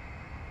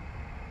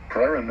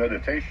 prayer and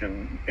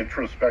meditation,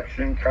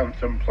 introspection,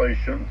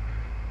 contemplation,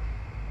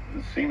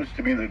 it seems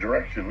to be the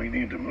direction we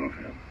need to move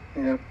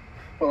in. Yeah.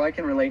 Well, I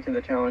can relate to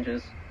the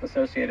challenges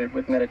associated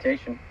with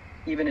meditation.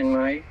 Even in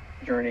my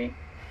journey,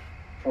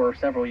 for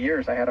several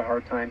years, I had a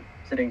hard time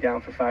sitting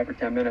down for 5 or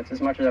 10 minutes.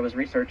 As much as I was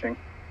researching,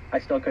 I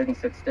still couldn't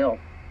sit still.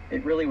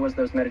 It really was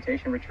those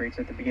meditation retreats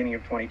at the beginning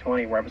of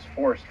 2020 where I was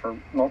forced for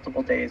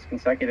multiple days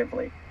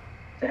consecutively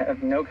to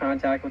have no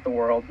contact with the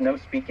world, no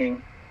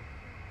speaking,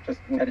 just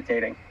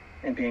meditating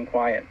and being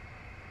quiet.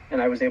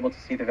 And I was able to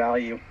see the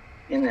value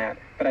in that.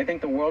 But I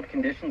think the world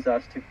conditions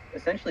us to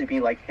essentially be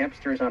like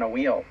hamsters on a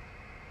wheel,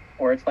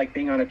 or it's like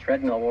being on a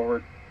treadmill where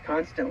we're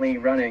constantly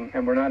running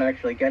and we're not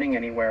actually getting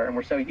anywhere, and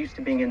we're so used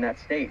to being in that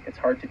state, it's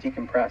hard to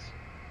decompress.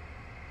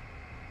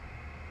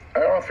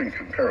 I often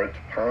compare it to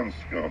pond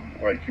scum.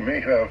 Like, you may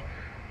have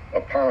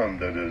a pond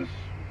that is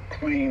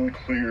clean,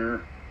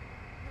 clear,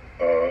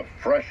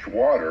 fresh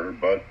water,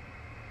 but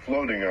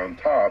floating on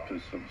top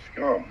is some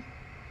scum.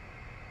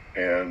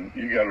 And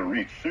you got to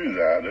reach through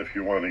that if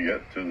you want to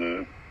get to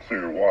the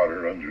clear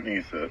water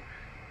underneath it.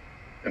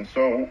 And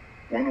so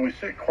when we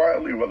sit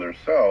quietly with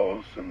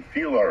ourselves and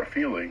feel our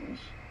feelings,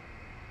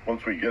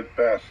 once we get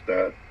past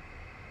that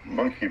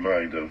monkey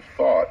mind of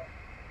thought,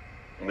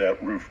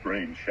 that roof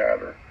brain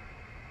chatter,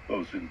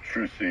 those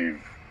intrusive,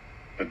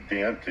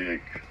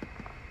 pedantic,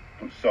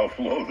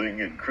 self-loathing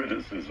and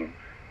criticism,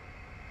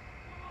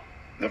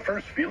 the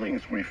first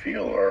feelings we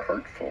feel are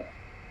hurtful,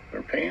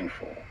 they're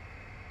painful.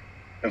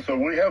 And so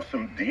we have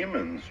some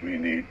demons we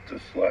need to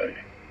slay.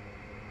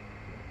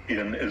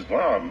 In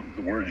Islam,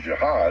 the word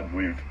jihad,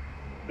 we've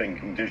been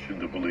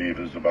conditioned to believe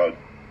is about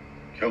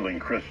killing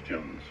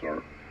Christians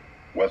or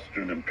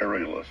Western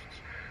imperialists.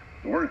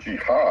 The word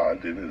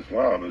jihad in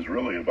Islam is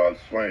really about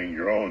slaying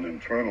your own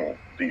internal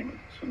demons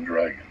and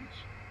dragons.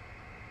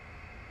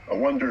 I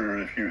wonder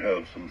if you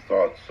have some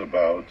thoughts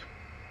about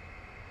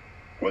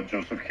what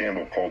Joseph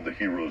Campbell called the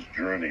hero's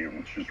journey,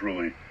 which is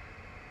really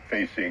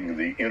facing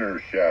the inner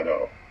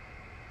shadow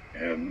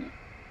and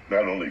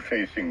not only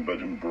facing but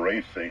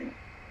embracing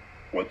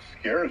what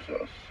scares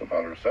us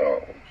about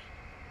ourselves.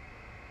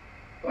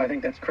 Well, I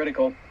think that's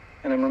critical,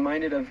 and I'm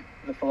reminded of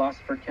the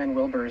philosopher Ken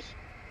Wilber's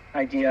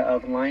idea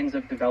of lines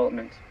of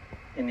development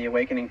in the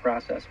awakening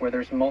process, where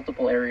there's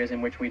multiple areas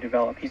in which we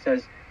develop. He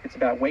says it's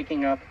about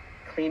waking up,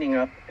 cleaning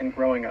up, and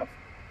growing up.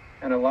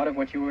 And a lot of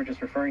what you were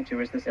just referring to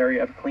is this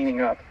area of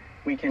cleaning up.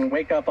 We can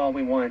wake up all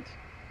we want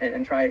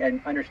and try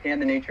and understand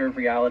the nature of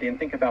reality and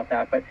think about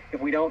that, but if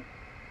we don't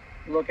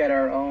look at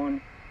our own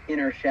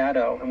inner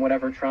shadow and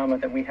whatever trauma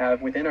that we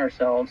have within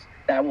ourselves,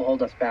 that will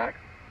hold us back.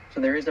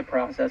 So there is a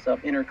process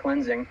of inner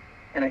cleansing,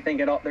 and I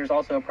think there's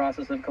also a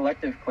process of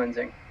collective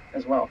cleansing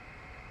as well.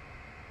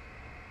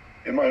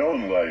 In my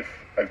own life,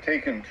 I've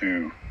taken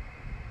to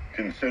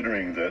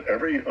considering that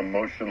every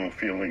emotional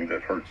feeling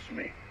that hurts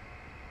me,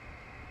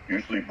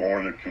 usually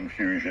born of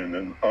confusion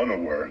and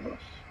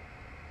unawareness,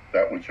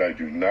 that which I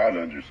do not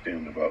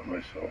understand about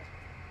myself,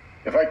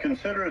 if I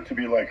consider it to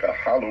be like a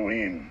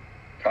Halloween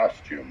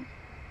costume,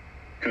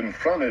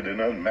 confront it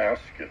and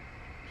unmask it,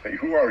 say,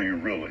 who are you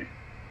really?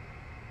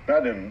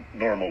 Not in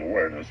normal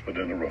awareness, but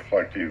in a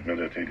reflective,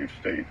 meditative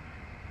state,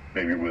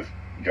 maybe with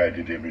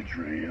guided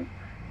imagery. And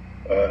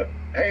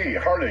hey,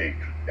 heartache,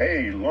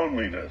 hey,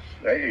 loneliness,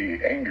 hey,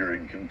 anger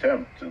and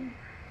contempt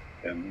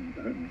and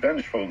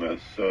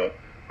vengefulness.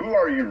 Who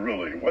are you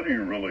really? What are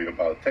you really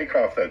about? Take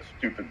off that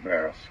stupid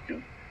mask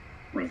and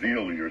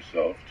reveal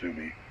yourself to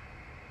me.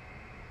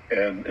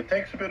 And it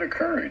takes a bit of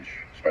courage,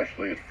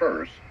 especially at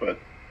first, but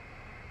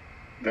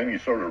then you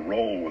sort of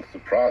roll with the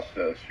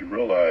process. You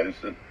realize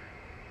that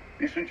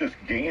these are just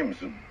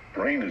games the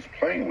brain is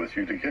playing with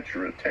you to get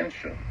your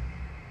attention.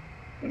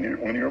 When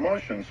your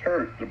emotions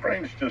hurt, the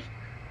brain's just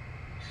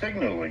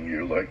signaling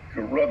you like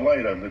a red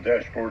light on the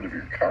dashboard of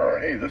your car.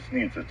 Hey, this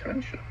needs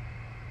attention.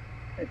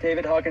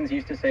 David Hawkins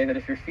used to say that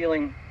if you're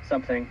feeling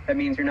something, that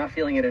means you're not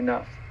feeling it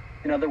enough.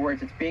 In other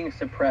words, it's being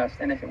suppressed,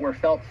 and if it were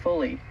felt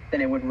fully,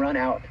 then it would run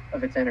out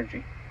of its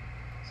energy.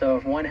 So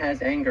if one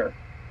has anger,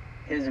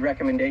 his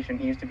recommendation,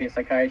 he used to be a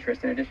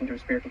psychiatrist in addition to a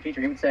spiritual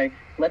teacher, he would say,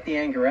 let the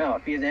anger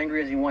out. Be as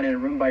angry as you want in a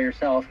room by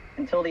yourself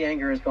until the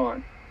anger is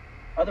gone.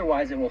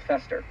 Otherwise, it will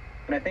fester.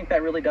 And I think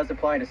that really does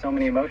apply to so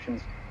many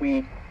emotions.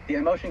 The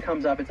emotion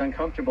comes up, it's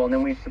uncomfortable, and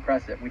then we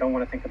suppress it. We don't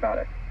want to think about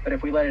it. But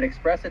if we let it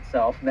express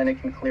itself, then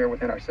it can clear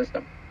within our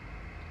system.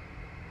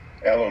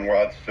 Alan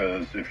Watts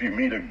says, if you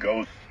meet a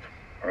ghost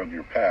on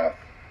your path,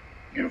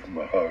 give them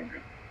a hug.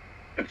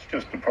 It's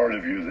just a part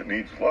of you that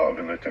needs love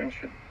and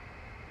attention.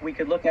 We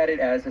could look at it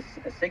as a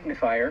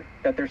signifier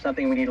that there's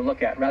something we need to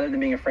look at, rather than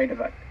being afraid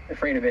of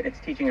it. It's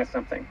teaching us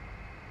something.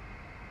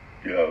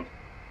 Yeah.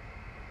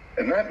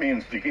 And that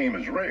means the game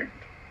is rigged.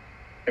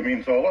 It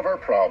means all of our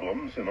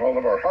problems and all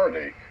of our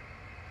heartache,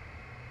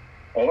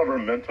 all of our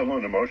mental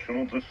and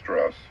emotional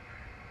distress,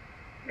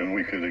 and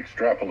we could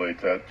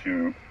extrapolate that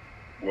to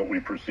what we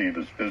perceive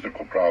as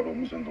physical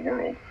problems in the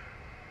world.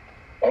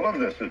 All of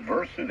this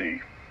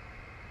adversity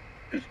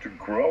is to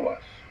grow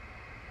us.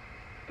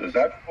 Does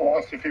that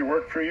philosophy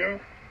work for you?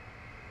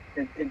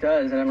 It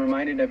does, and I'm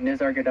reminded of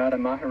Nisargadatta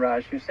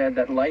Maharaj, who said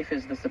that life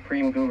is the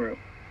supreme guru.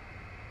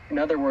 In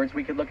other words,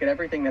 we could look at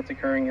everything that's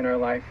occurring in our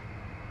life,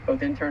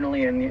 both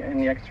internally and in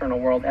the external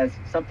world, as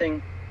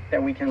something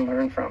that we can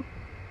learn from.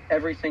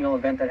 Every single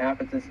event that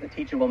happens is a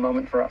teachable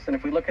moment for us. And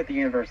if we look at the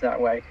universe that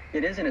way,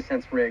 it is in a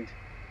sense rigged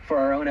for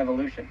our own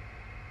evolution.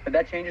 But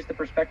that changes the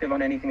perspective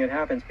on anything that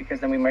happens, because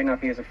then we might not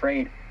be as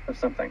afraid of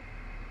something.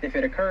 If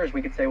it occurs,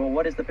 we could say, well,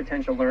 what is the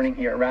potential learning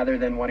here, rather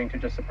than wanting to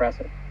just suppress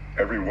it.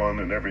 Everyone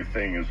and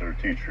everything is our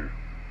teacher,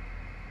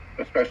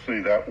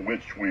 especially that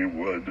which we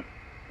would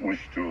wish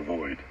to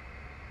avoid.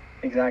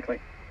 Exactly.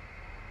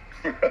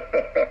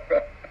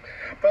 But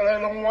I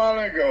don't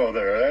want to go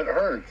there. That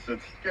hurts.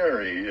 It's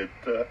scary.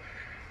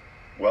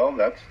 Well,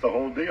 that's the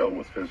whole deal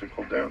with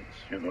physical dance,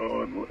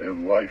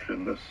 and life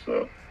in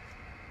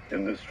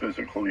this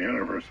physical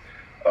universe.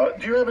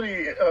 Do you have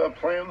any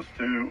plans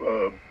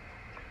to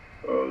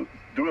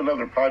do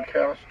another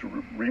podcast,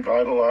 to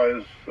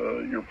revitalize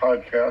your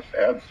podcast,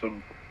 add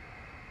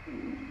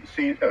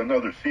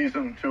another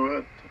season to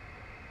it?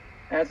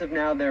 As of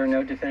now, there are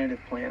no definitive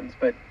plans,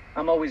 but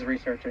I'm always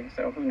researching,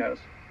 so who knows?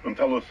 And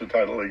tell us the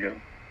title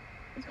again.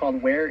 It's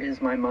called Where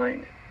Is My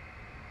Mind?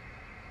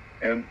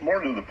 And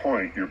more to the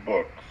point, your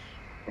books,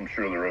 I'm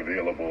sure they're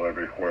available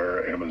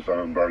everywhere,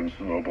 Amazon, Barnes &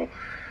 Noble.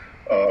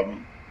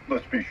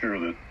 Let's be sure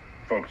that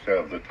folks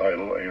have the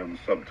title and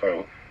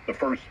subtitle. The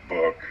first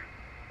book,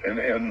 An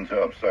End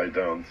to Upside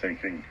Down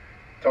Thinking.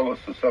 Tell us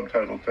the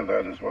subtitle to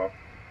that as well.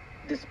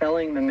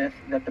 Dispelling the myth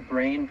that the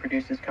brain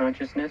produces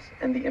consciousness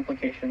and the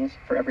implications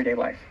for everyday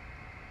life.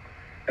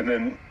 And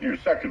then your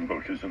second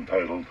book is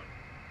entitled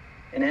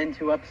An End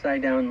to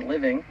Upside Down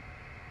Living,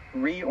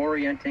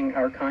 Reorienting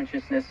Our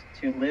Consciousness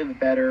to Live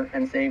Better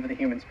and Save the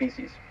Human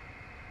Species.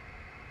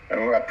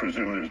 And I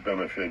presume there's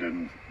benefit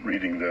in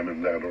reading them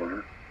in that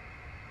order.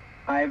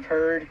 I've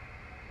heard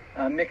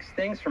mixed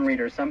things from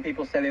readers. Some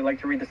people say they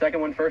like to read the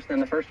second one first, then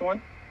the first one,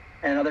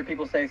 and other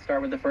people say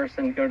start with the first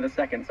and go to the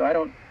second.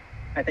 So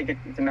I think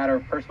it's a matter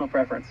of personal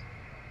preference.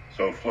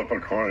 So flip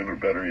a coin, or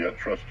better yet,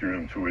 trust your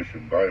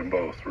intuition. Buy them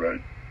both, right?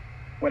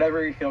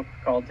 Whatever you feel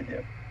called to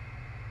do.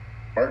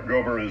 Mark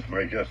Gober is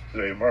my guest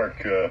today.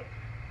 Mark,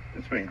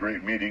 it's been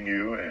great meeting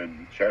you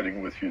and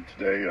chatting with you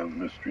today on the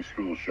Mystery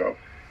School Show.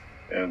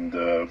 And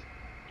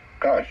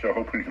gosh, I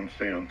hope we can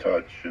stay in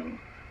touch and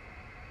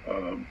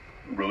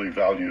really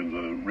value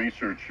the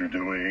research you're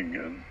doing.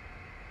 And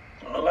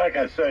like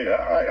I say,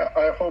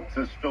 I hope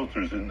this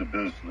filters into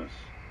business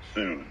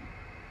soon,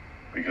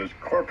 because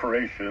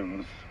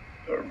corporations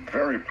are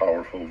very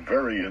powerful,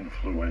 very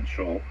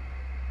influential,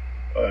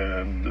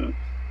 and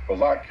a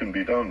lot can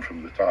be done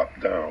from the top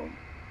down.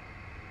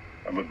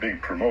 I'm a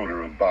big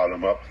promoter of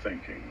bottom-up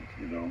thinking,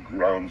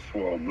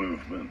 groundswell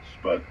movements,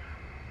 but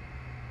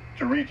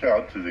to reach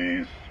out to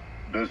these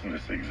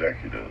business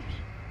executives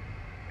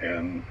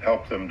and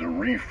help them to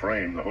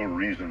reframe the whole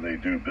reason they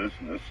do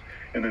business,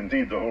 and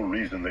indeed the whole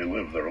reason they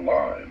live their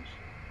lives.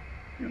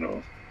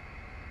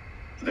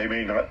 They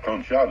may not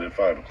punch out at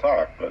 5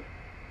 o'clock, but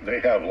they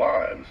have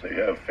lives, they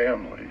have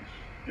families,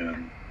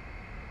 and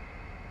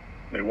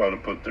they want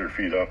to put their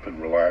feet up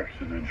and relax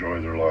and enjoy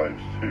their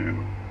lives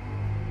too.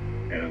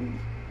 And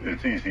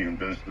it's easy in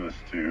business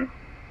to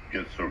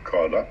get so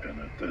caught up in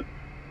it that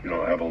you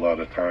don't have a lot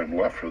of time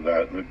left for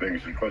that, and it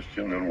begs the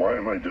question, then why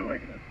am I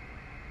doing it?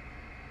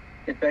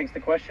 It begs the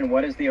question,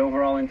 what is the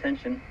overall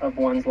intention of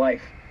one's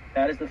life?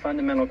 That is the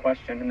fundamental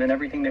question, and then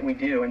everything that we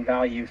do and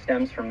value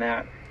stems from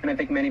that. And I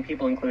think many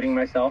people, including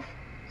myself,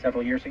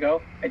 several years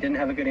ago, I didn't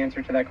have a good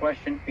answer to that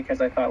question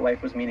because I thought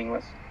life was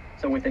meaningless.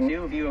 So with a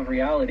new view of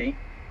reality,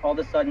 all of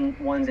a sudden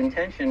one's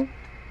intention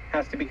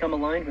has to become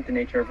aligned with the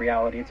nature of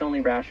reality. It's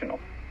only rational.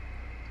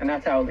 And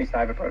that's how at least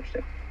I've approached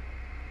it.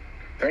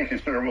 Thank you,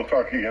 sir. We'll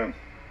talk again.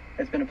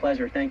 It's been a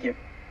pleasure. Thank you.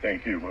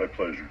 Thank you. My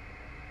pleasure.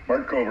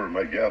 Mark Gober,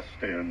 my guest,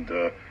 and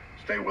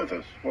stay with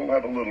us. We'll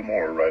have a little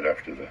more right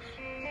after this.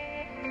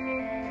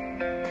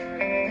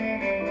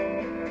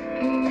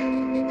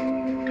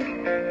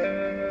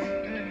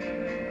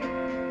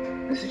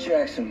 This is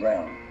Jackson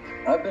Brown.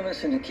 I've been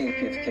listening to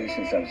KPFK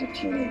since I was a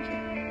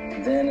teenager.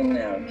 Then and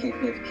now,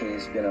 KPFK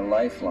has been a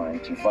lifeline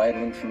to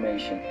vital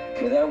information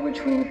without which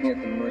we would be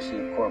at the mercy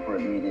of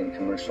corporate media and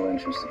commercial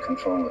interests that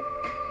control it.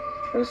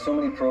 There are so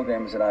many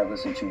programs that I've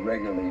listened to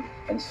regularly,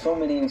 and so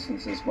many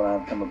instances when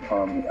I've come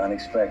upon the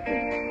unexpected,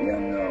 the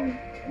unknown,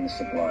 and the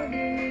sublime.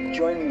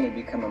 Join me and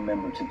become a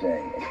member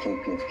today at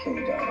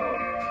kpfk.org.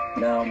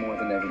 Now more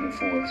than ever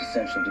before, it's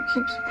essential to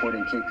keep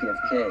supporting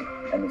KPFK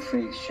and the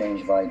free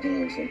exchange of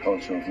ideas and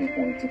cultural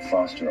viewpoints that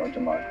foster our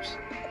democracy.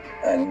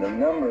 And the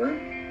number,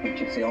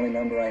 which is the only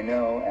number I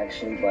know,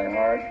 actually by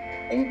heart,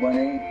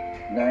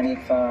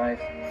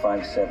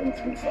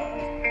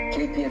 818-985-5735.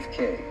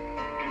 KPFK.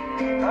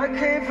 I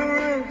came for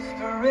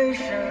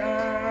inspiration.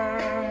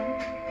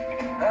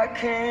 I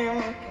came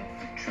looking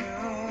for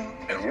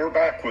truth. And we're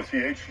back with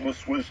the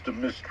Ageless Wisdom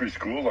Mystery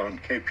School on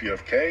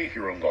KPFK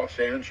here in Los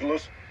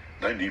Angeles,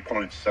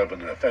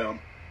 90.7 FM,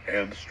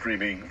 and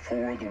streaming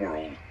for the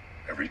world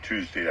every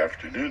Tuesday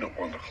afternoon at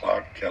 1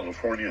 o'clock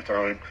California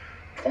time,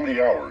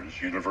 20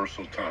 hours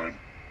Universal Time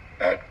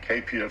at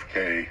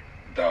kpfk.org.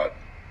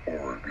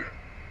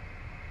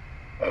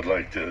 I'd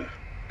like to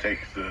take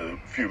the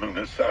few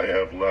minutes I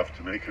have left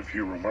to make a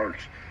few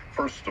remarks,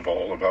 first of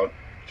all, about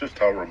just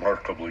how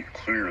remarkably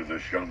clear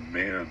this young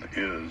man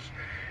is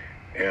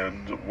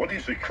and what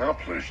he's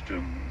accomplished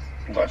in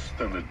less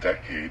than a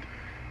decade.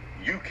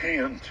 You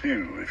can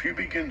too. If you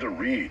begin to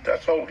read,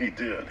 that's all he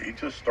did. He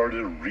just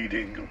started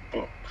reading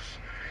books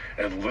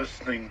and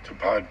listening to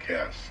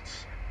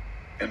podcasts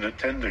and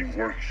attending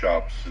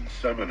workshops and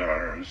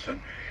seminars,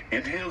 and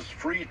in his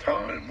free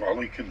time, while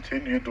he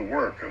continued to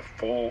work a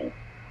full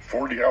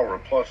 40-hour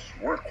plus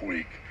work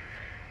week,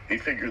 he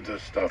figured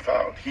this stuff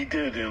out. He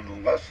did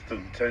in less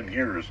than 10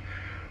 years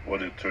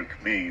what it took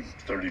me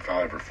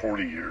 35 or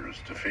 40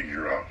 years to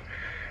figure out.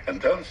 And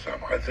then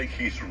some. I think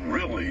he's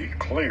really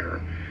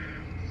clear,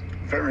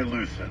 very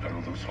lucid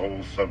on this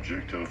whole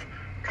subject of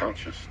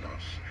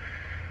consciousness.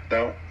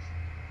 Now,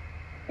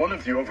 one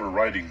of the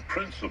overriding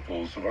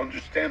principles of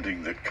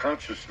understanding that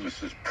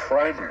consciousness is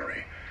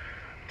primary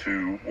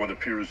to what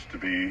appears to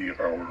be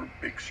our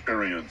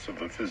experience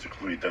of a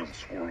physically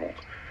dense world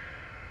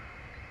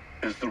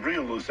is the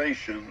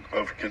realization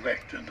of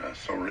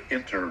connectedness or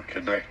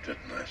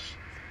interconnectedness,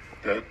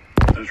 that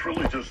there's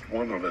really just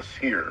one of us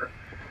here,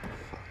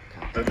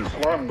 that as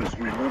long as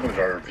we limit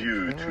our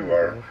view to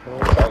our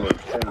solid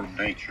form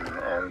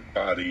nature, our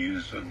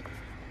bodies and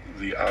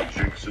the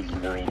objects in the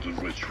world in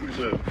which we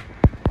live,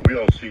 we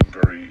all seem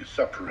very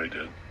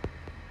separated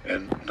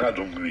and not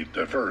only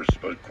diverse,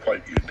 but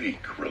quite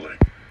unique, really.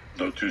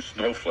 No two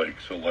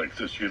snowflakes are like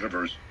this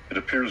universe. It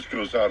appears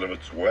goes out of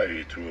its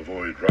way to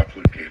avoid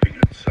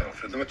replicating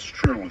itself, and that's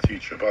true with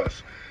each of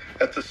us.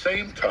 At the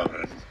same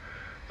time,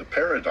 the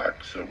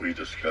paradox that we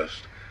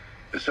discussed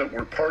is that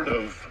we're part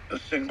of a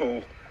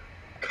single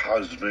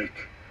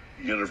cosmic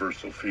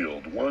universal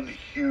field, one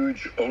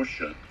huge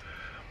ocean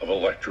of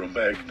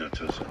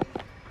electromagnetism.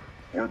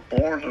 We're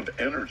born of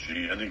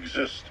energy and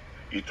exist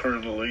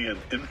eternally and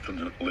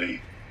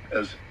infinitely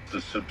as the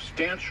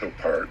substantial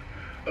part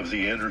of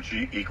the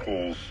energy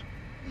equals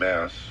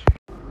mass.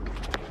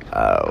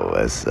 Oh,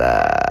 what's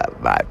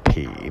up, my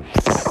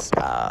peeps?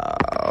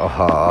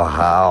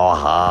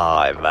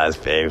 It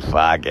must be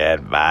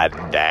fucking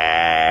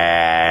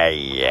Monday.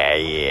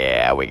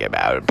 Yeah, we get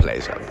out and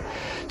play some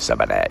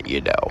of that,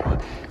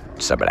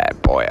 some of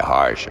that Boy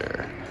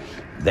Harsher.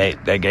 They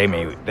gave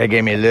me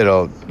a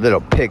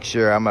little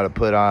picture I'm gonna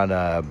put on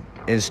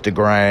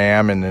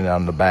Instagram, and then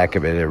on the back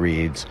of it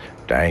reads,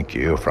 "Thank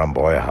you from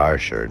Boy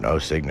Harsher." No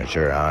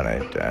signature on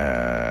it.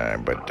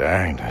 But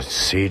dang, the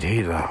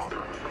CD though.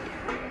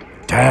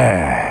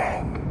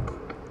 Dang.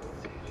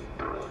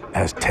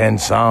 Has 10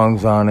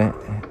 songs on it.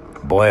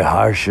 Boy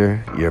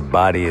Harsher, Your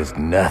Body Is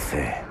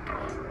Nothing.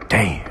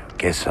 Damn,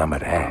 get some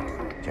of that.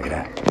 Check it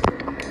out.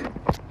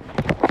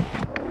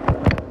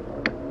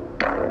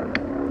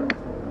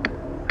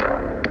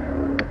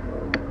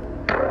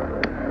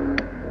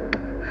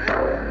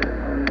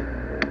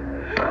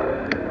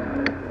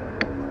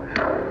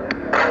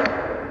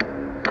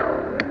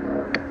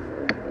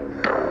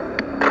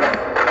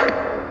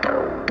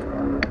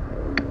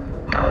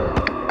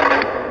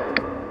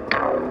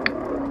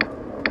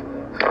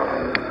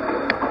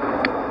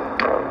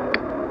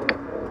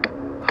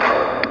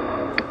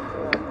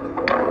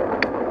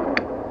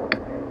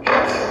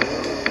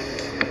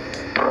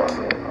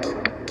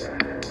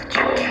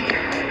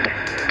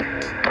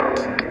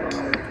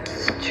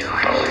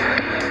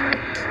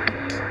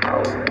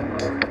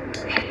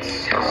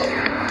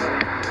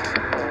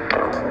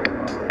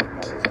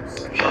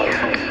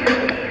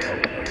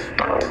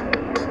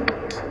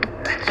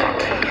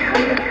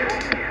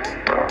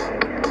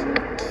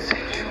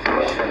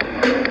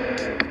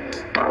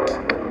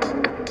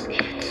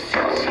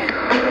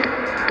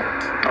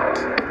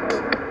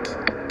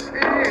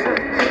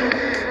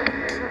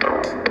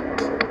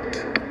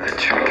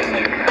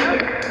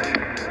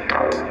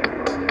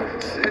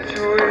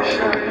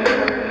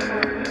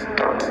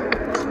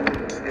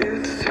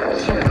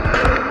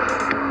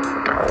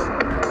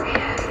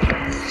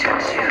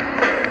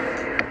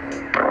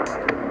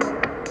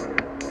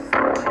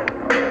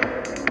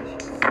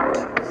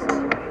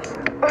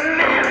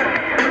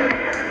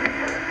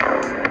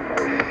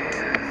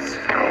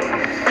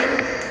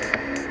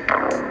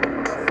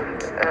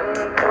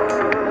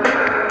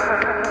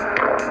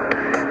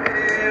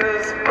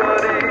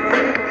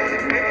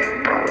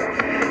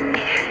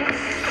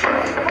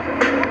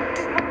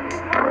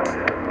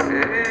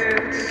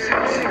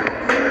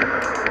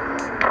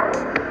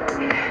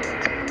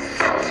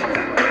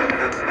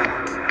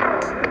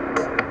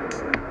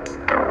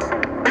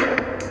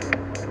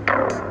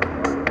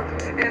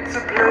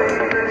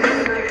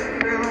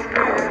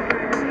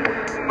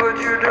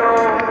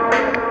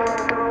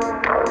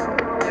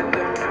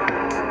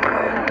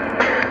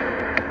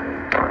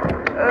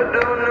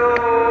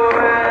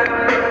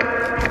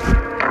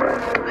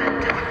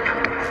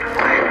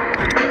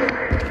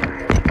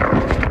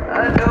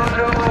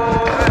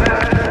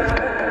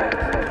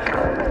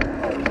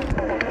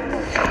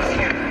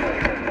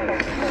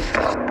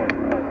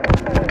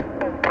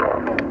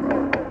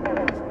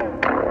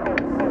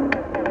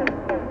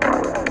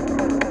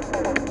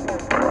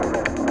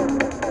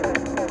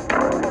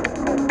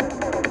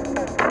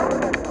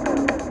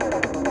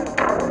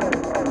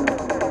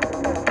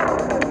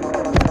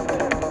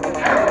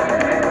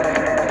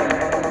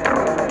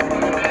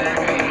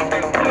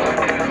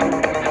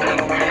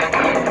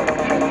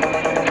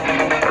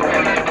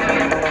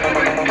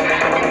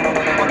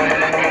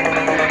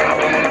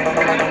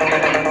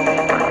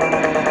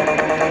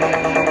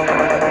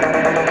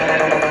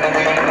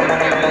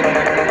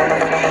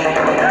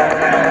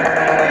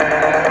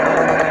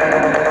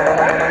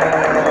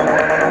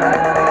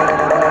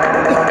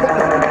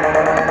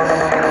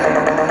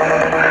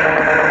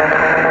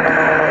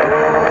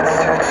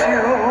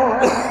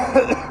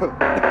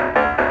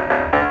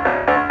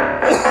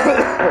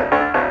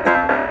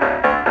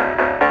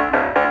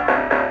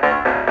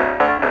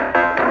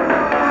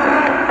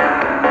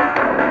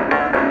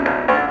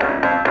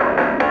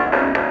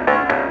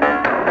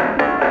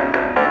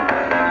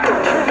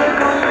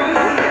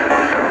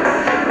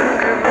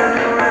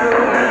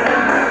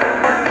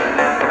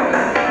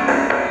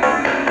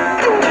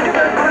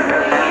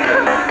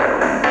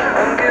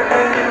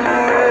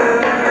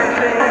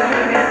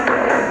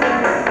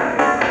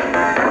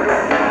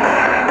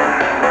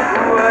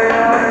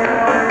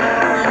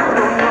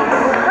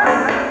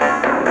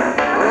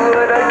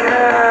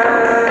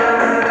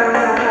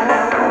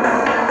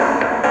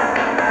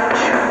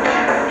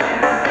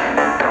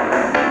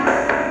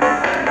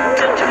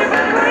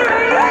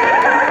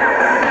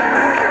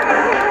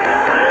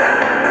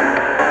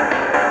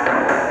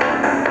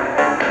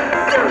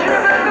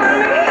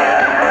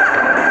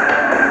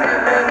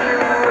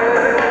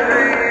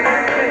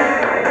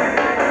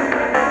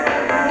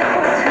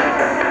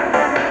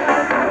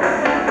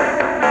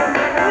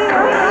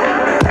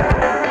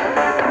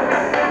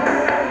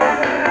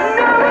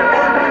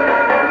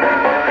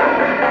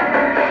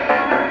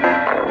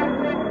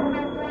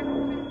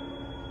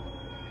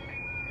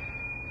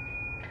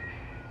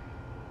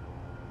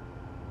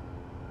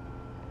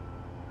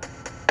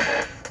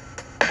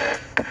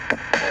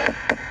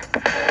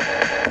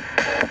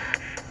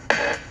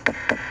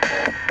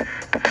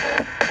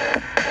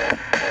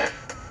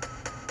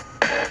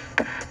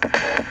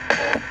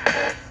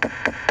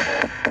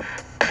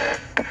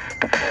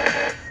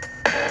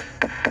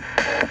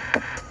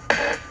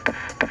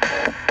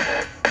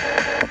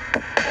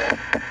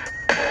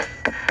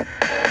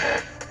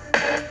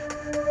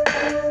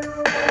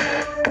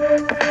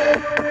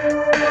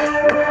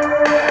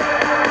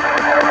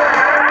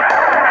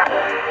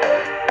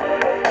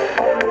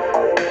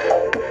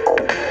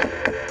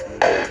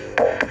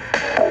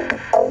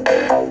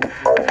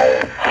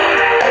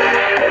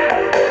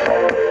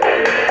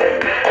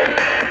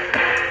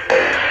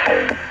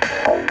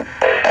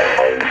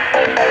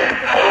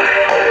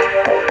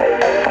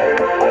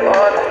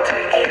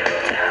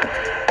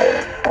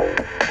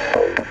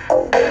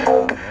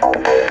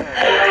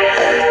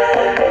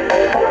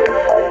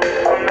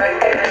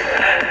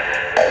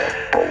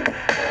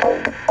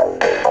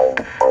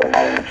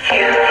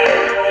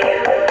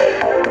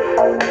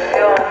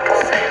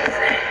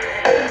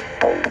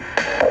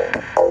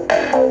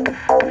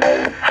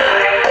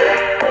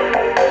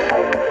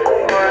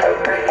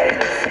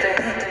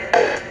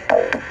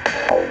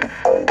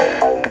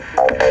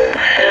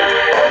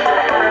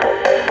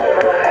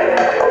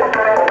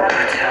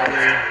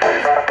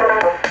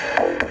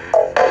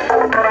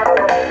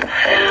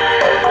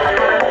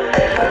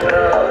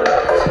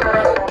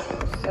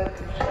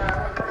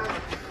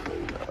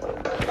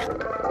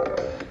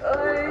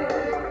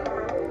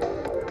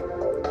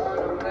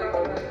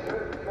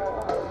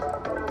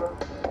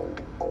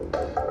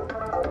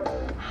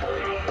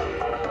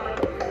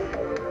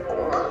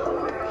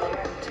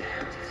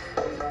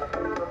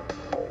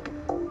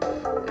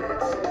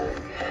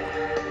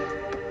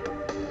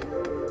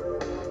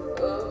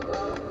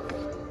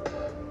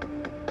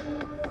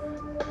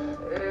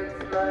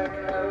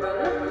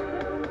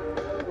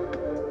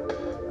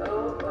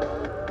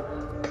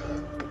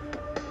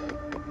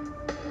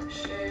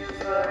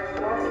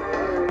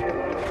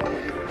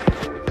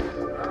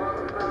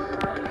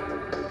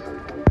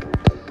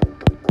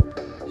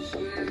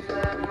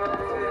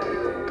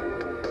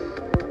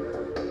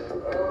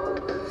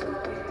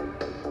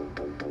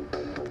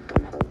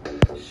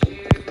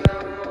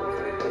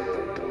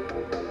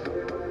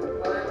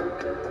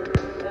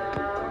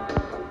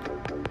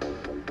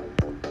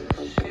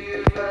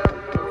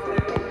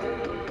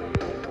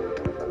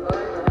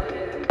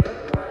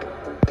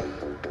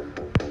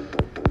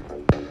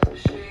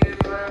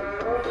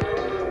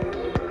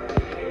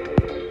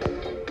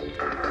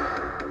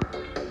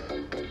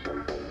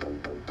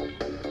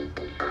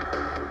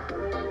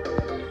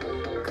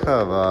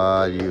 Come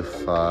on, you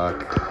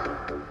fuck.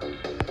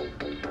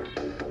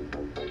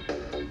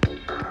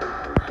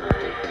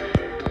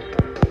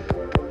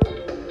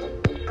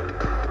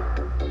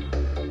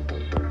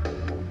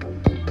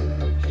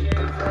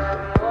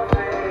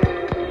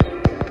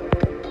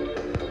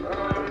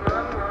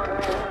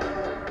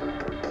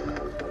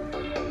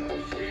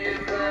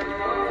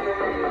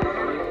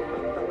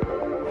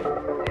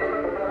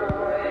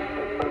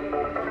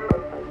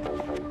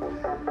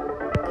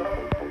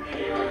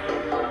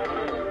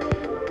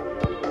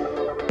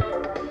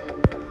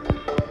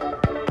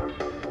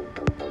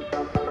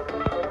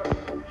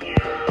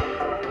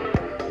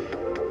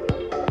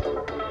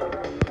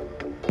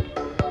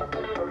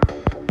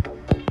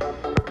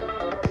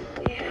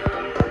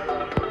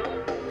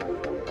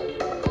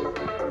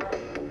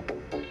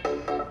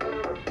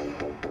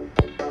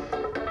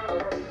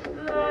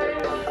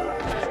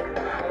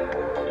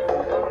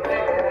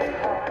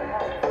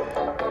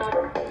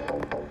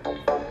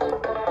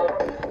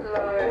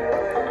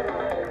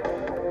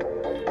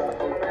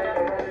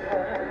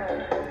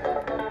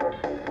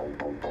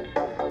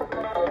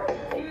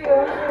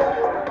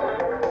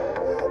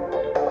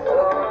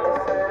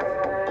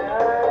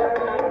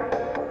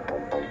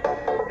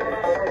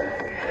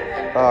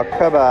 Oh,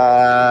 come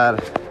on.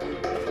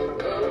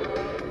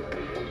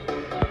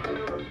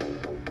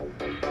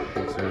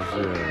 It's a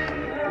zero.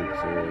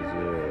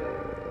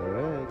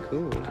 Alright,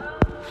 cool.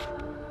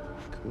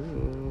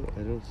 Cool. I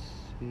don't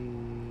see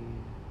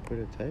where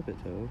to type it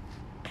though.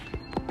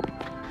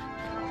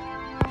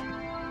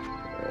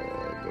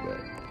 Go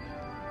back.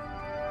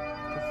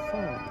 What the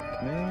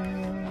fuck,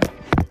 man?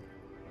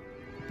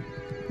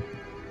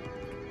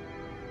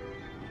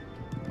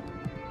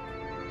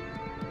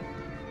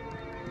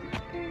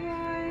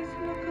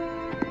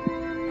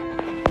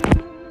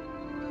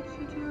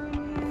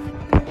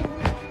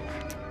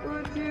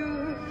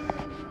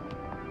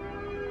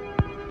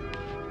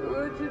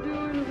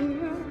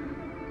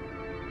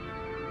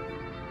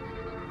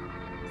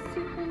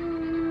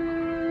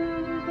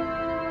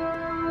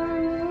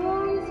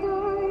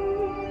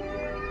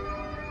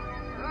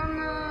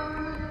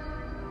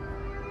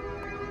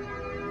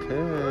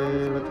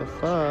 Okay, what the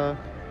fuck?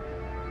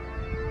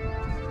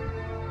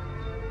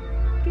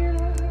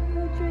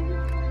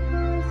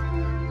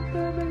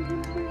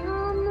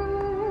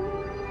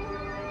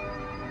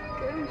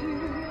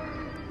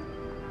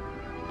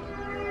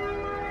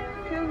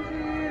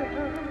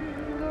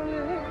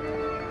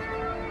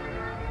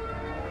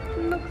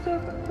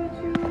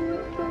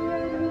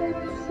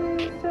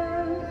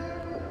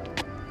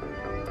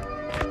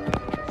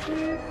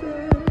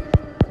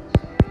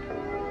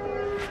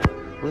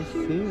 What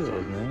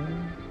field, man?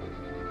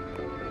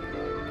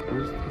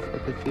 Where's the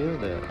fucking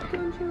field at?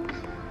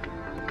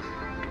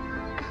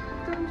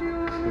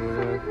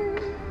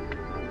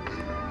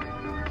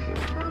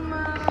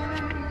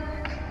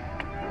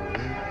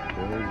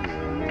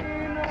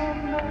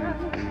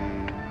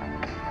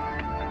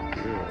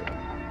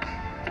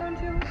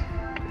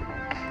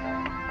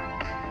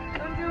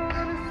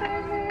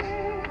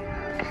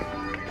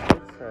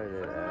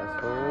 Excited,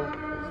 asshole.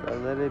 So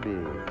let it be,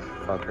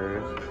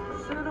 fuckers.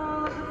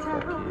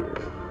 Fuck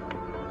you.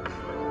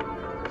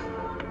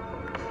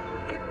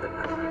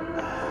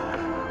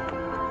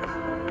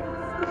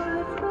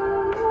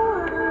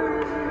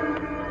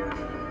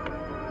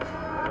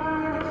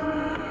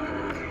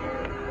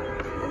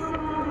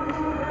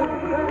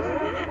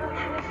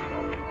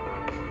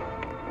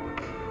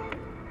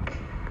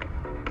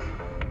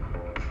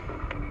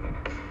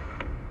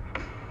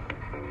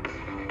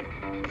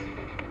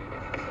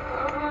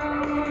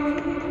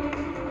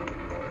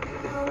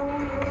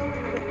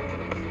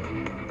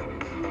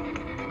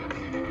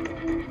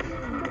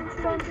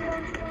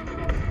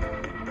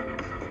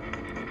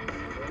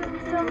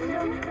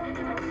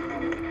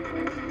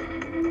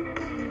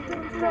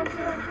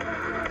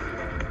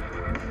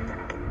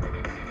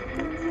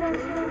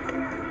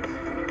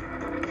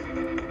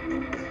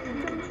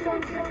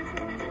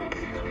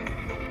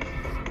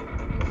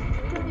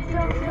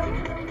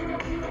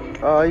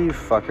 Oh, you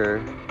fucker.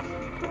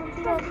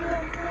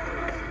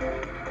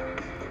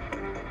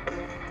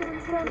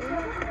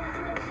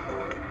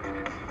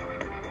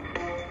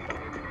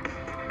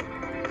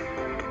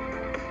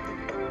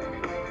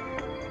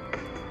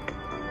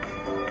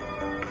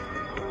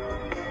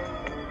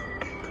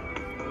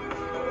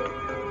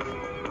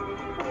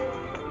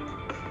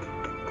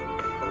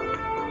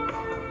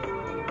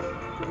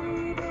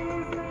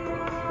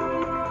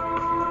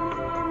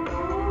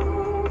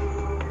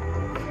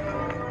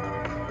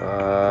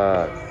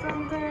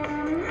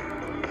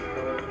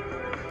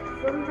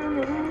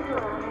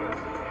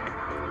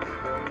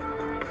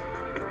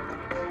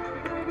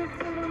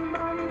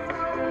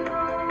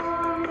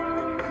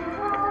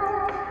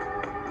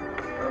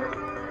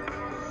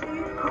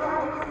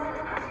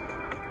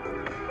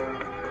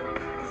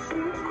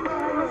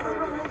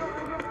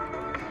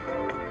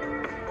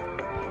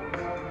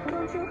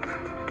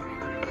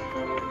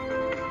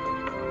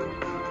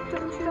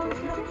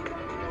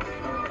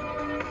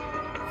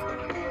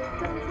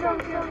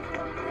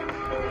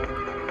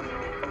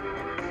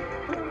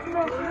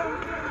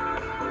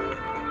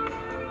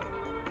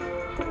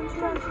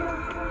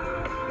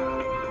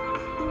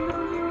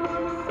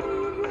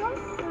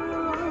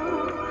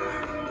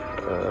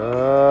 Ugh.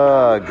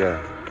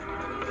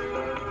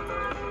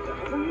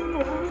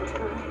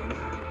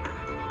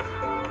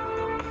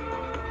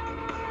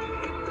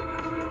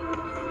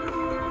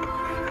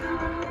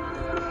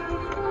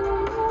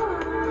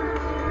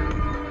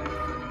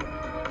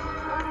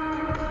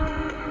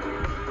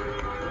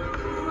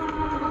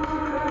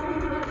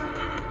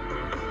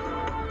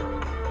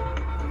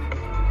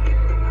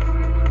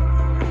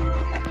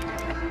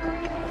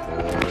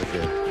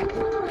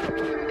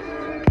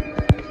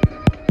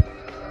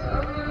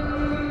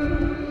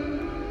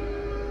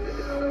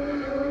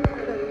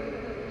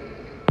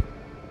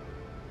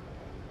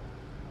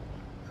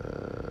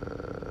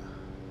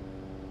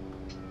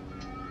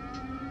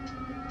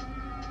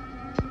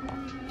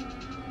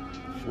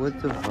 What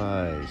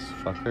device,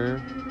 fucker?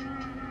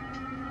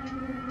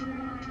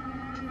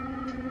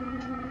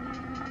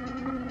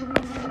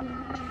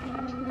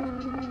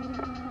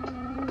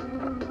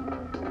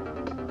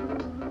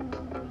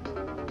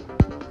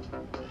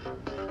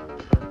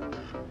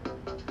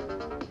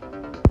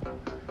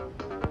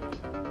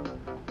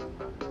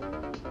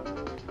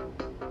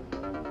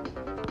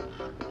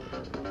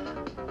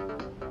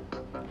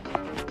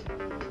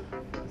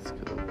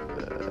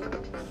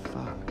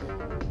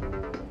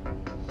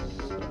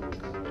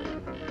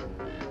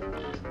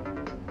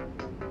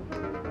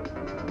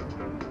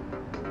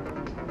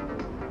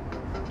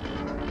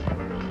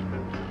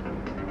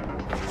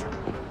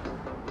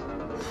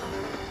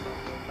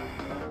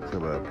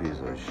 Come on, piece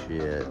of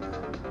shit.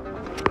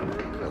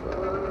 Come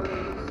on.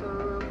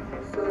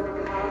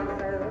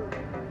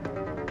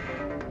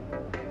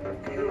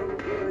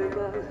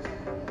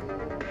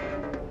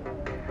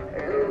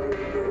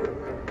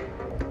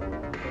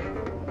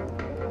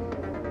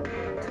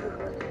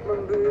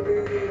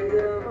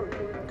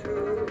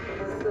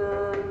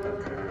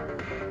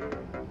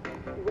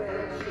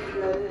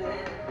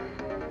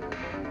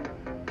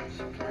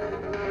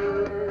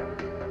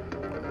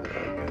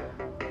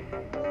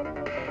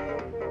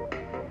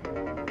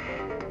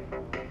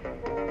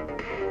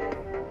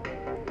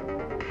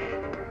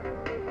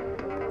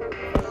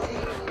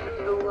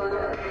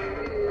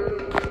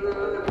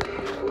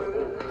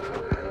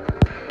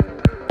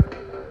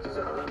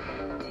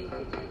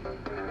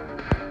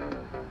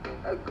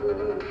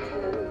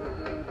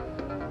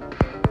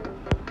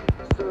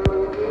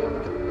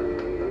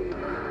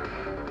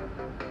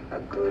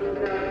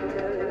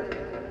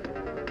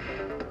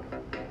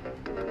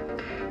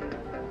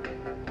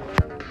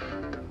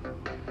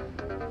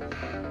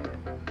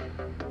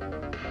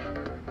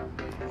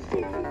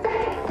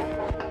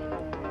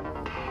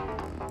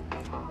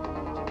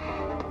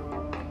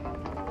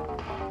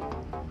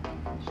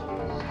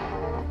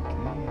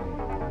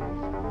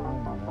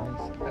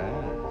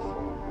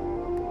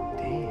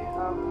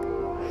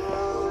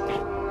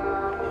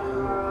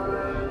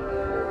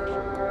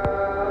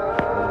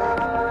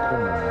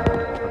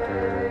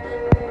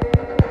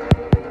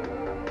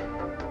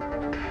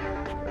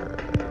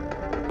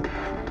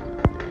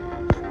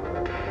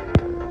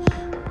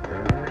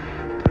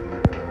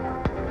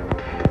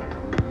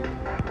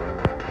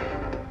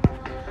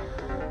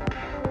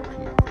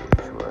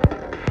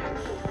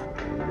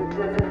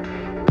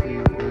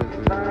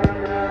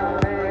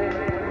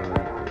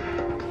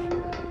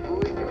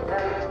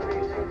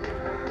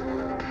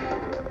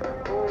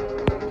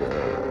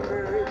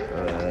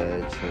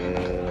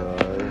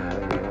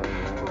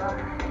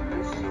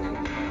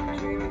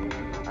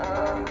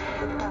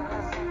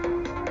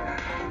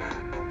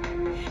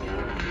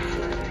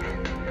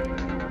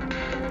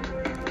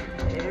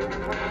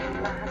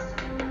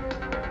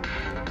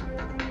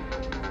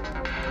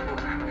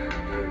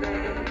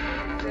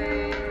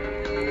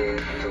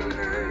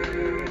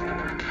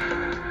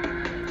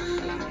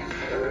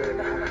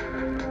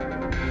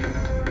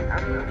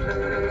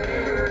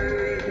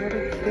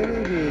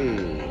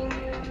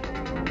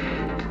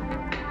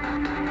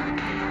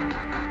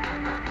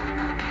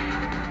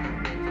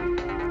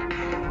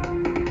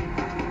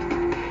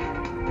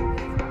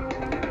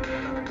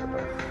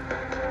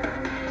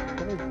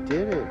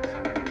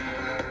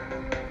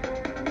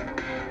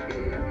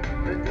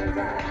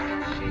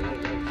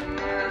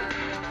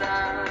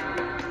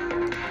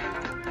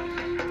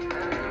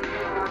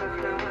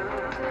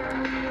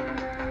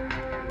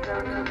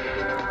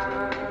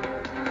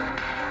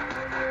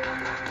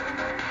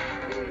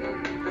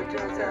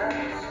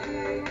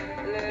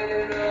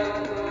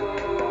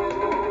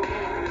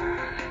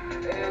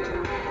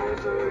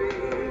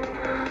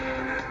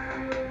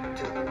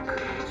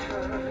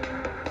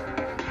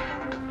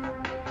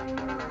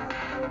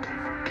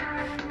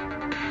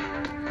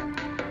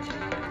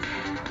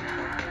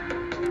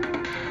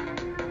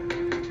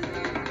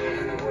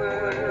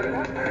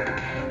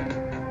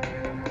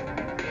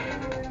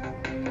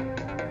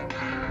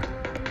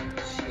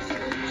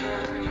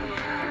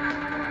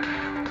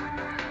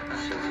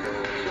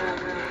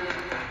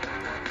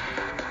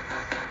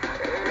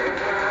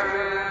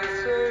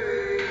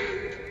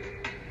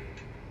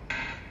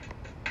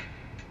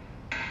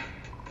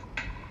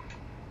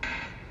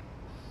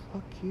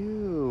 Fuck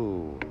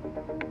you.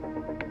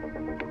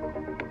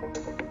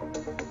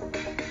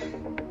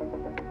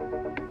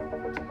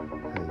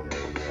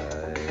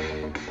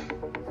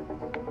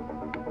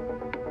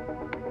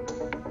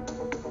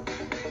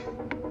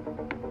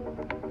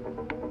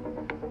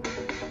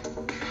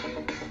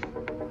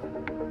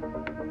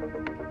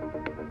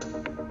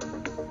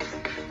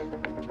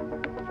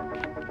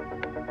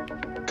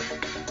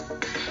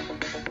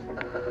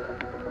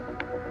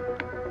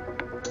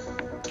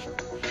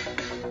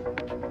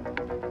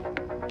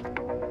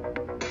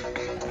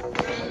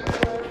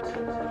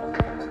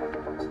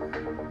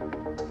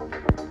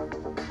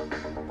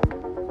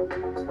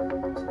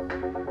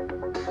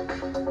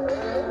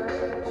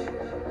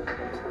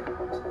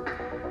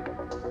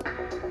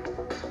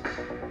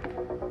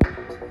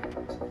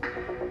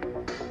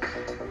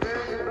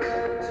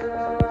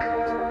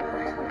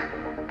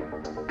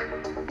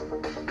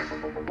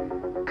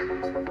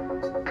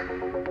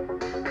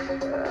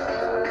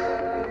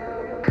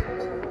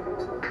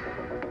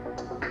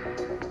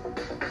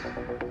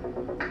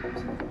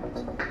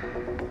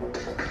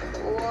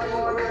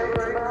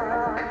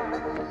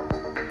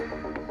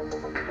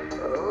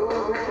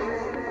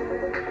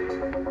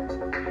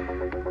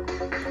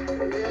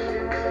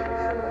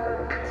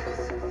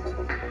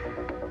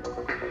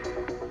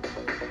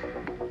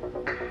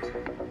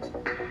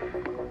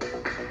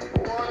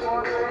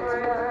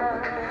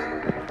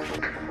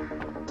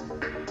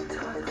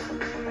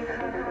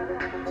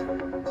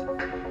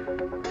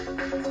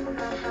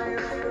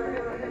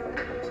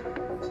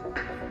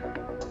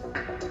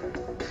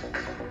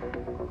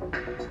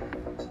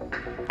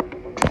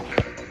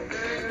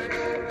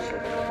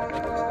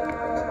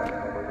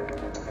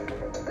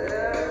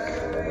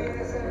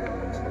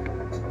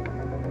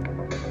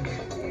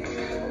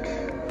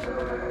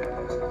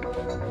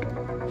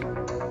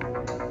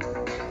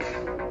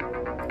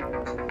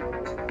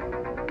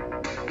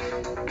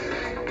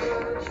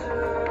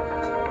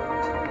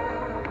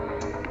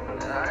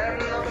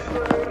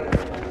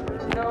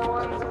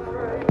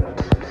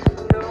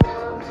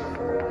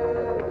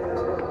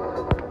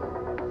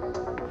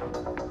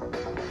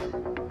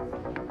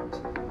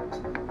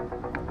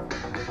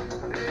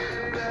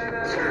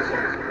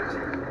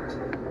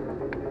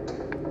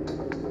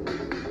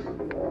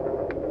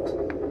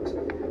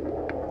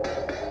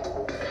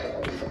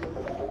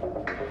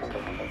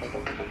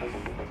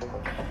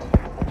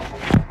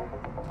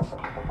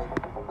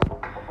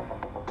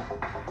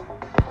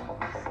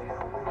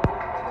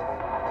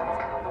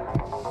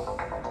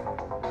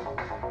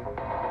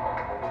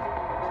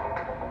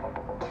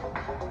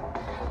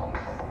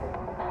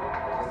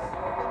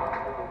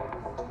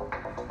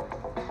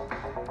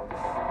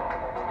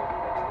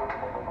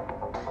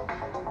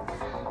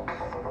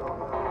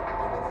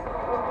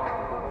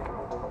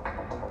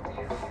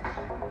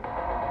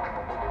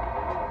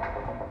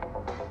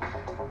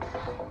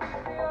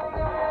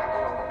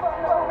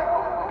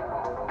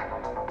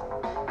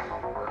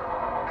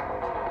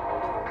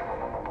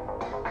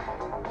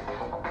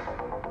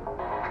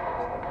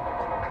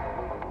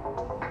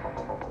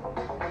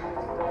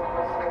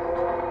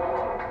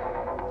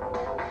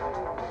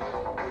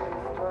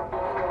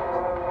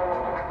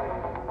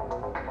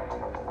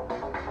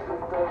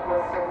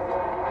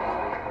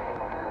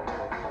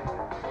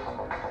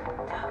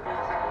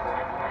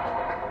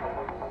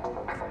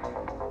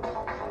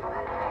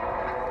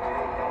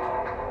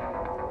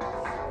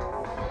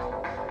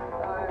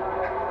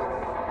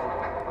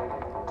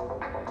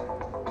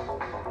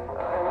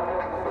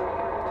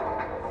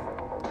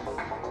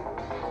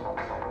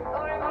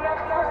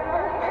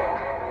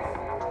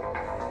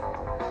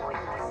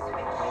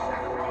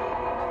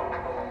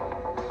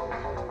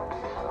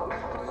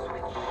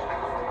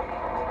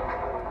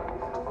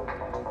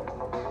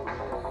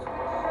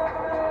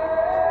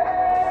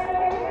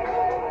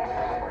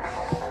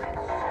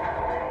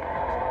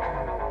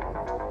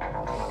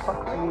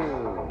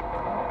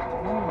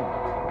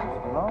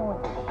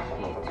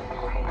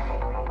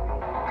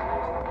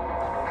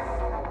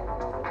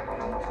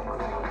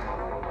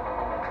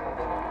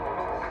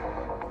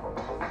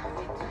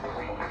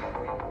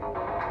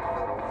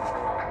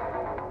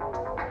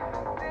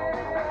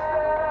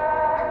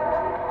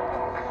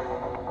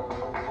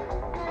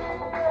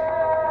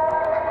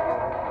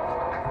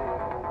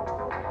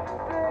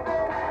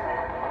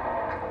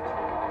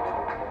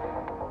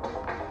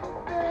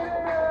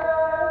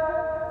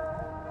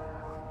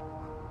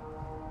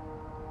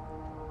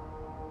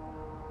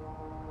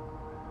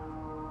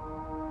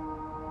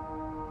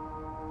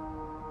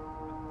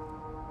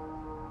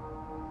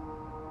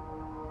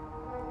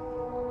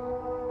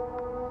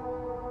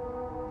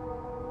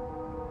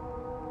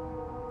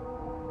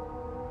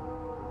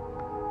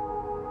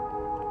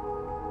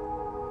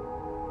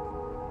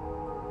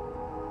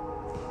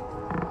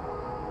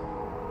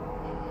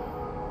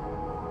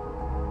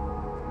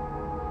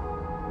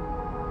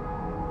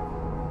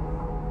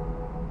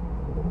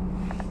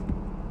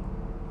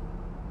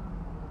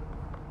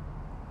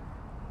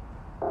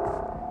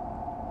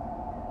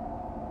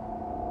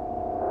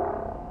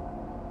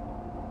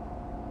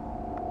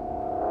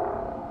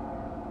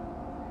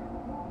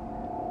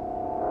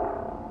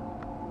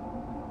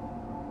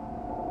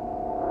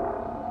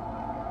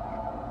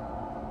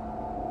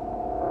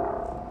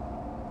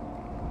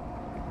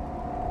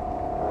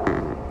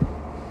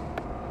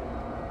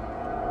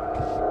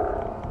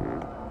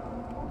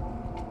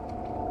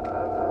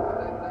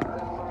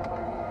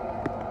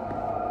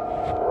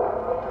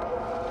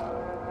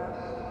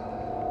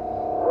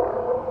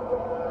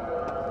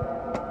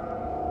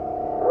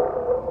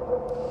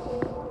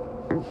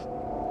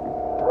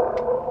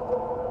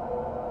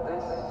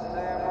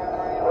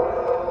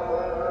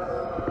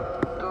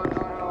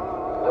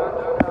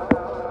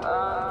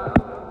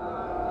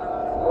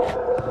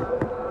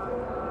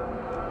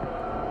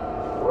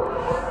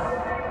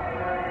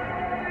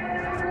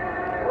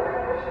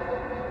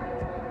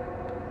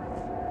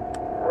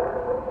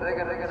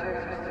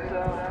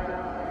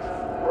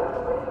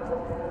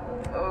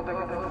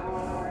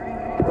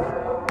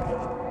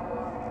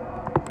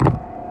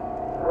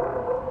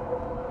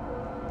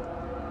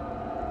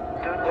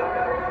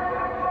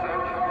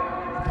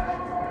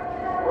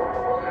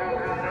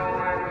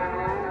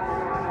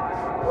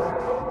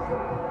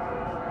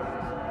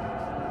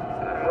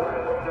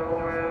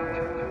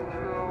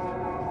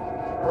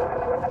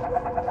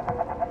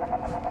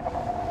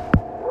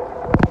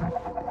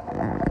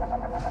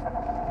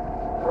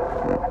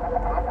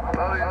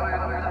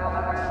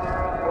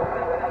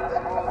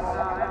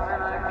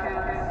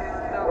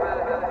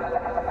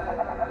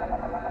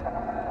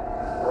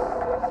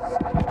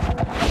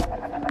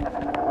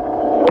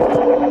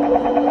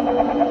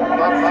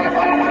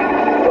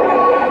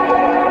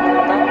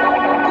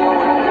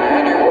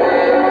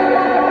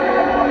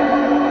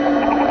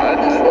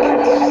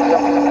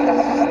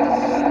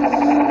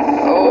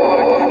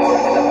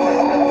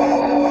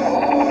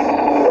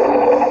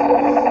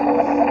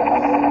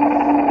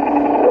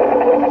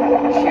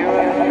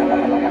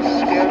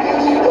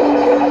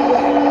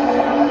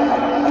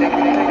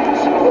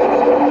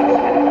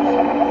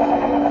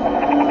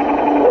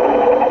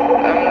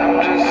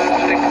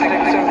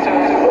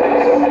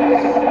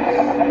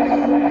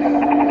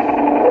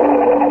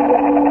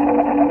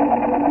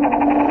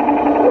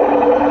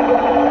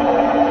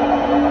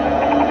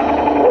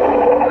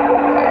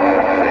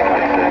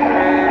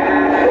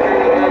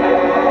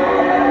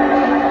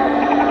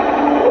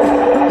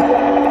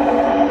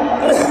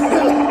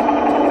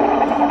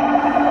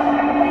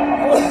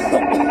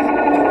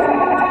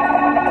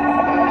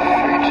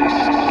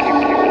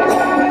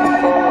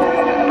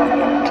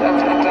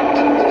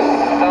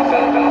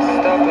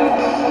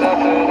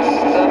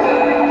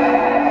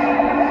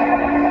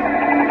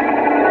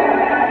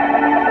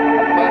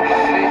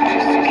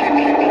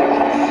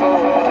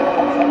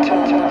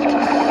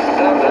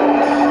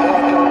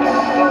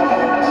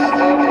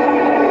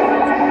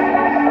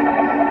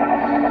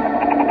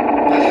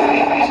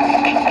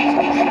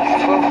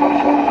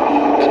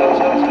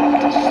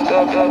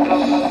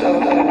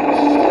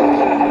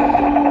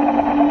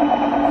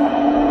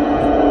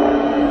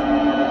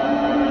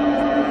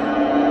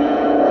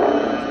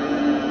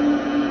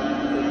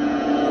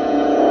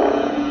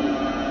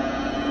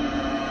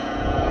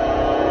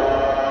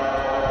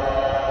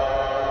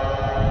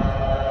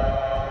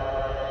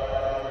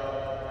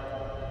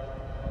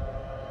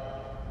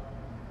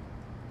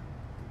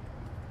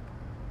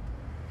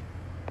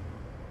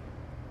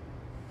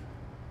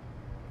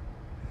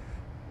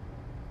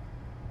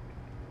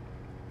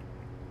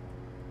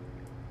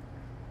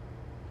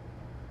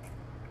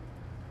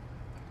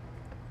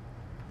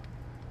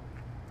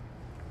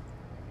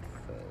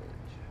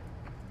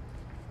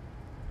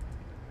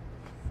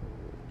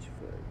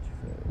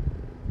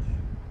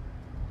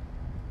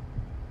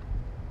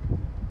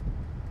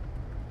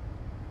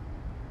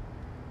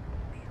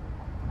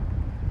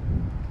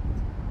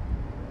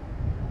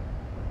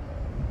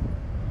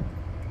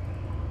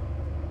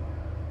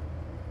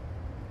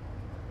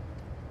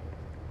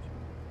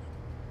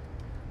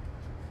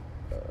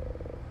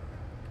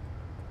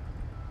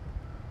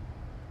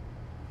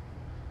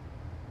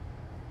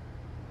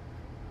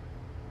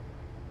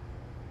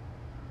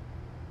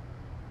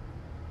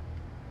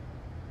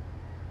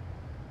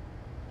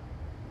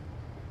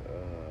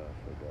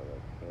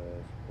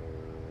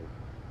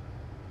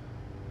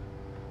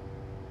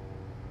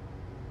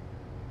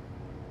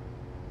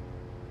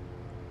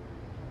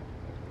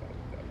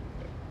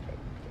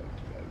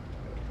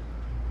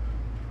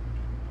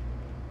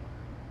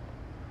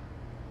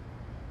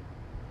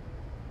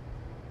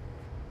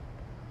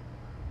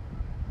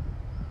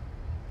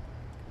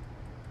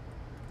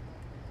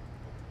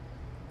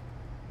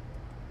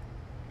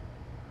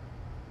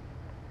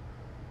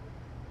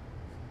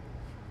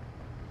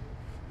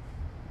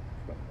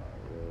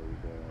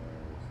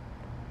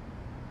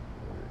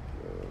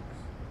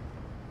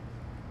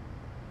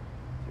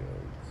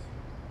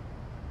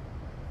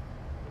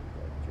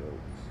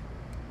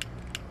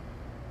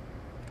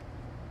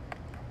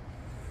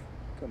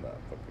 Come on,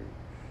 fucker.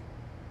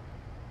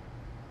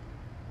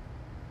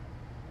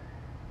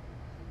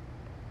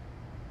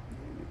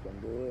 You can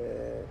do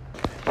it.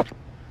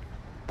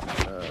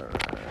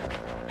 Alright.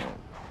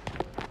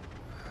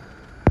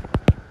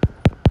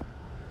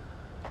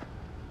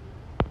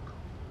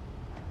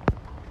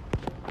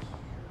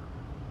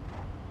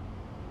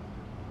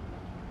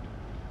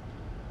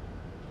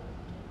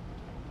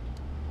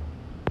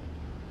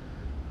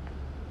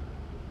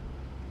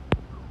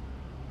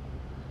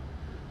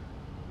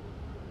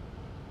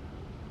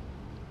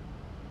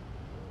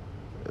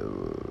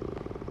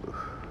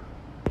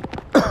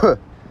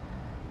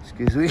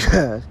 Excuse me,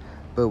 guys,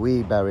 but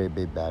we better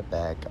be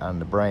back on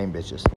the brain bitches.